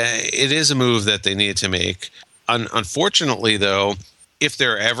it is a move that they needed to make. Unfortunately, though, if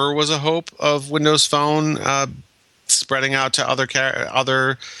there ever was a hope of Windows Phone spreading out to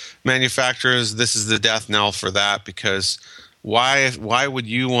other manufacturers, this is the death knell for that, because why would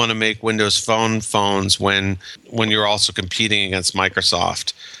you want to make Windows Phone phones when you're also competing against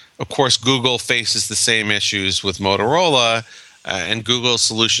Microsoft? Of course, Google faces the same issues with Motorola, and Google's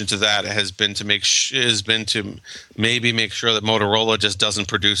solution to that has been to maybe make sure that Motorola just doesn't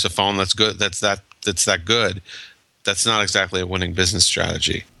produce a phone that's good. That's that good. That's not exactly a winning business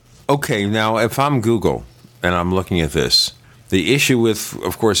strategy. Okay, now if I'm Google and I'm looking at this, the issue with,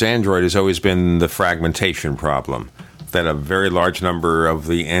 of course, Android has always been the fragmentation problem, that a very large number of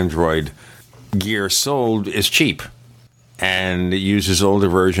the Android gear sold is cheap, and it uses older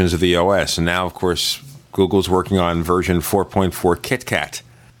versions of the OS. And now, of course, Google's working on version 4.4 KitKat.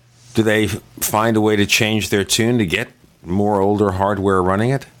 Do they find a way to change their tune to get more older hardware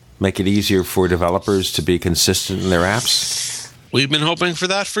running it? Make it easier for developers to be consistent in their apps? We've been hoping for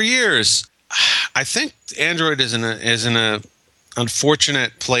that for years. I think Android is in a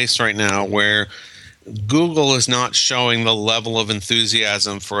unfortunate place right now where Google is not showing the level of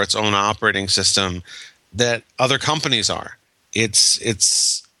enthusiasm for its own operating system that other companies are.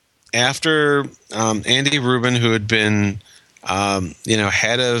 It's after Andy Rubin, who had been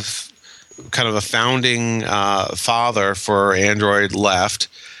head of kind of a founding father for Android, left,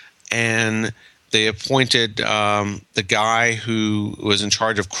 and they appointed the guy who was in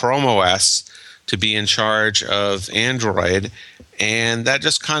charge of Chrome OS to be in charge of Android, and that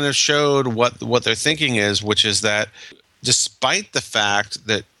just kind of showed what their thinking is, which is that despite the fact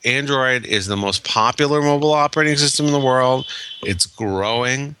that Android is the most popular mobile operating system in the world, it's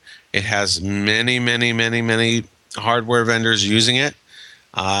growing. It has many, many, many, many hardware vendors using it.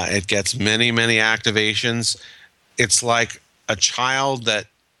 It gets many, many activations. It's like a child that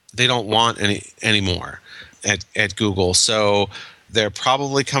they don't want anymore at Google. So they're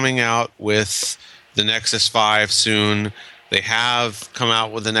probably coming out with the Nexus 5 soon. They have come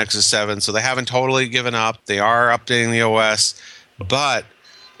out with the Nexus 7, so they haven't totally given up. They are updating the OS. But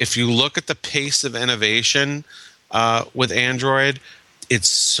if you look at the pace of innovation with Android, it's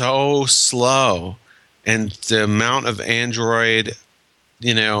so slow. And the amount of Android,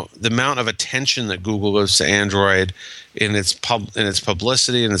 the amount of attention that Google gives to Android in its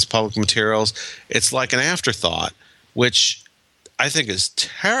publicity and its public materials, it's like an afterthought, which I think is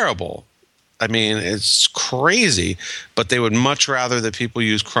terrible. I mean, it's crazy, but they would much rather that people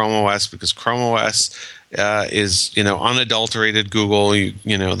use Chrome OS, because Chrome OS is, unadulterated Google.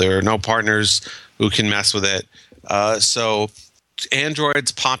 There are no partners who can mess with it. So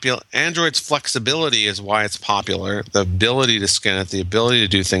Android's flexibility is why it's popular. The ability to scan it, the ability to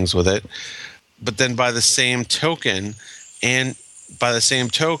do things with it. But then by the same token, the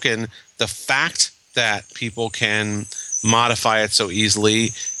fact that people can modify it so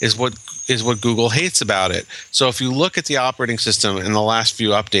easily is what Google hates about it. So if you look at the operating system in the last few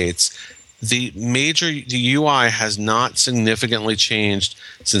updates, the UI has not significantly changed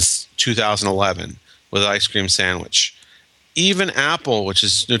since 2011 with Ice Cream Sandwich. Even Apple, which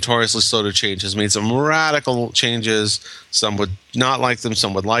is notoriously slow to change, has made some radical changes. Some would not like them,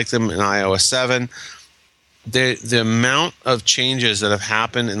 some would like them in iOS 7. The amount of changes that have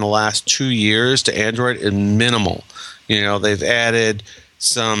happened in the last 2 years to Android is minimal. They've added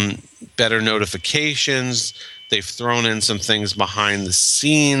some better notifications. They've thrown in some things behind the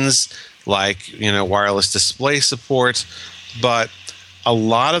scenes, like wireless display support. But a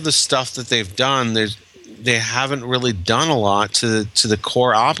lot of the stuff that they've done, they haven't really done a lot to the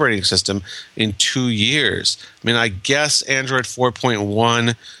core operating system in 2 years. I mean, I guess Android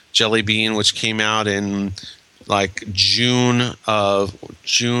 4.1 Jelly Bean, which came out in like June of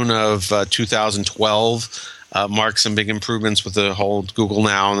 2012, marked some big improvements with the whole Google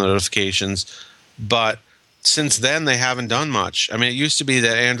Now and the notifications. But since then, they haven't done much. I mean, it used to be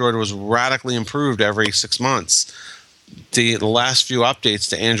that Android was radically improved every 6 months. The last few updates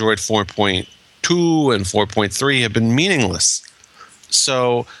to Android 4.2 and 4.3 have been meaningless.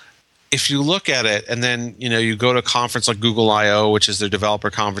 So if you look at it and then you go to a conference like Google I/O, which is their developer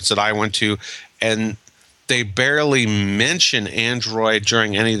conference that I went to, and they barely mention Android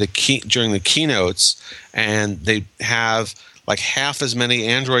during any of the keynotes, and they have like half as many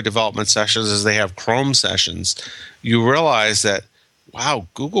Android development sessions as they have Chrome sessions, you realize that, wow,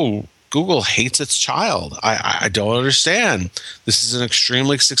 Google hates its child. I don't understand. This is an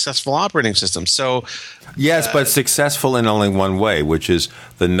extremely successful operating system. So, yes, but successful in only one way, which is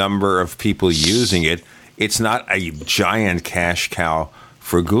the number of people using it it's not a giant cash cow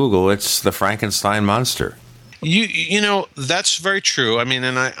for Google. It's the Frankenstein monster. You know, that's very true. I mean,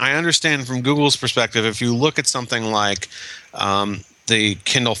 and I understand from Google's perspective, if you look at something like the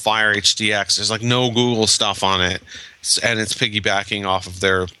Kindle Fire HDX, there's like no Google stuff on it, and it's piggybacking off of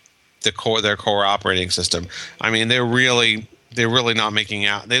their core operating system. I mean, they're really not making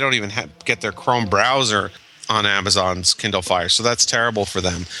out. They don't even get their Chrome browser on Amazon's Kindle Fire, so that's terrible for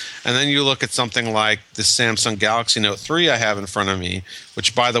them. And then you look at something like the Samsung Galaxy Note 3 I have in front of me,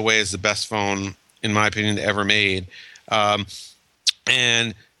 which, by the way, is the best phone, in my opinion, ever made.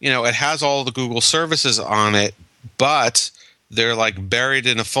 And, you know, it has all the Google services on it, but they're like buried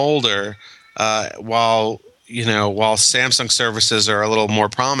in a folder while Samsung services are a little more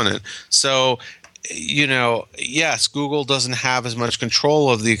prominent. So, you know, yes, Google doesn't have as much control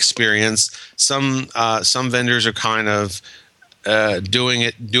of the experience. Some vendors are kind of doing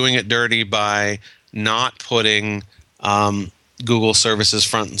it dirty by not putting Google services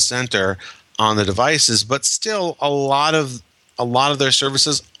front and center on the devices, but still a lot of their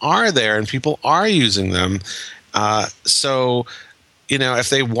services are there and people are using them. So, you know, if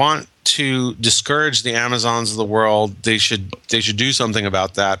they want to discourage the Amazons of the world, they should do something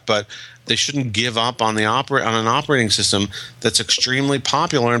about that. But they shouldn't give up on an operating system that's extremely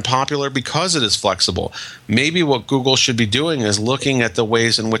popular and popular because it is flexible. Maybe what Google should be doing is looking at the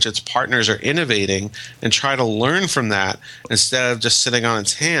ways in which its partners are innovating and try to learn from that instead of just sitting on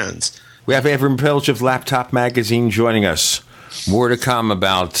its hands. We have Avram Pilch of Laptop Magazine joining us. More to come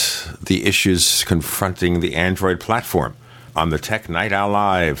about the issues confronting the Android platform on the Tech Night Owl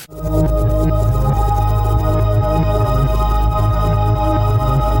Live.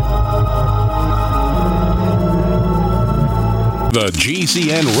 The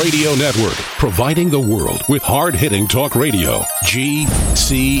GCN Radio Network, providing the world with hard-hitting talk radio.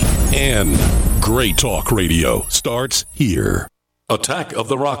 GCN. Great talk radio starts here. Attack of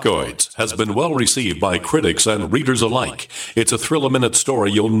the Rockoids has been well received by critics and readers alike. It's a thrill-a-minute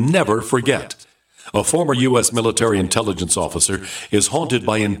story you'll never forget. A former U.S. military intelligence officer is haunted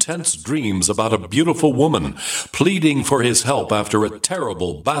by intense dreams about a beautiful woman pleading for his help after a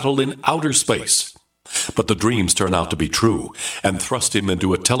terrible battle in outer space. But the dreams turn out to be true and thrust him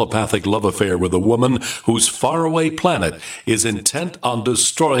into a telepathic love affair with a woman whose faraway planet is intent on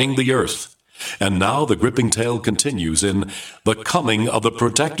destroying the Earth. And now the gripping tale continues in The Coming of the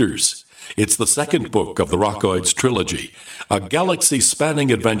Protectors. It's the second book of the Rockoids trilogy, a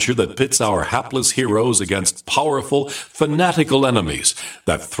galaxy-spanning adventure that pits our hapless heroes against powerful, fanatical enemies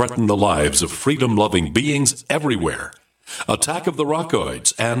that threaten the lives of freedom-loving beings everywhere. Attack of the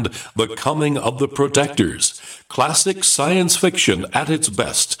Rockoids and The Coming of the Protectors. Classic science fiction at its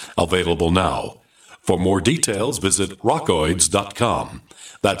best, available now. For more details, visit rockoids.com.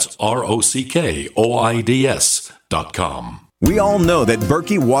 That's ROCKOIDS.com. We all know that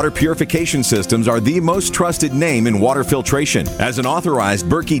Berkey Water Purification Systems are the most trusted name in water filtration. As an authorized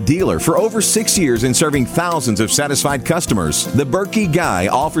Berkey dealer for over 6 years and serving thousands of satisfied customers, the Berkey Guy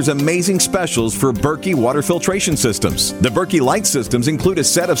offers amazing specials for Berkey Water Filtration Systems. The Berkey Light Systems include a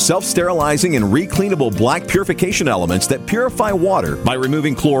set of self-sterilizing and recleanable black purification elements that purify water by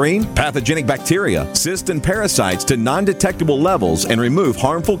removing chlorine, pathogenic bacteria, cysts, and parasites to non-detectable levels and remove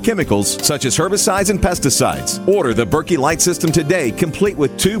harmful chemicals such as herbicides and pesticides. Order the Berkey Light System today, complete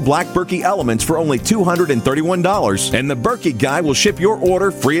with 2 black Berkey elements for only $231, and the Berkey Guy will ship your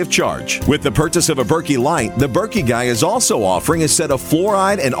order free of charge. With the purchase of a Berkey Light, the Berkey Guy is also offering a set of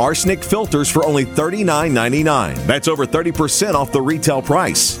fluoride and arsenic filters for only $39.99. That's over 30% off the retail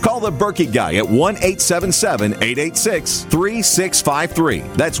price. Call the Berkey Guy at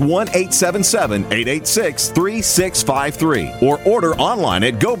 1-877-886-3653. That's 1-877-886-3653. Or order online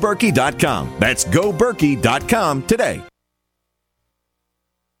at goberkey.com. That's goberkey.com today.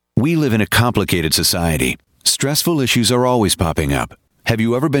 We live in a complicated society. Stressful issues are always popping up. Have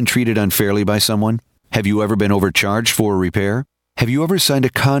you ever been treated unfairly by someone? Have you ever been overcharged for a repair? Have you ever signed a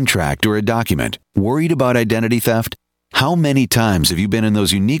contract or a document? Worried about identity theft? How many times have you been in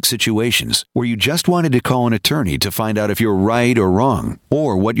those unique situations where you just wanted to call an attorney to find out if you're right or wrong,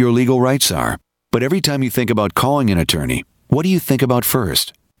 or what your legal rights are? But every time you think about calling an attorney, what do you think about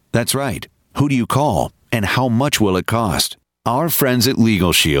first? That's right. Who do you call, and how much will it cost? Our friends at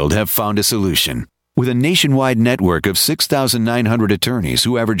Legal Shield have found a solution. With a nationwide network of 6,900 attorneys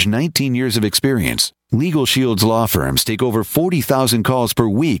who average 19 years of experience, Legal Shield's law firms take over 40,000 calls per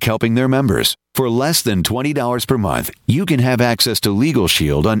week helping their members. For less than $20 per month, you can have access to Legal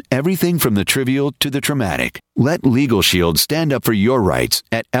Shield on everything from the trivial to the traumatic. Let Legal Shield stand up for your rights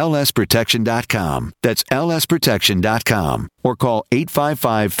at lsprotection.com. That's lsprotection.com. Or call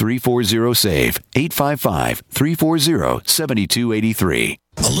 855-340-SAVE, 855-340-7283.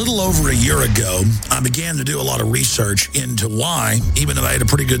 A little over a year ago, I began to do a lot of research into why, even though I had a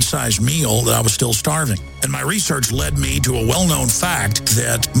pretty good-sized meal, that I was still starving. And my research led me to a well-known fact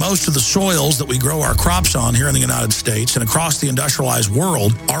that most of the soils that we grow our crops on here in the United States and across the industrialized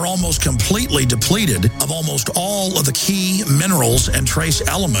world are almost completely depleted of almost all of the key minerals and trace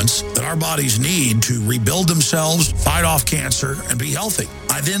elements that our bodies need to rebuild themselves, fight off cancer, and be healthy.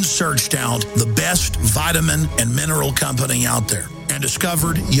 I then searched out the best vitamin and mineral company out there and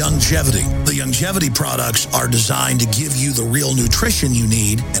discovered Youngevity. The Youngevity products are designed to give you the real nutrition you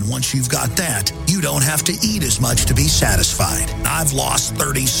need, and once you've got that, you don't have to eat as much to be satisfied. I've lost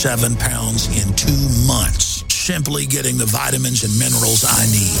 37 pounds in 2 months, simply getting the vitamins and minerals I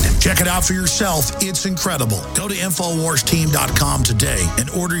need. Check it out for yourself. It's incredible. Go to InfoWarsTeam.com today and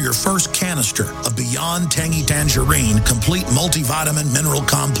order your first canister of Beyond Tangy Tangerine Complete Multivitamin Mineral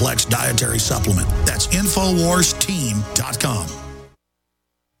Complex Dietary Supplement. That's InfoWarsTeam.com.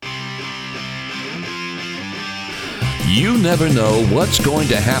 You never know what's going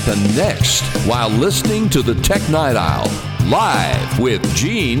to happen next while listening to the Tech Night Owl, live with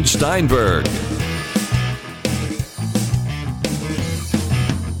Gene Steinberg.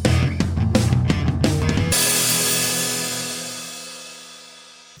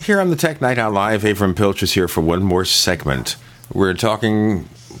 Here on the Tech Night Owl Live, Avram Pilch is here for one more segment. We're talking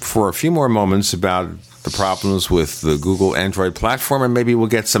for a few more moments about the problems with the Google Android platform, and maybe we'll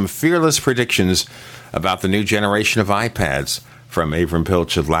get some fearless predictions about the new generation of iPads from Avram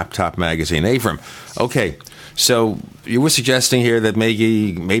Pilch of Laptop Magazine. Avram, okay, so you were suggesting here that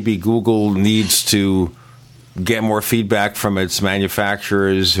maybe Google needs to get more feedback from its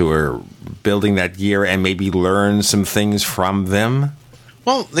manufacturers who are building that gear and maybe learn some things from them?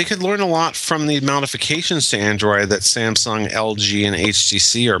 Well, they could learn a lot from the modifications to Android that Samsung, LG, and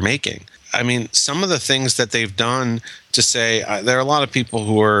HTC are making. I mean, some of the things that they've done to say, there are a lot of people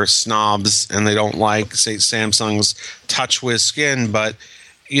who are snobs and they don't like, say, Samsung's TouchWiz skin, but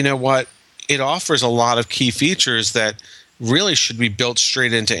you know what? It offers a lot of key features that really should be built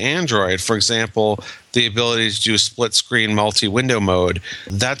straight into Android. For example, the ability to do split screen multi-window mode.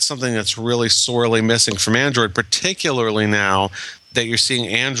 That's something that's really sorely missing from Android, particularly now that you're seeing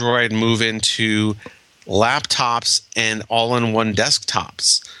Android move into laptops and all-in-one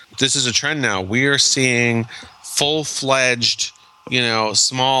desktops. This is a trend now. We are seeing full-fledged,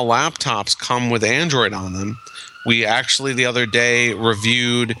 small laptops come with Android on them. We actually the other day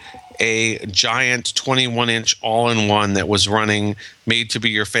reviewed a giant 21-inch all-in-one that was running, made to be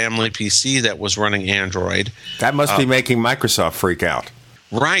your family PC that was running Android. That must be making Microsoft freak out.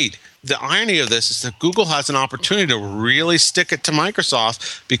 Right. The irony of this is that Google has an opportunity to really stick it to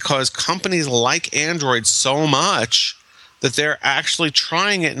Microsoft because companies like Android so much that they're actually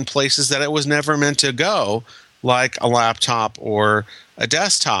trying it in places that it was never meant to go, like a laptop or a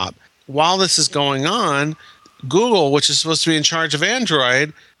desktop. While this is going on, Google, which is supposed to be in charge of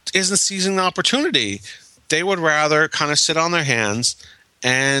Android, isn't seizing the opportunity. They would rather kind of sit on their hands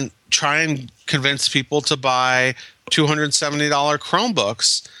and try and convince people to buy $270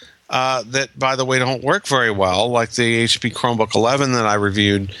 Chromebooks that, by the way, don't work very well, like the HP Chromebook 11 that I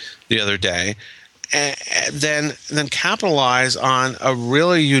reviewed the other day, and then capitalize on a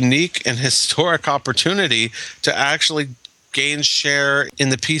really unique and historic opportunity to actually gain share in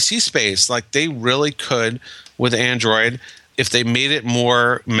the PC space. Like they really could with Android. If they made it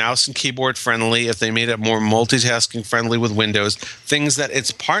more mouse and keyboard friendly, if they made it more multitasking friendly with Windows, things that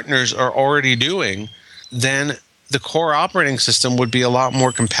its partners are already doing, then the core operating system would be a lot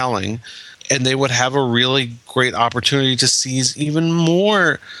more compelling, and they would have a really great opportunity to seize even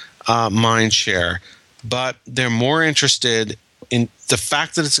more mind share. But they're more interested in the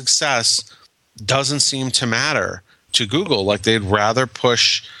fact that its success doesn't seem to matter to Google. Like they'd rather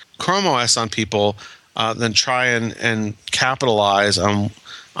push Chrome OS on people than try and capitalize on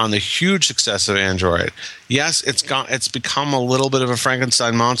the huge success of Android. Yes, it's become a little bit of a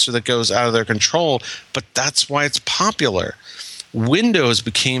Frankenstein monster that goes out of their control, but that's why it's popular. Windows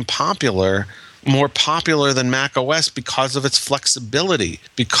became popular more popular than Mac OS because of its flexibility,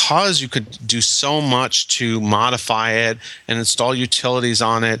 because you could do so much to modify it and install utilities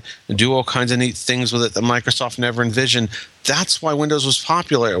on it and do all kinds of neat things with it that Microsoft never envisioned. That's why Windows was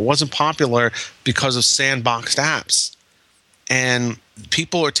popular. It wasn't popular because of sandboxed apps. And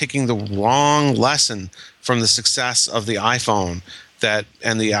people are taking the wrong lesson from the success of the iPhone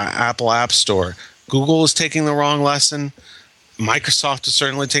and the Apple App Store. Google is taking the wrong lesson. Microsoft is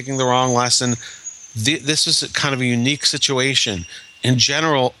certainly taking the wrong lesson. This is kind of a unique situation. In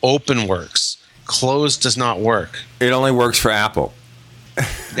general, open works. Closed does not work. It only works for Apple.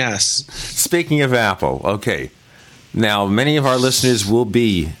 Yes. Speaking of Apple, okay. Now, many of our listeners will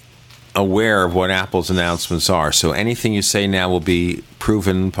be aware of what Apple's announcements are, so anything you say now will be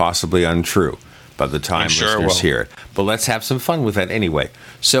proven possibly untrue by the time listeners hear it. But let's have some fun with that anyway.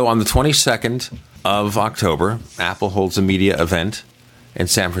 So on the 22nd of October, Apple holds a media event in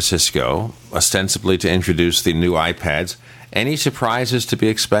San Francisco, ostensibly to introduce the new iPads. Any surprises to be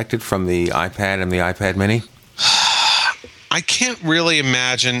expected from the iPad and the iPad mini? I can't really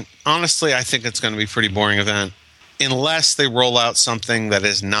imagine. Honestly, I think it's going to be a pretty boring event. Unless they roll out something that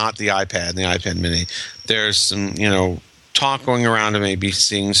is not the iPad and the iPad mini. There's some, talk going around of maybe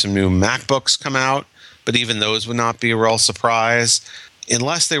seeing some new MacBooks come out, but even those would not be a real surprise.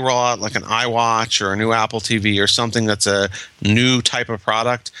 Unless they roll out like an iWatch or a new Apple TV or something that's a new type of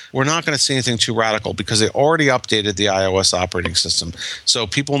product, we're not going to see anything too radical because they already updated the iOS operating system. So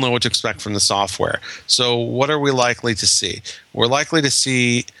people know what to expect from the software. So what are we likely to see? We're likely to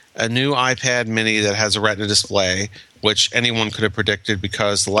see a new iPad mini that has a Retina display, which anyone could have predicted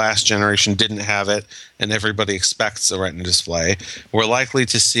because the last generation didn't have it, and everybody expects a Retina display. We're likely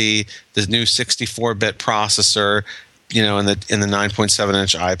to see the new 64-bit processor, in the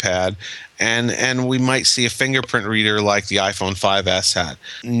 9.7-inch iPad, and we might see a fingerprint reader like the iPhone 5S had.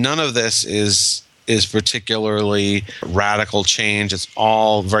 None of this is particularly radical change. It's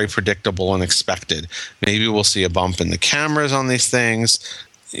all very predictable and expected. Maybe we'll see a bump in the cameras on these things,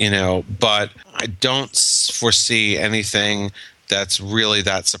 but I don't foresee anything that's really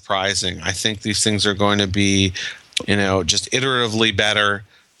that surprising. I think these things are going to be, just iteratively better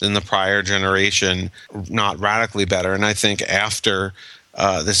than the prior generation, not radically better. And I think after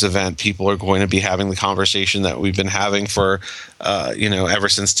this event, people are going to be having the conversation that we've been having for, ever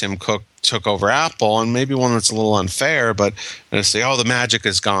since Tim Cook took over Apple, and maybe one that's a little unfair, but they say, the magic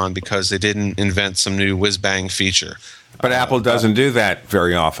is gone because they didn't invent some new whiz-bang feature. But Apple doesn't do that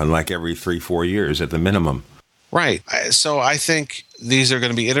very often, like every 3-4 years at the minimum. Right. So I think these are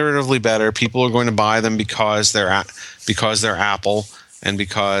going to be iteratively better. People are going to buy them because they're Apple and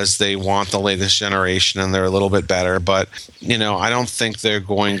because they want the latest generation and they're a little bit better. But, I don't think they're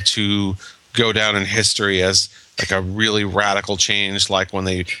going to go down in history as like a really radical change, like when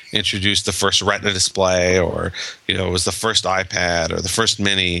they introduced the first Retina display or, it was the first iPad or the first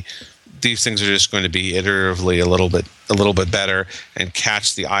Mini. These things are just going to be iteratively a little bit better and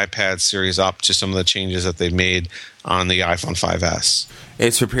catch the iPad series up to some of the changes that they've made on the iPhone 5S.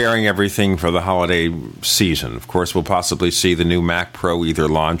 It's preparing everything for the holiday season. Of course, we'll possibly see the new Mac Pro either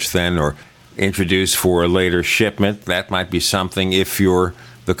launch then or introduced for a later shipment. That might be something if you're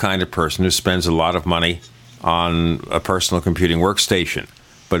the kind of person who spends a lot of money on a personal computing workstation.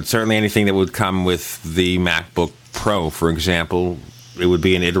 But certainly anything that would come with the MacBook Pro, for example, it would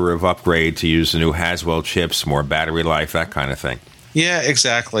be an iterative upgrade to use the new Haswell chips, more battery life, that kind of thing. Yeah,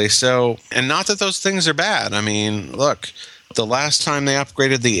 exactly. So, and not that those things are bad. I mean, look, the last time they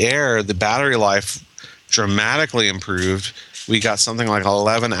upgraded the Air, the battery life dramatically improved. We got something like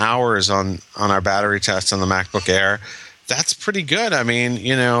 11 hours on our battery test on the MacBook Air. That's pretty good. I mean,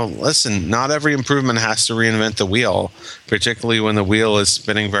 listen, not every improvement has to reinvent the wheel, particularly when the wheel is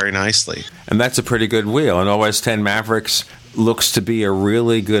spinning very nicely. And that's a pretty good wheel. And OS X Mavericks looks to be a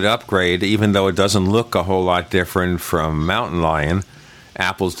really good upgrade, even though it doesn't look a whole lot different from Mountain Lion.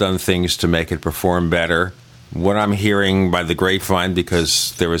 Apple's done things to make it perform better. What I'm hearing by the grapevine,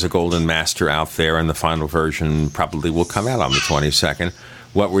 because there is a Golden Master out there and the final version probably will come out on the 22nd,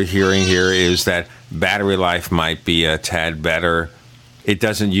 what we're hearing here is that battery life might be a tad better. It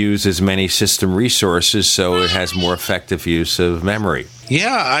doesn't use as many system resources, so it has more effective use of memory.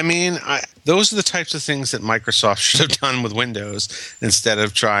 Yeah, I mean, those are the types of things that Microsoft should have done with Windows instead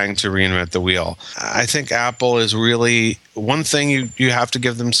of trying to reinvent the wheel. I think Apple is really, one thing you have to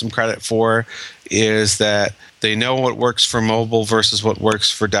give them some credit for is that they know what works for mobile versus what works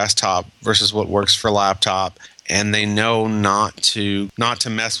for desktop versus what works for laptop, and they know not to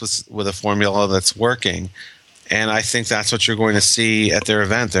mess with a formula that's working. And I think that's what you're going to see at their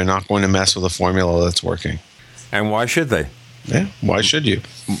event. They're not going to mess with a formula that's working. And why should they? Yeah, why should you?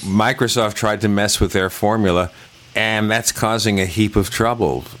 Microsoft tried to mess with their formula, and that's causing a heap of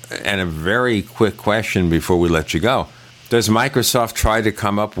trouble. And a very quick question before we let you go. Does Microsoft try to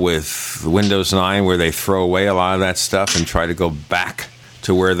come up with Windows 9 where they throw away a lot of that stuff and try to go back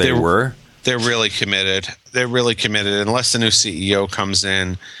to where they were? They're really committed. They're really committed. Unless the new CEO comes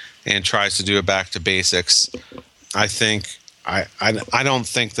in and tries to do it back to basics, I don't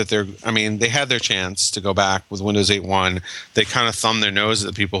think that they had their chance to go back with Windows 8.1. They kind of thumbed their nose at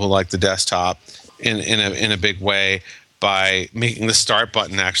the people who like the desktop in a big way by making the start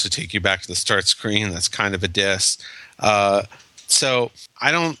button actually take you back to the start screen. That's kind of a diss. So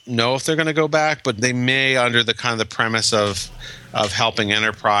I don't know if they're going to go back, but they may, under the kind of the premise of helping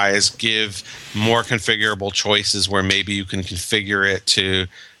enterprise, give more configurable choices where maybe you can configure it to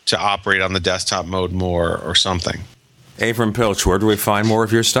operate on the desktop mode more or something. Avram Pilch, where do we find more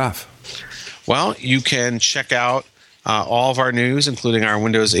of your stuff? Well, you can check out all of our news, including our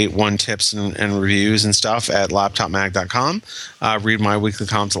Windows 8.1 tips and reviews and stuff at laptopmag.com. Read my weekly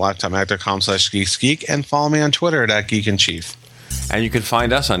columns at laptopmag.com/geeksgeek, and follow me on Twitter at @geekandchief. And you can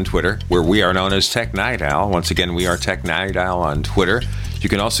find us on Twitter, where we are known as Tech Night Owl. Once again, we are Tech Night Owl on Twitter. You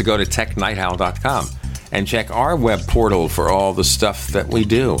can also go to technightowl.com and check our web portal for all the stuff that we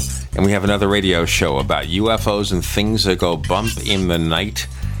do. And we have another radio show about UFOs and things that go bump in the night.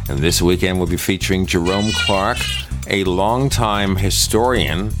 And this weekend we'll be featuring Jerome Clark, a longtime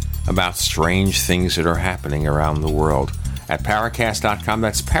historian about strange things that are happening around the world. At Paracast.com,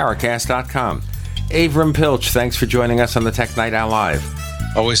 that's Paracast.com. Avram Pilch, thanks for joining us on the Tech Night Owl Live.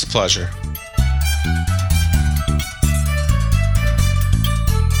 Always a pleasure.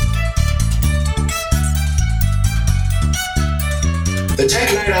 The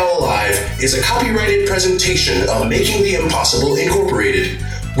Tech Night Owl Live is a copyrighted presentation of Making the Impossible Incorporated.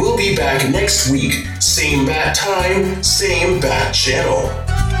 We'll be back next week. Same bat time, same bat channel.